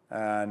system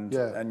and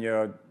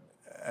your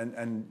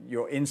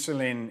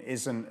insulin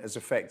isn't as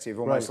effective,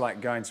 almost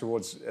like going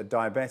towards a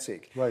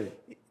diabetic. Right.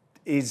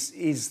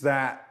 Is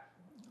that,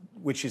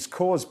 which is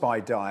caused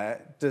by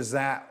diet, does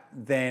that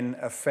then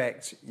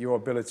affect your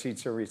ability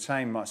to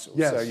retain muscle?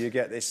 Yes. So you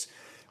get this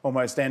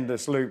almost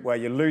endless loop where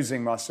you're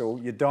losing muscle.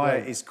 Your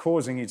diet is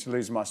causing you to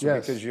lose muscle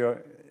because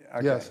you're...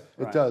 Okay, yes,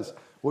 it does.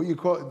 What you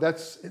call,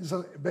 that's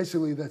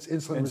basically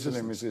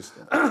insulin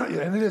resistant.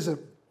 And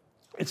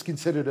it's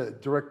considered a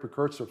direct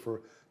precursor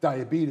for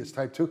diabetes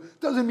type 2.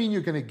 Doesn't mean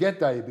you're going to get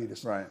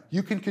diabetes. Right.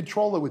 You can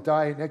control it with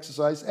diet and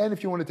exercise, and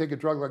if you want to take a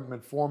drug like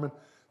metformin,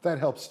 that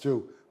helps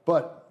too.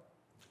 But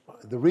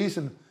the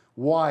reason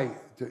why,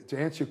 to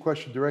answer your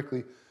question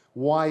directly,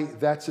 why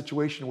that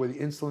situation where the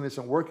insulin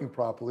isn't working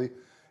properly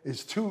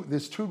is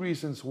there's 2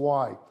 reasons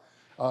why.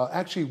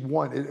 Actually,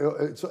 one,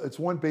 it's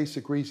one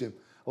basic reason.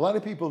 A lot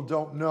of people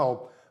don't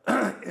know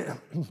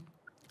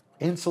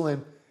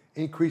insulin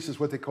increases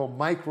what they call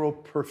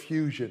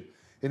microperfusion.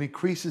 It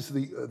increases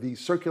the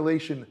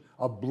circulation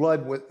of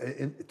blood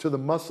to the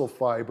muscle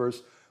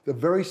fibers, the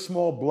very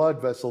small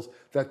blood vessels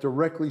that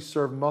directly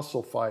serve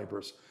muscle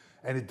fibers.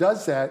 And it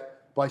does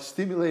that by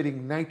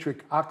stimulating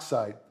nitric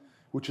oxide,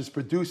 which is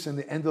produced in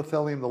the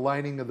endothelium, the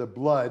lining of the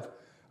blood.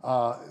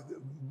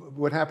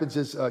 What happens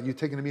is you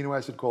take an amino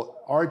acid called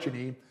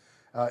arginine.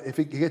 If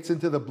it gets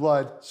into the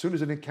blood, as soon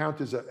as it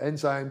encounters an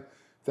enzyme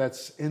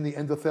that's in the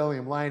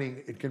endothelium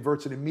lining, it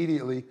converts it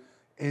immediately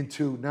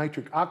into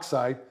nitric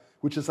oxide,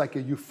 which is like a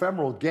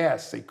ephemeral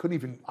gas. They couldn't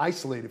even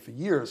isolate it for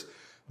years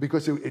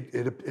because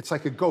it's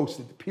like a ghost.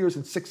 It appears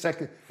in 6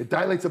 seconds. It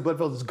dilates the blood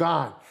vessels, it's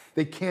gone.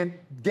 They can't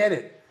get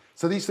it.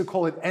 So they used to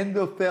call it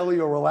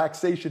endothelial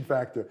relaxation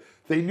factor.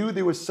 They knew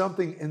there was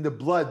something in the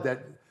blood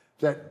that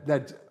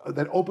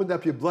opened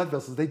up your blood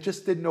vessels. They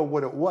just didn't know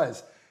what it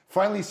was.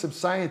 Finally, some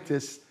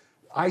scientists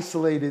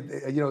isolated,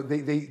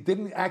 they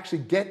didn't actually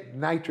get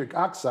nitric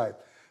oxide.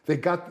 They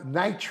got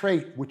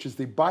nitrate, which is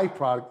the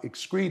byproduct,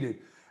 excreted.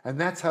 And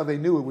that's how they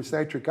knew it was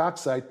nitric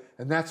oxide.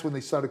 And that's when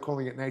they started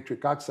calling it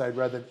nitric oxide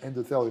rather than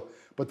endothelial.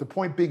 But the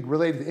point being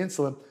related to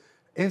insulin,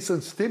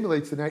 insulin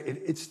stimulates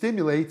it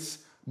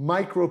stimulates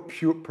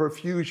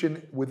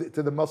microperfusion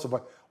to the muscle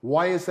fiber.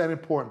 Why is that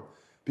important?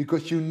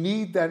 Because you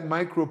need that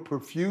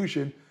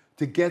microperfusion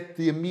to get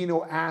the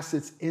amino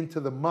acids into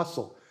the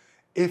muscle.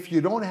 If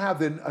you don't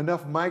have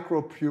enough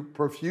micro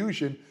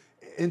perfusion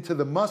into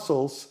the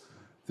muscles,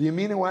 the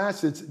amino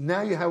acids,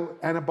 now you have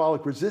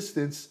anabolic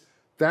resistance,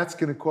 that's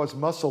going to cause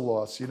muscle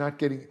loss. You're not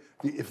getting,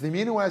 if the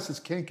amino acids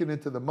can't get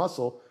into the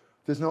muscle,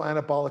 there's no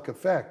anabolic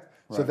effect.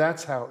 Right. So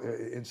that's how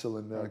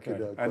insulin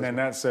could and then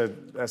that's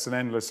an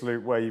endless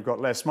loop where you've got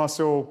less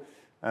muscle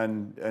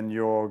and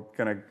you're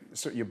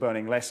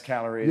burning less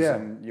calories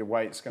and your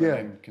weight's going to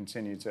then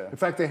continue to. In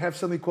fact, they have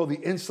something called the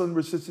insulin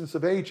resistance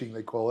of aging,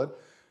 they call it.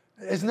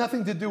 It has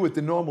nothing to do with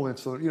the normal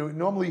insulin. You know,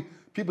 normally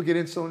people get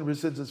insulin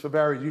resistance for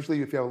various,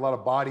 usually if you have a lot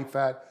of body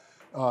fat,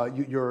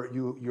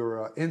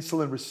 your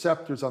insulin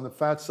receptors on the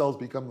fat cells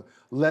become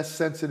less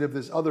sensitive.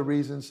 There's other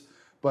reasons,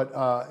 but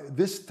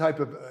this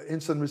type of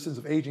insulin resistance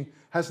of aging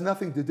has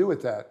nothing to do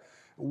with that.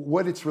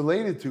 What it's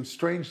related to,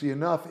 strangely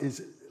enough,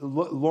 is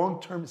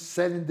long-term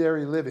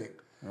sedentary living.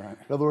 Right.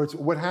 In other words,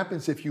 what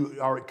happens if you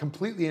are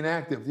completely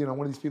inactive, you know,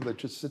 one of these people that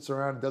just sits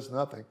around and does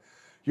nothing,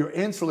 your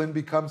insulin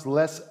becomes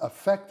less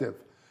effective,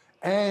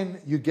 and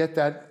you get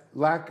that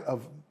lack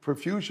of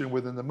perfusion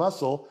within the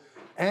muscle,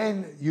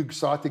 and you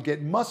start to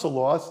get muscle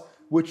loss,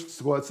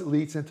 which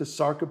leads into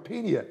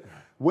sarcopenia.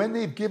 When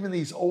they've given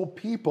these old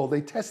people,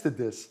 they tested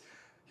this.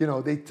 You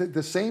know, they took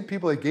the same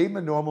people, they gave them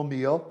a normal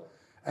meal,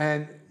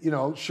 and, you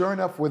know, sure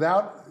enough,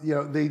 without, you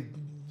know,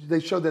 they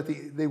showed that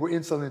they were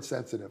insulin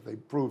insensitive. They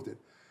proved it.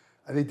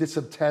 And they did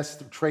some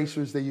tests,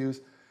 tracers they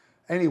used.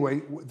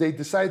 Anyway, they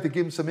decided to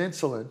give them some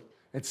insulin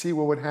and see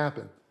what would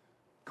happen.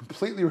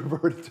 Completely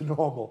reverted to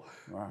normal.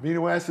 Wow.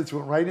 Amino acids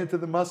went right into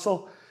the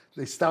muscle.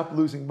 They stopped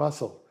losing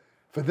muscle.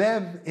 For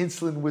them,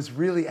 insulin was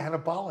really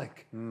anabolic.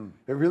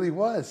 It really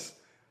was.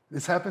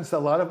 This happens to a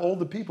lot of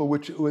older people,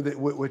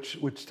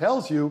 which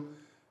tells you,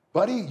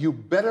 buddy, you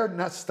better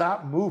not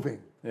stop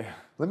moving. Yeah.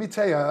 Let me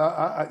tell you,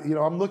 you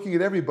know, I'm looking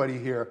at everybody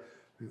here.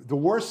 The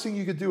worst thing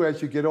you could do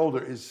as you get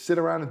older is sit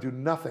around and do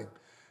nothing.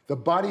 The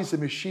body's a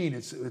machine.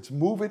 It's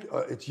move it,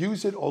 it's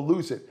use it or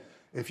lose it.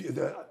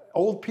 The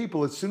old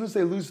people, as soon as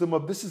they lose them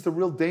up, this is the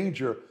real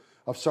danger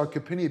of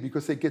sarcopenia,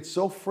 because they get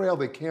so frail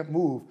they can't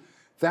move.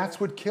 That's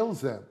what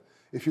kills them.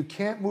 If you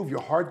can't move,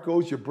 your heart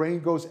goes, your brain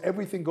goes,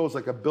 everything goes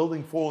like a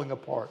building falling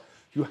apart.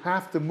 You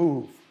have to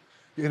move.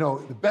 You know,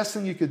 the best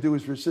thing you could do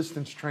is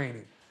resistance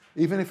training,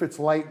 even if it's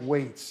light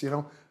weights. You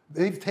know,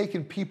 they've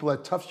taken people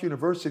at Tufts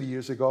University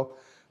years ago.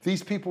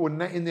 These people were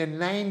in their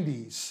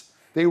 90s.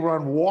 They were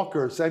on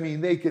walkers. I mean,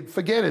 they could,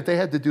 forget it. They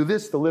had to do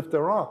this to lift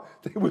their arm.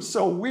 They were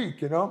so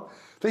weak, you know.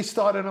 They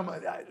started them,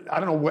 I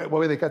don't know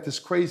where they got this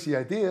crazy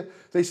idea.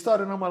 They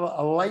started them on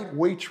a light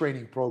weight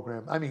training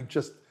program. I mean,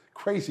 just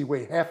crazy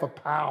weight, half a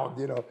pound,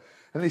 you know.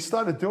 And they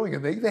started doing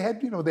it. They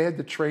had, you know, they had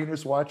the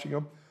trainers watching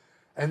them.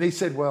 And they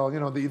said, well, you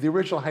know, the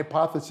original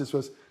hypothesis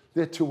was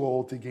they're too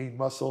old to gain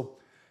muscle.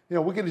 You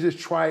know, we're going to just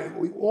try.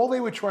 All they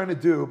were trying to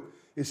do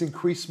is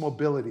increase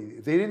mobility.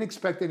 They didn't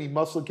expect any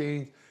muscle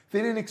gains.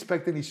 They didn't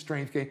expect any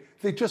strength gain.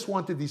 They just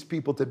wanted these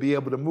people to be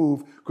able to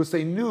move, because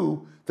they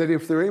knew that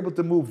if they're able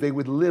to move, they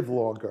would live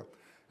longer.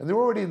 And they're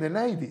already in their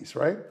 90s,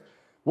 right?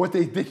 What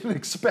they didn't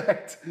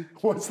expect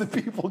was the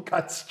people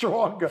got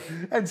stronger,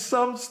 and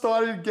some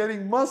started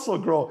getting muscle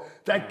growth.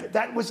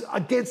 That was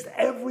against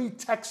every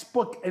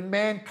textbook in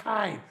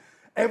mankind.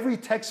 Every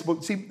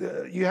textbook. See,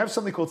 you have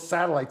something called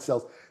satellite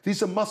cells.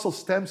 These are muscle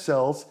stem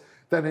cells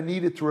that are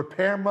needed to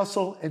repair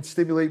muscle and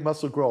stimulate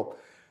muscle growth.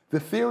 The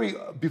theory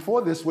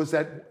before this was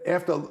that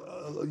after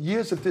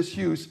years of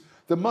disuse,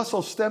 the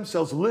muscle stem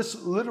cells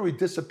literally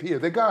disappear.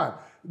 They're gone.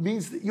 It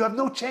means that you have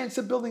no chance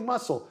of building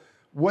muscle.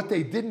 What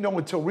they didn't know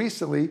until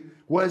recently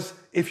was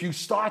if you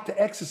start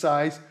to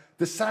exercise,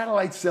 the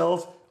satellite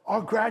cells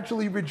are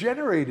gradually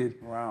regenerated.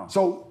 Wow.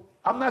 So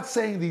I'm not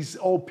saying these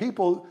old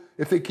people,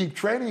 if they keep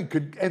training,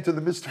 could enter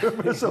the Mr.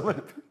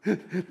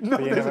 Olympic. No,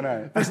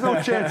 there's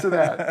no chance of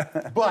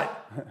that.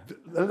 But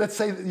let's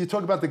say you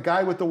talk about the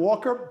guy with the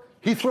walker.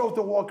 He throws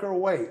the walker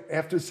away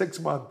after 6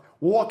 months,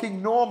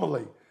 walking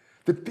normally.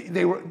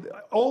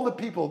 All the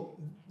people,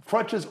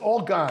 crutches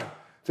all gone.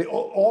 They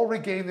all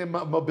regained their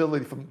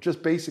mobility from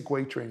just basic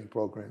weight training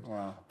programs.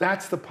 Wow.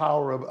 That's the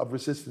power of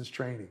resistance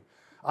training.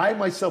 I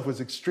myself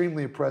was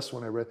extremely impressed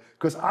when I read,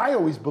 because I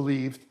always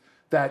believed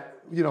that,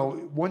 you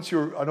know, once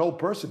you're an old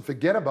person,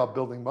 forget about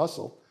building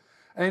muscle.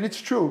 And it's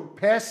true,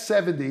 past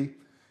 70,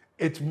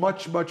 it's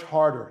much, much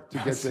harder to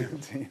get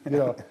big. You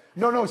know.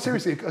 No,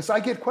 seriously, because I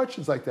get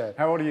questions like that.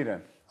 How old are you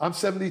then? I'm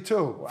 72.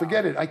 Wow.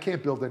 Forget it. I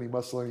can't build any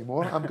muscle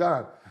anymore. I'm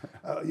gone.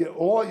 You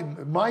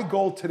know, my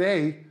goal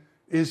today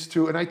is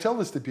to, and I tell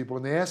this to people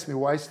when they ask me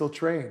why I still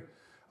train.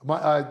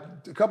 A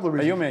couple of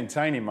reasons. You're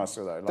maintaining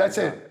muscle though. Like That's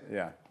it.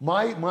 Yeah.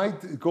 My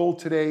goal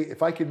today,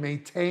 if I can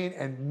maintain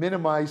and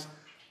minimize,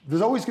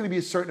 there's always going to be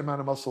a certain amount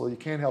of muscle. You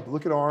can't help it.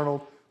 Look at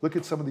Arnold. Look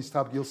at some of these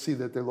top. You'll see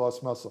that they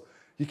lost muscle.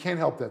 You can't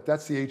help that.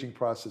 That's the aging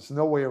process.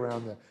 No way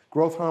around that.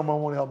 Growth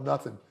hormone won't help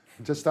nothing.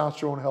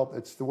 Testosterone won't help.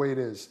 It's the way it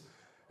is.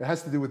 It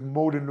has to do with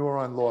motor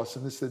neuron loss,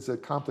 and this is a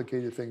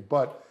complicated thing.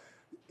 But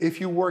if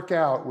you work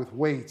out with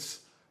weights,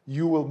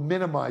 you will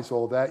minimize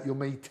all that. You'll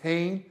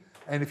maintain,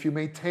 and if you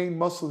maintain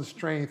muscle and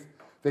strength,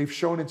 they've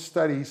shown in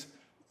studies,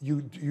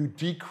 you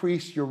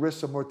decrease your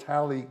risk of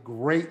mortality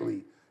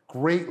greatly,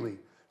 greatly.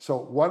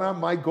 So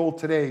my goal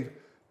today,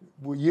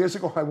 years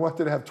ago I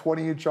wanted to have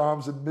 20-inch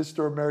arms and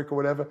Mr. America,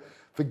 whatever.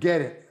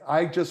 Forget it.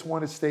 I just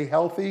want to stay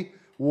healthy,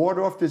 ward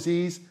off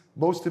disease.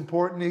 Most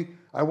importantly,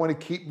 I want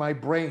to keep my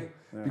brain.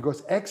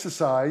 Because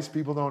exercise,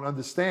 people don't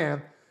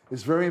understand,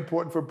 is very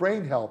important for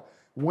brain health.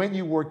 When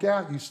you work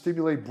out, you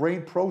stimulate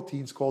brain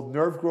proteins called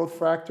nerve growth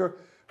factor,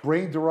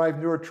 brain-derived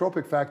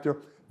neurotropic factor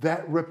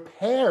that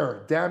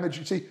repair damage.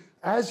 You see,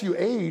 as you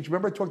age,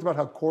 remember I talked about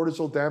how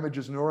cortisol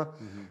damages neurons?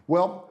 Mm-hmm.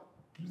 Well,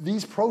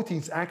 these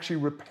proteins actually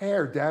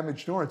repair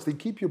damaged neurons. They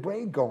keep your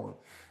brain going.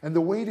 And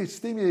the way to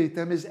stimulate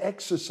them is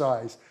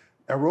exercise.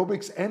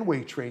 Aerobics and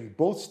weight training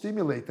both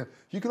stimulate them.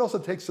 You can also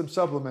take some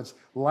supplements.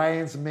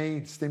 Lion's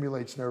mane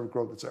stimulates nerve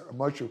growth. It's a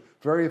mushroom,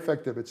 very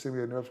effective at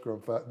stimulating nerve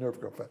growth.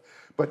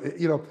 But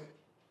you know,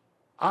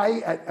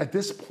 at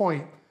this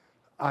point,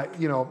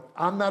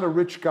 I'm not a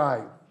rich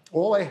guy.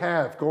 All I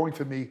have going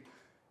for me,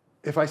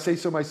 if I say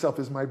so myself,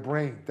 is my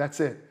brain. That's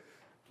it.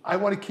 I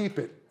want to keep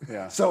it.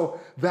 Yeah. So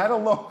that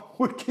alone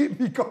would keep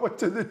me going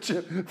to the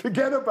gym.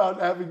 Forget about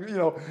having,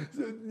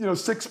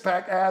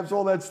 six-pack abs,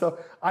 all that stuff.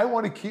 I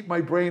want to keep my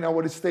brain. I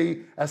want to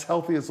stay as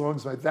healthy as long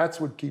as that's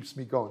what keeps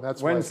me going.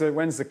 That's when's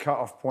the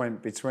cutoff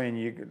point between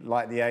you,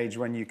 like the age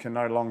when you can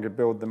no longer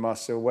build the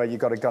muscle, where you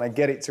got to kind of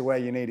get it to where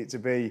you need it to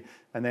be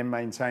and then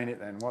maintain it?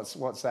 Then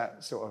what's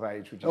that sort of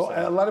age? Would you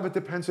say? A lot of it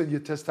depends on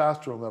your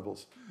testosterone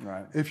levels.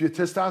 Right. If your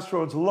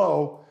testosterone's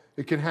low,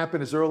 it can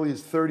happen as early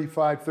as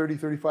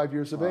 35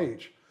 years of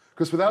age.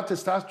 Because without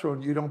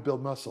testosterone, you don't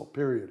build muscle,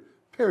 period.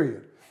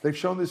 They've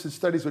shown this in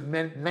studies with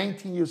men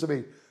 19 years of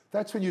age.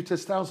 That's when your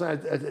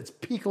testosterone at its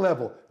peak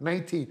level,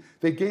 19.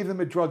 They gave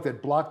them a drug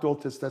that blocked all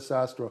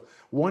testosterone.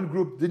 One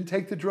group didn't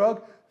take the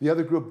drug. The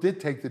other group did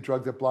take the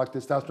drug that blocked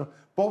testosterone.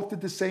 Both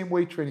did the same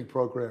weight training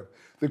program.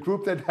 The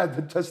group that had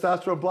the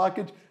testosterone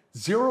blockage,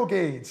 0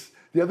 gains.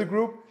 The other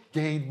group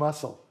gained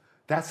muscle.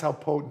 That's how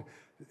potent.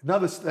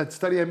 That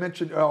study I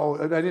mentioned,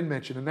 I didn't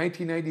mention, in the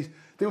 1990s,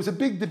 there was a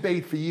big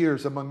debate for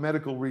years among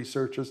medical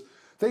researchers.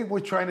 They were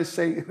trying to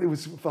say, it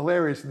was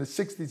hilarious, in the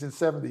 60s and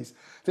 70s,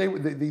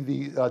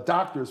 the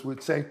doctors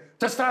would say,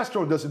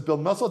 testosterone doesn't build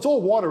muscle, it's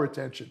all water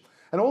retention.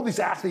 And all these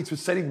athletes were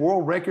setting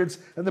world records,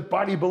 and the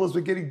bodybuilders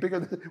were getting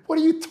bigger. What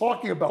are you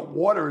talking about,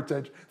 water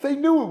retention? They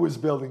knew it was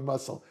building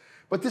muscle.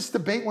 But this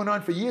debate went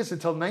on for years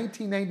until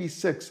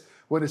 1996,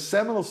 when a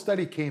seminal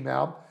study came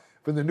out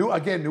from the New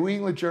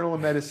England Journal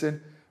of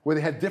Medicine, where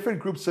they had different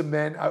groups of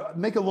men.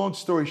 Make a long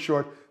story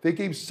short, they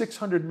gave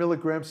 600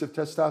 milligrams of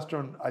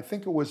testosterone. I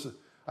think it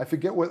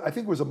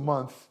was a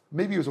month,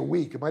 maybe it was a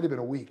week. It might have been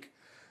a week.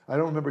 I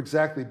don't remember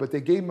exactly, but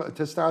they gave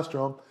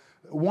testosterone.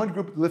 One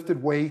group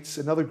lifted weights,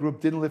 another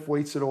group didn't lift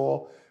weights at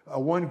all.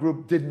 One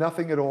group did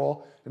nothing at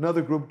all.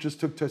 Another group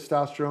just took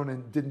testosterone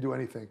and didn't do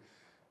anything.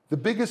 The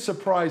biggest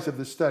surprise of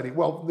the study,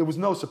 well, there was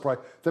no surprise.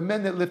 The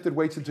men that lifted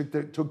weights and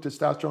took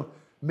testosterone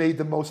made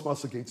the most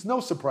muscle gains. No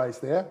surprise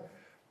there.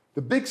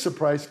 The big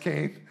surprise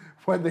came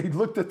when they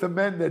looked at the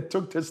men that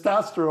took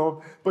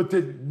testosterone but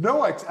did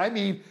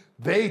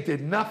they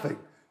did nothing.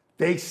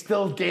 They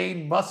still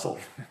gained muscle.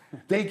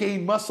 They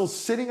gained muscle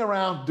sitting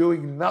around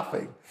doing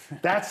nothing.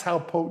 That's how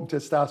potent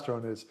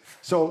testosterone is.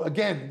 So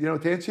again,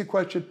 to answer your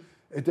question,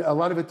 a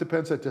lot of it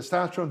depends on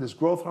testosterone. There's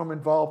growth hormone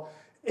involved.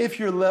 If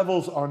your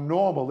levels are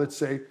normal, let's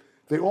say,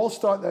 they all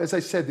start, as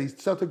I said, they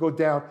start to go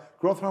down.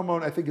 Growth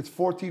hormone, I think it's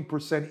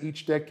 14%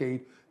 each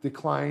decade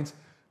declines.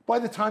 By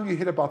the time you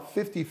hit about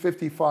 50,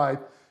 55,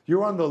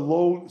 you're on the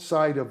low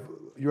side of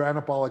your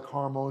anabolic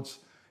hormones.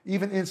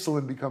 Even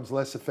insulin becomes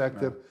less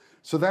effective. Right.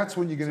 So that's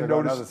when you're going to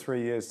notice. Another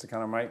 3 years to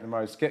kind of make the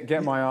most.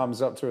 Get my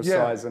arms up to a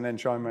size and then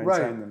try and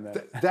maintain them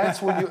there.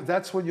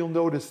 That's when you'll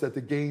notice that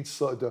the gains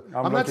slow down.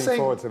 I'm looking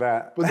forward to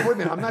that. But wait a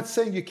minute, I'm not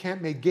saying you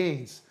can't make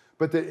gains,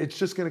 but it's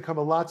just going to come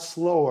a lot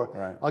slower.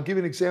 Right. I'll give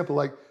you an example.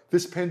 Like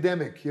this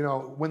pandemic,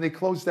 when they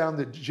closed down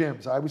the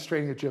gyms, I was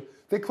training at a gym,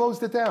 they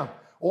closed it down.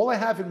 All I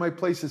have in my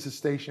place is a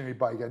stationary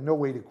bike. I have no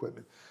weight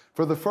equipment.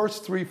 For the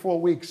first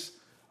 3-4 weeks,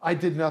 I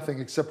did nothing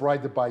except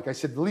ride the bike. I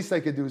said, the least I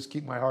could do is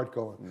keep my heart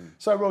going.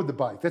 So I rode the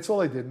bike. That's all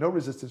I did. No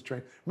resistance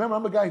training. Remember,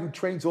 I'm a guy who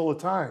trains all the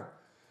time.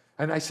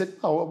 And I said,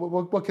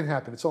 what can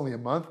happen? It's only a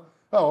month.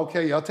 Oh,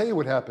 okay, I'll tell you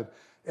what happened.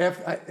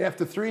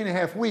 After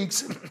 3.5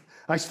 weeks,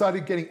 I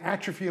started getting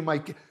atrophy in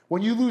my...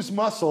 When you lose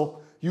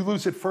muscle, you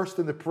lose it first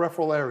in the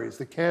peripheral areas,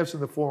 the calves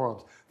and the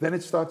forearms. Then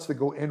it starts to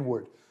go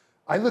inward.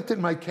 I looked at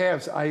my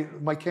calves.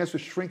 My calves were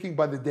shrinking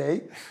by the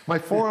day. My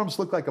forearms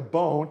looked like a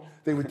bone.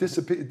 They were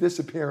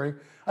disappearing.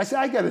 I said,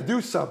 I got to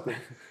do something.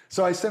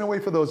 So I sent away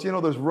for those,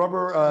 those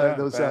rubber,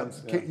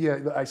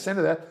 I sent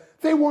it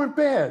that. They weren't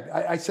bad.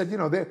 I said,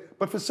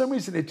 but for some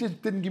reason, it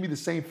just didn't give me the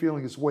same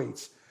feeling as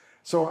weights.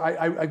 So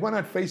I went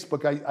on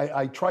Facebook.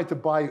 I tried to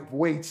buy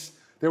weights.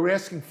 They were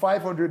asking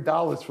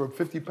 $500 for a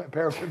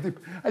pair of 50.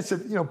 I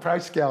said,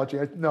 price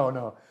gouging.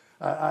 No,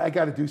 I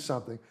got to do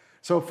something.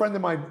 So a friend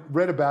of mine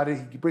read about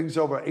it. He brings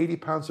over 80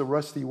 pounds of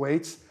rusty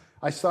weights.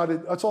 I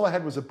started, that's all I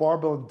had was a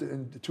barbell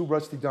and 2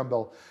 rusty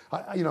dumbbell.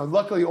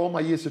 Luckily all my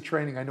years of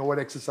training, I know what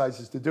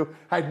exercises to do.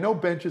 I had no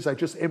benches, I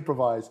just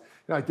improvised.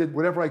 I did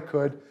whatever I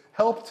could. It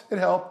helped,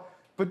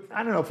 but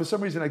I don't know, for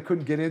some reason I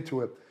couldn't get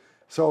into it.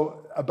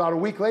 So about a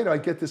week later, I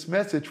get this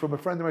message from a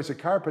friend of mine who's a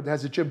chiropractor that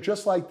has a gym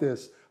just like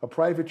this, a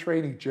private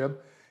training gym.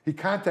 He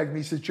contacted me,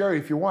 he says, Jerry,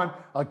 if you want,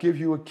 I'll give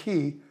you a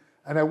key.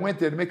 And I went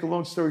there. To make a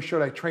long story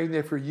short, I trained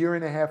there for a year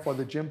and a half while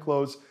the gym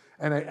closed,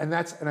 and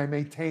I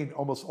maintained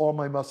almost all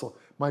my muscle.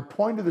 My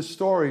point of the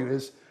story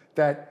is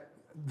that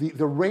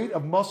the rate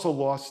of muscle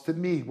loss to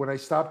me when I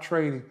stopped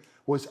training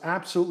was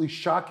absolutely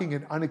shocking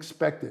and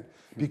unexpected,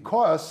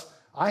 because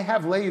I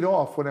have laid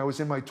off when I was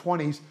in my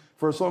 20s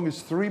for as long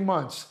as 3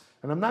 months.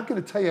 And I'm not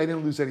going to tell you I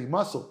didn't lose any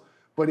muscle,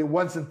 but it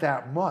wasn't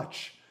that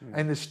much.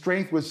 And the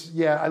strength was,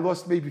 I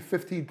lost maybe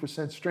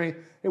 15% strength.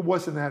 It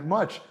wasn't that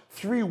much.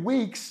 3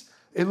 weeks,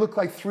 it looked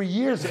like 3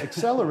 years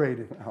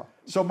accelerated.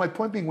 So my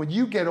point being, when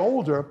you get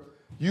older,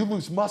 you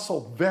lose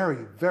muscle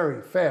very,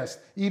 very fast,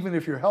 even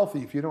if you're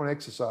healthy, if you don't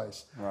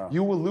exercise. Wow.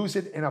 You will lose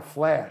it in a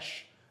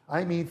flash.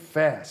 I mean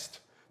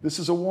fast. This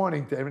is a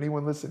warning to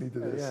anyone listening to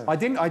this. Yeah. I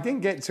didn't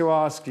get to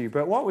ask you,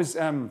 but what was,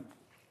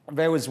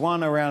 there was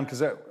one around,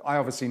 because I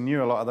obviously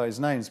knew a lot of those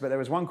names, but there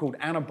was one called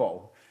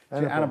Anabol.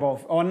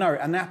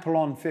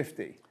 Anapollon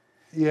 50.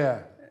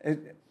 Yeah.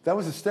 That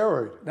was a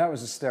steroid. That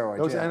was a steroid.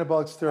 That was an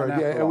anabolic steroid.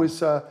 Yeah, it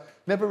was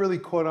never really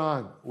caught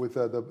on with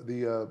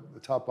the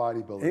top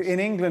bodybuilders.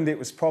 In England, it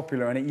was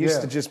popular, and it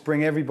used to just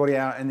bring everybody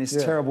out in this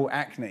terrible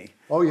acne.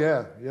 Oh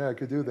yeah, I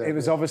could do that. It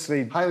was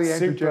obviously highly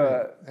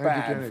super androgenic,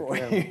 bad for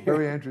you.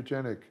 Very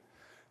androgenic.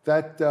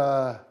 That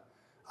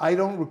I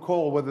don't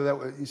recall whether that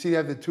was. You see, they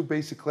have the 2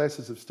 basic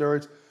classes of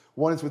steroids.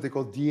 One is what they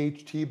call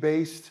DHT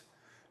based,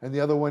 and the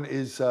other one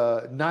is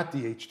not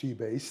DHT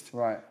based.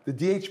 Right. The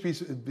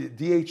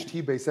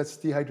DHT based, that's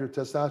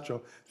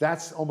dihydrotestosterone.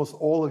 That's almost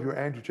all of your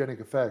androgenic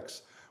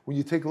effects. When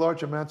you take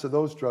large amounts of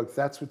those drugs,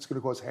 that's what's going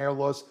to cause hair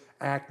loss,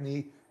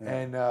 acne,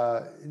 and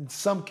in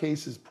some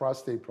cases,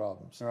 prostate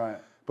problems. Right.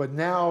 But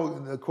now,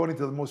 according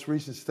to the most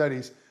recent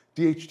studies,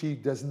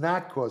 DHT does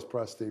not cause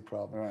prostate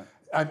problems. Right.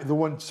 I mean, the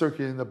one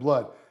circulating in the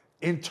blood.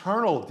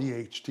 Internal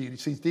DHT, you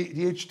see,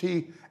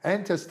 DHT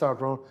and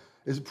testosterone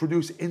is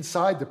produced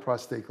inside the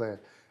prostate gland.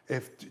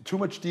 If too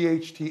much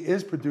DHT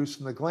is produced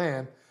in the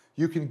gland,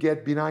 you can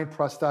get benign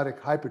prostatic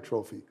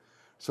hypertrophy.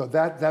 So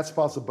that's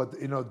possible, but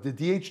the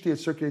DHT that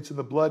circulates in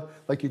the blood,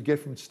 like you get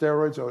from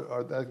steroids,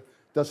 or that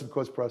doesn't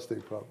cause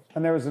prostate problems.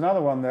 And there was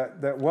another one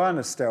that weren't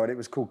a steroid. It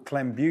was called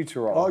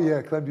clenbuterol. Oh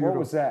yeah, clenbuterol. What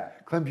was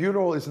that?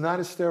 Clenbuterol is not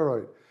a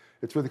steroid.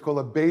 It's what they call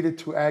a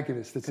beta-2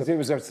 agonist.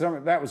 Because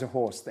that was a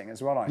horse thing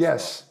as well. I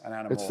yes, saw, an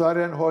animal. It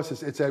started on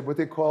horses. It's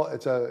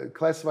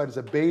classified as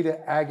a beta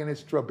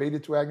agonist drug,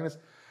 beta-2 agonist.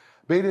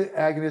 Beta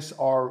agonists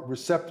are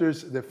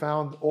receptors. They're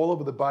found all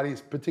over the body,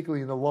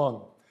 particularly in the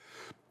lung.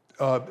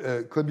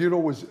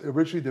 Clenbuterol was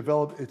originally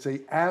developed. It's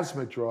an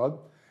asthma drug.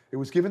 It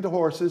was given to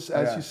horses,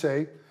 as you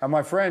say. And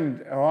my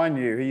friend, who I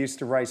knew, he used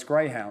to race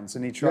greyhounds,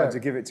 and he tried to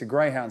give it to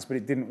greyhounds, but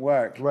it didn't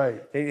work.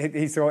 Right.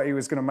 He thought he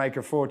was going to make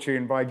a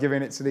fortune by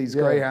giving it to these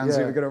greyhounds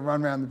who were going to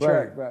run around the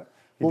track. But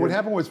what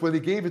happened was when they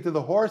gave it to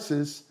the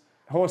horses.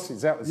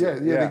 Horses, that was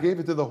it. Yeah, they gave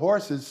it to the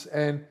horses,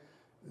 and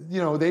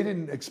they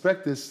didn't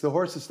expect this. The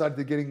horses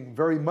started getting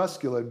very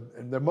muscular,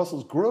 and their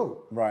muscles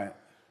grew. Right.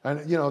 And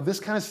this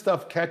kind of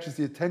stuff catches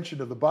the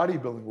attention of the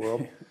bodybuilding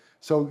world.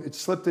 So it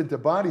slipped into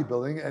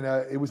bodybuilding, and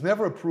it was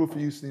never approved for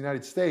use in the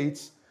United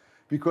States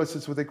because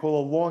it's what they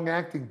call a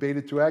long-acting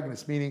beta-2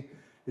 agonist, meaning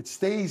it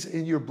stays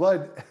in your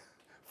blood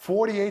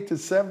 48 to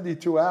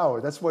 72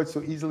 hours. That's why it's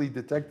so easily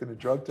detected in a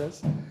drug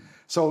test.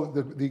 So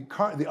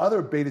the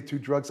other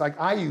beta-2 drugs, like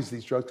I use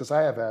these drugs because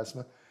I have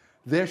asthma,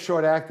 they're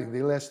short-acting.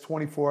 They last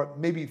 24,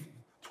 maybe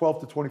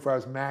 12 to 24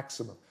 hours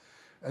maximum.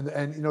 And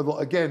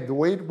again, the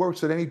way it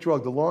works with any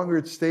drug, the longer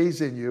it stays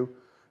in you,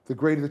 the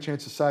greater the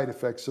chance of side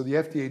effects. So the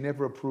FDA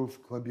never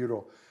approved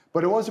clenbuterol.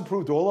 But it was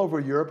approved all over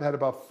Europe, had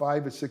about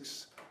 5 or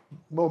 6,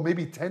 well,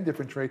 maybe 10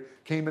 different trades,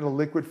 came in a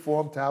liquid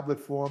form, tablet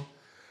form.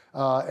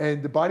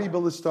 And the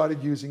bodybuilders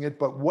started using it.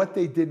 But what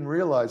they didn't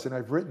realize, and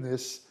I've written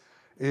this,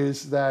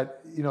 is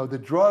that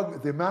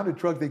the amount of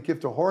drug they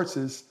give to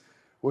horses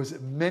was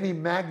many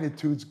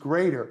magnitudes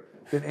greater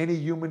than any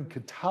human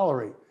could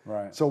tolerate.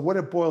 Right. So what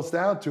it boils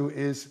down to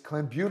is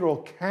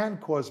clenbuterol can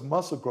cause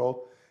muscle growth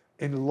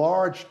in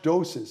large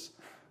doses.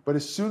 But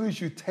as soon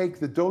as you take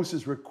the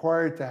doses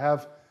required to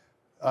have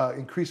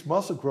increased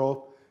muscle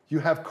growth, you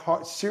have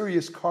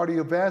serious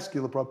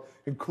cardiovascular problems,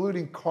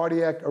 including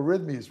cardiac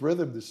arrhythmias,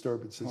 rhythm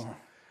disturbances. Oh.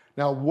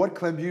 Now, what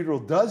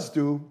clenbuterol does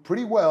do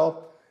pretty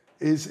well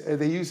is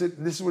they use it,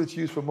 and this is what it's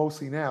used for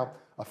mostly now,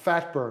 a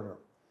fat burner.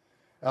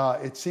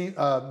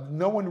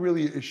 No one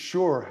really is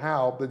sure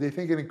how, but they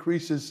think it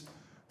increases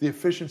the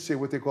efficiency of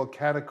what they call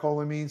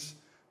catecholamines,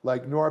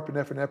 like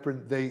norepinephrine,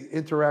 epinephrine. They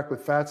interact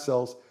with fat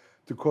cells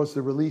to cause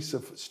the release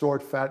of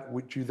stored fat,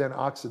 which you then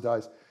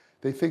oxidize.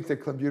 They think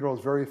that clenbuterol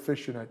is very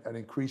efficient at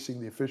increasing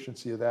the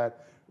efficiency of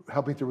that,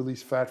 helping to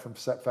release fat from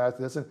fat.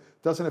 It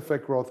doesn't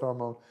affect growth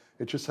hormone.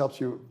 It just helps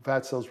your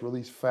fat cells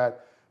release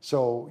fat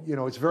So, you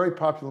know, it's very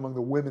popular among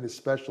the women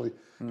especially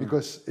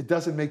because it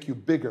doesn't make you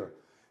bigger.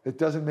 It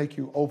doesn't make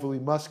you overly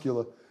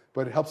muscular,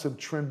 but it helps them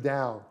trim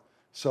down.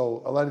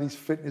 So a lot of these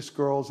fitness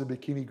girls and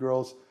bikini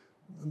girls,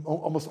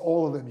 almost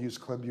all of them use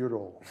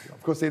clenbuterol.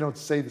 Of course, they don't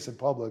say this in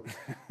public,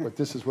 but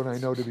this is what I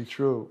know to be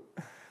true.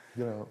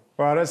 You know.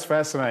 Well, that's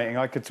fascinating.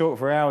 I could talk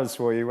for hours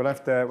for you. We'll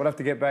have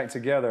to get back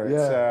together.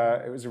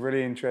 Yeah. It was a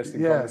really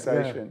interesting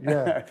conversation.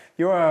 Yeah.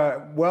 You're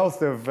a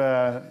wealth of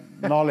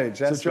knowledge.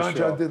 That's so for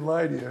sure. John didn't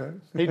lie to you,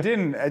 huh? He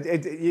didn't.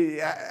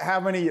 How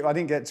many? I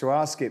didn't get to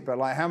ask it, but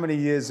like, how many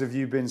years have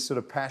you been sort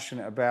of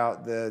passionate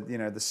about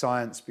the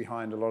science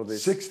behind a lot of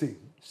this? 60.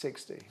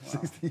 60.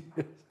 Wow. 60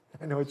 years.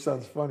 I know it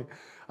sounds funny.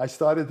 I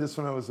started this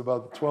when I was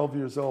about 12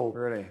 years old.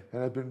 Really?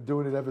 And I've been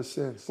doing it ever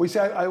since. Well, you see,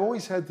 I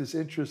always had this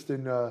interest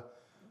in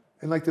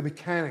like the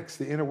mechanics,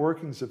 the inner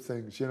workings of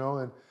things, you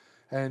know,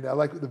 and I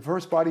like the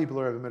first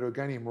bodybuilder I ever met, a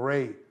guy named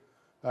Ray.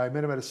 I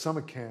met him at a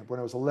summer camp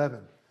when I was 11.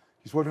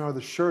 He's walking around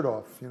with his shirt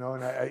off, you know,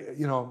 and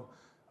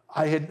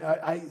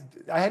I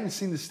hadn't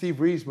seen the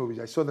Steve Reeves movies.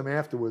 I saw them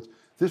afterwards.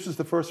 This was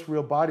the first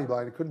real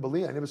bodybuilder. I couldn't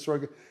believe it. I never saw a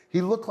guy.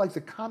 He looked like the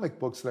comic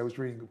books that I was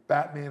reading,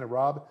 Batman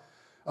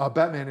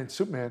and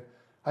Superman.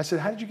 I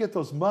said, how did you get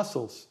those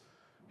muscles?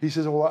 He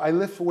says, well, I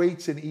lift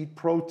weights and eat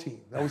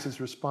protein. That was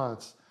his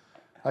response.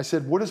 I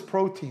said, what does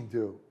protein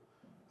do?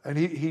 And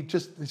he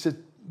said,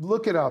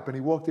 look it up. And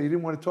he walked in. He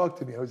didn't want to talk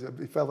to me.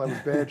 He felt I was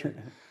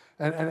badgering.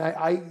 and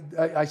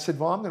I said,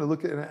 well, I'm going to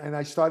look at it. And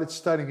I started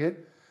studying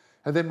it.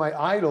 And then my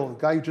idol, the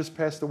guy who just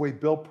passed away,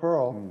 Bill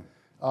Pearl,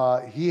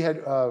 he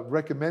had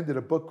recommended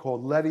a book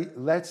called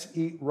Let's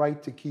Eat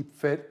Right to Keep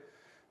Fit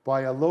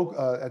by a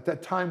at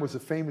that time was a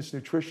famous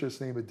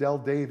nutritionist named Adele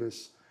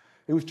Davis.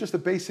 It was just a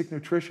basic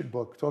nutrition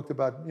book, talked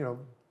about, you know,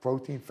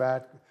 protein,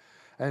 fat.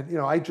 And, you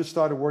know, I just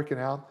started working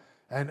out.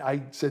 And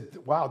I said,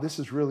 wow, this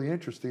is really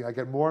interesting. I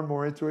got more and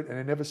more into it, and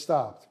it never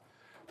stopped.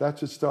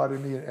 That's what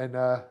started me. And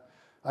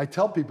I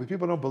tell people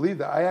don't believe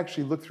that. I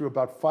actually look through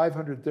about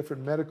 500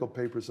 different medical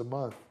papers a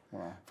month.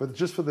 Wow.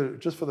 just for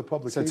the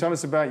publication. So tell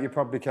us about your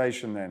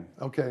publication then.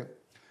 Okay.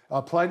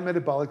 Applied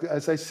Metabolics,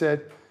 as I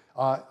said,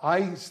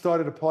 I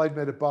started Applied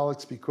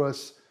Metabolics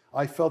because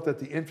I felt that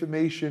the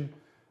information,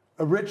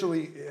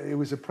 originally it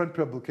was a print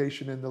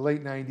publication in the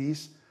late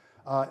 90s.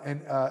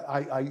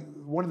 I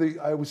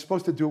was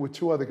supposed to do it with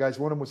two other guys.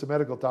 One of them was a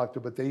medical doctor,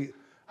 but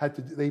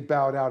they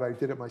bowed out. I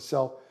did it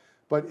myself.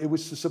 But it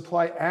was to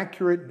supply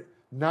accurate,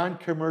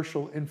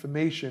 non-commercial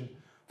information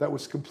that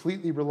was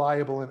completely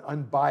reliable and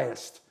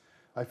unbiased.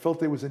 I felt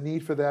there was a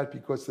need for that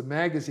because the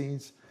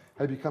magazines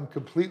had become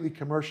completely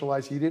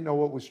commercialized. You didn't know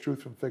what was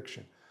truth from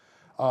fiction.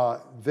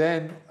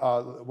 Then,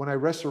 when I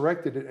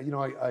resurrected it, you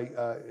know,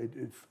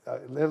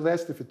 it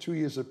lasted for 2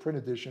 years of print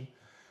edition,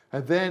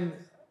 and then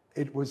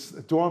it was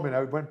dormant.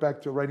 I went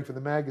back to writing for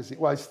the magazine.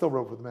 Well, I still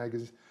wrote for the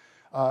magazines.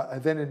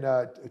 And then in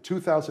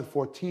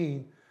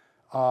 2014,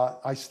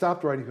 I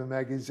stopped writing for the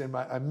magazines, and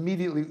I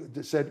immediately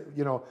said,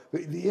 you know,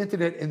 the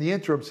internet in the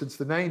interim, since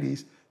the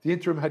 90s, the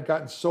interim had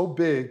gotten so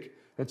big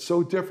and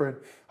so different.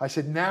 I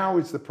said, now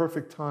is the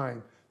perfect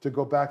time to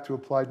go back to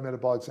Applied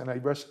Metabolics. And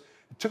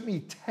it took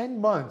me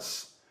 10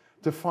 months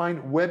to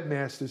find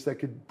webmasters that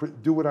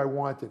could do what I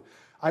wanted.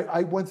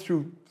 I went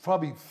through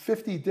probably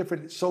 50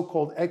 different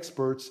so-called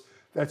experts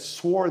that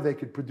swore they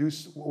could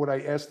produce what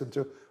I asked them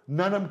to.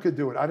 None of them could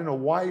do it. I don't know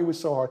why it was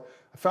so hard.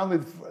 I found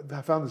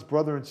this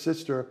brother and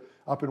sister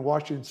up in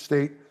Washington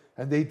State,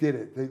 and they did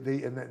it.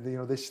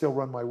 They still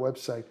run my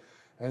website.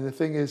 And the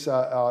thing is,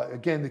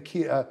 again, the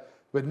key.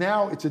 But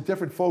now it's a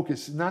different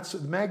focus. The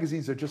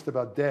magazines are just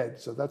about dead,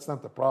 so that's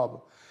not the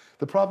problem.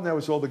 The problem now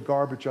is all the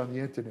garbage on the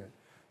internet.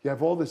 You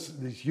have all these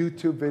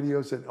YouTube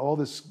videos and all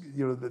this,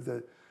 you know,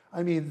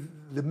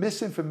 the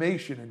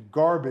misinformation and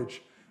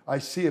garbage I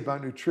see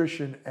about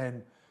nutrition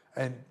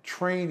and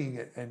training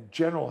and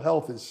general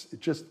health is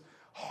just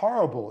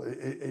horrible.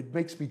 It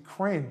makes me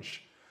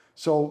cringe.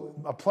 So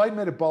Applied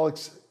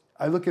Metabolics,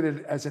 I look at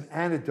it as an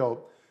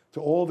antidote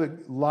to all the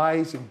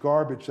lies and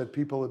garbage that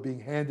people are being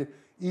handed,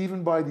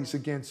 even by these,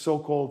 again,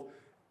 so-called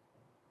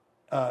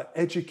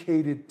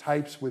educated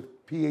types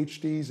with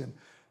PhDs, and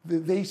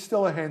they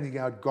still are handing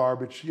out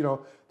garbage. You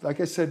know,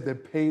 like I said, they're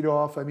paid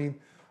off. I mean,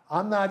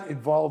 I'm not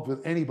involved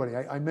with anybody.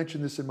 I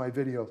mentioned this in my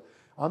videos.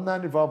 I'm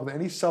not involved with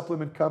any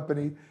supplement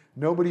company.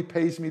 Nobody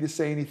pays me to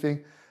say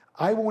anything.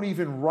 I won't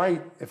even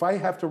write, if I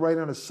have to write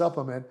on a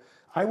supplement,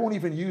 I won't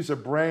even use a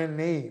brand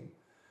name.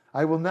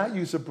 I will not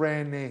use a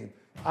brand name.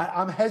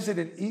 I'm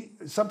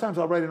hesitant. Sometimes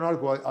I'll write an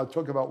article, I'll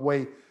talk about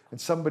whey,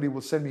 and somebody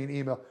will send me an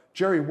email.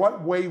 Jerry,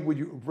 what whey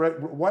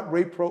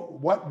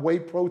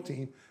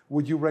protein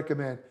would you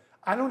recommend?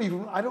 I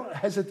don't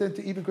hesitate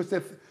to even, because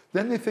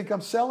then they think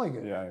I'm selling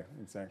it. Yeah,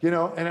 exactly. You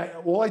know, and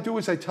all I do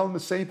is I tell them the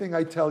same thing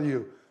I tell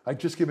you. I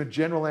just give a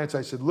general answer.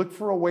 I said, look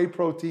for a whey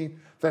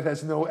protein that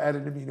has no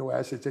added amino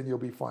acids and you'll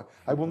be fine.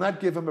 I will not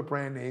give them a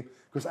brand name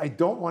because I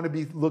don't want to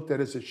be looked at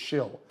as a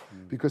shill,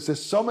 because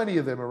there's so many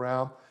of them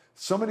around,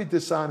 so many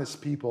dishonest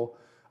people.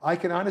 I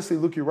can honestly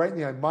look you right in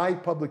the eye. My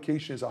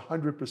publication is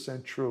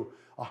 100% true,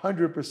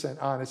 100%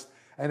 honest.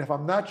 And if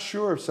I'm not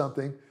sure of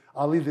something,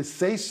 I'll either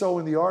say so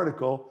in the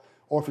article,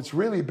 or if it's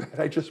really bad,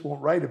 I just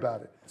won't write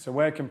about it. So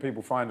where can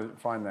people find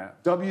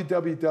that?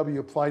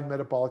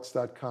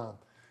 www.appliedmetabolics.com.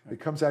 It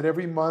comes out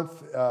every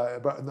month.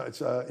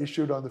 It's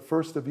issued on the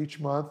first of each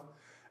month,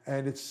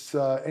 and it's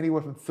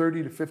anywhere from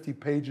 30 to 50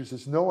 pages.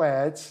 There's no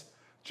ads,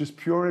 just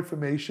pure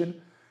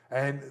information.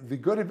 And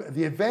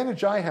the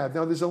advantage I have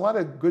now, there's a lot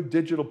of good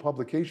digital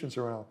publications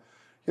around.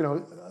 You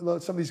know,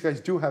 some of these guys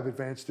do have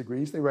advanced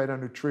degrees. They write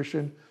on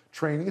nutrition,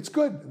 training. It's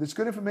good. It's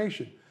good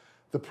information.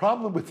 The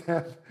problem with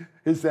them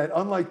is that,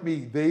 unlike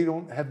me, they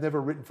have never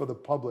written for the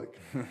public.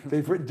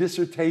 They've written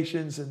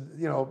dissertations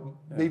and, you know,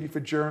 maybe for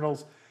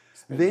journals.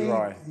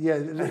 Their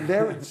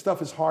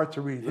stuff is hard to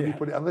read. Let me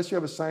put it, unless you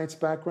have a science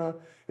background,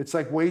 it's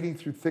like wading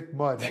through thick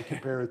mud, I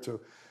compare it to.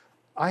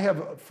 I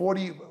have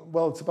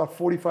it's about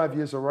 45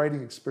 years of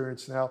writing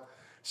experience now.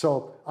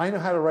 So I know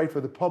how to write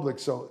for the public.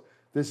 So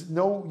you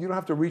don't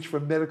have to reach for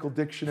a medical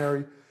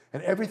dictionary.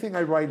 And everything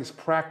I write is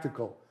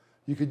practical.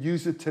 You could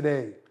use it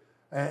today.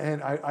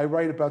 And I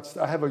write about,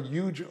 I have a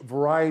huge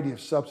variety of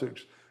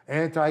subjects: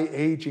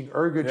 anti-aging,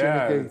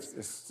 ergogenic aids,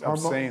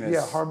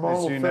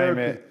 hormonal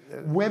therapy,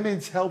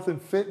 women's health and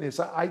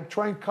fitness. I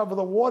try and cover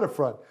the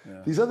waterfront.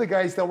 Yeah. These other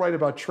guys, they'll write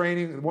about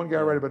training. One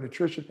guy write about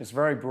nutrition. It's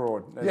very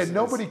broad.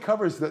 Nobody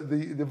covers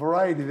the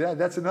variety.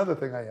 That's another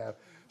thing I have.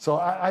 So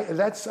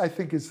I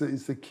think is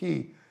the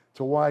key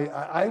to why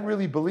I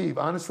really believe,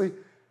 honestly.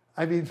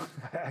 I mean,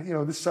 you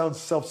know, this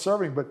sounds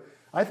self-serving, but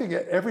I think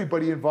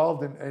everybody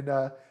involved in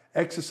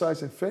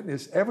exercise and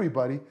fitness,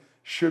 everybody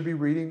should be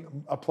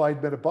reading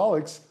Applied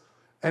Metabolics,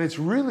 and it's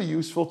really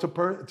useful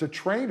to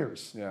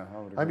trainers. Yeah, I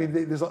would agree. I mean,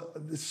 there's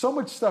so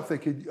much stuff they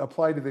could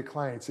apply to their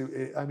clients.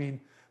 I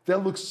mean, they'll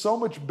look so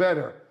much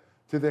better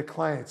to their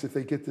clients if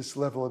they get this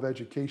level of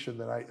education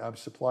that I'm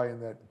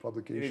supplying that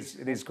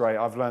publication. It is great.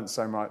 I've learned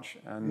so much,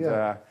 and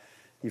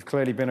you've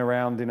clearly been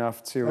around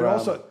enough to. And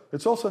also,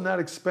 it's also not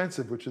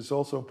expensive, which is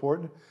also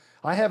important.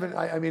 I've had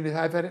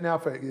it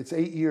now it's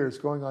 8 years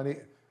going on.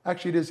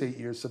 Actually, it is 8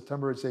 years.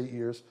 September, it's 8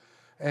 years.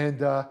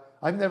 And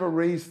I've never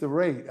raised the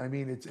rate. I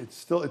mean,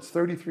 it's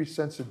 33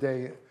 cents a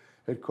day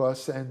it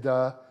costs. And,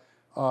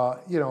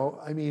 you know,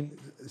 I mean,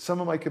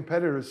 some of my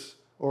competitors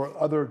or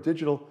other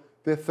digital,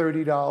 they're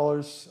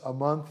 $30 a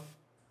month.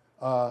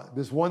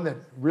 There's one that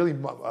really,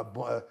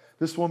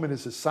 this woman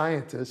is a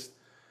scientist.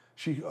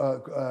 She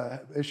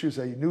issues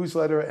a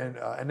newsletter and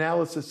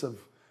analysis of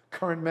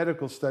current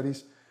medical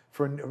studies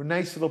for a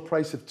nice little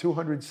price of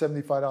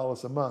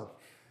 $275 a month.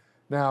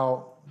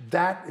 Now,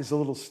 that is a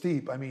little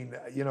steep. I mean,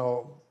 you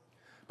know,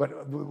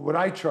 but what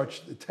I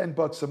charge,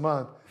 $10 a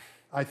month,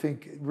 I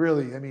think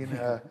really, I mean,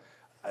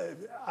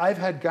 I've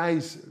had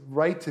guys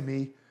write to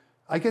me.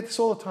 I get this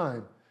all the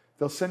time.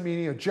 They'll send me an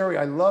email, Jerry,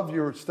 I love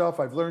your stuff.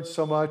 I've learned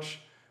so much,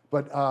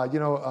 but, you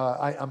know,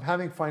 I'm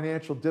having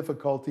financial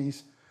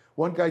difficulties.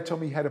 One guy told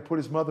me he had to put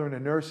his mother in a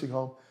nursing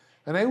home.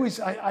 And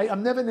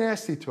I'm never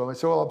nasty to him. I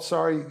say, well, I'm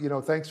sorry, you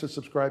know, thanks for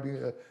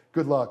subscribing.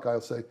 Good luck, I'll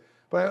say.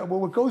 But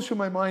what goes through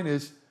my mind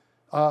is,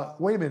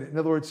 wait a minute. In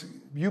other words,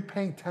 you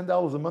paying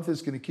 $10 a month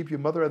is going to keep your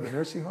mother at the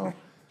nursing home?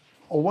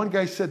 Or one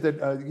guy said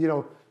that, you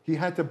know, he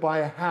had to buy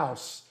a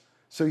house,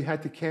 so he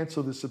had to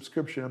cancel the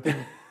subscription. I'm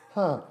thinking,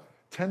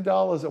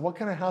 $10, what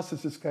kind of house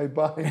is this guy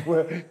buying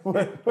where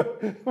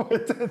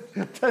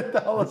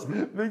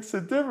 $10 makes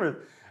a difference?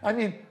 I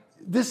mean,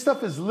 this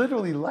stuff is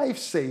literally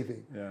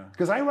life-saving. Yeah.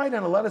 Because I write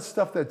on a lot of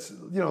stuff that's,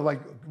 you know, like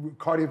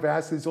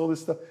cardiovascular, all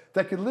this stuff,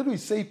 that could literally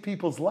save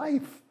people's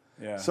life.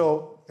 Yeah.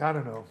 So, I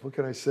don't know. What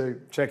can I say?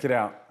 Check it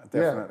out.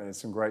 Definitely.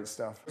 It's some great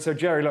stuff. So,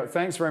 Jerry, look,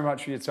 thanks very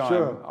much for your time.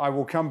 Sure. I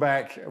will come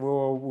back.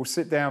 We'll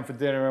sit down for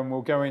dinner and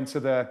we'll go into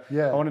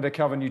I wanted to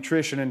cover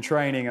nutrition and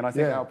training, and I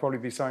think that'll probably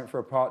be something for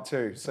a part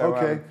 2.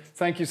 So,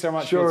 thank you so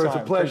much for your time. Sure,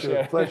 it's a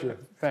pleasure. Pleasure.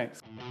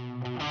 Thanks.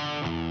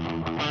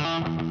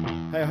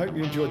 Hey, I hope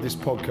you enjoyed this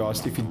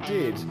podcast. If you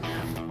did,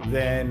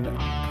 then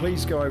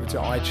please go over to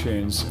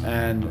iTunes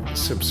and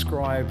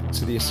subscribe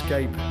to the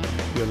Escape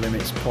Your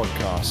Limits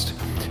podcast.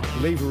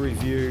 Leave a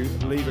review,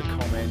 leave a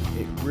comment.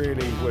 It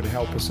really would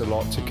help us a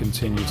lot to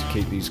continue to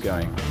keep these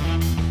going.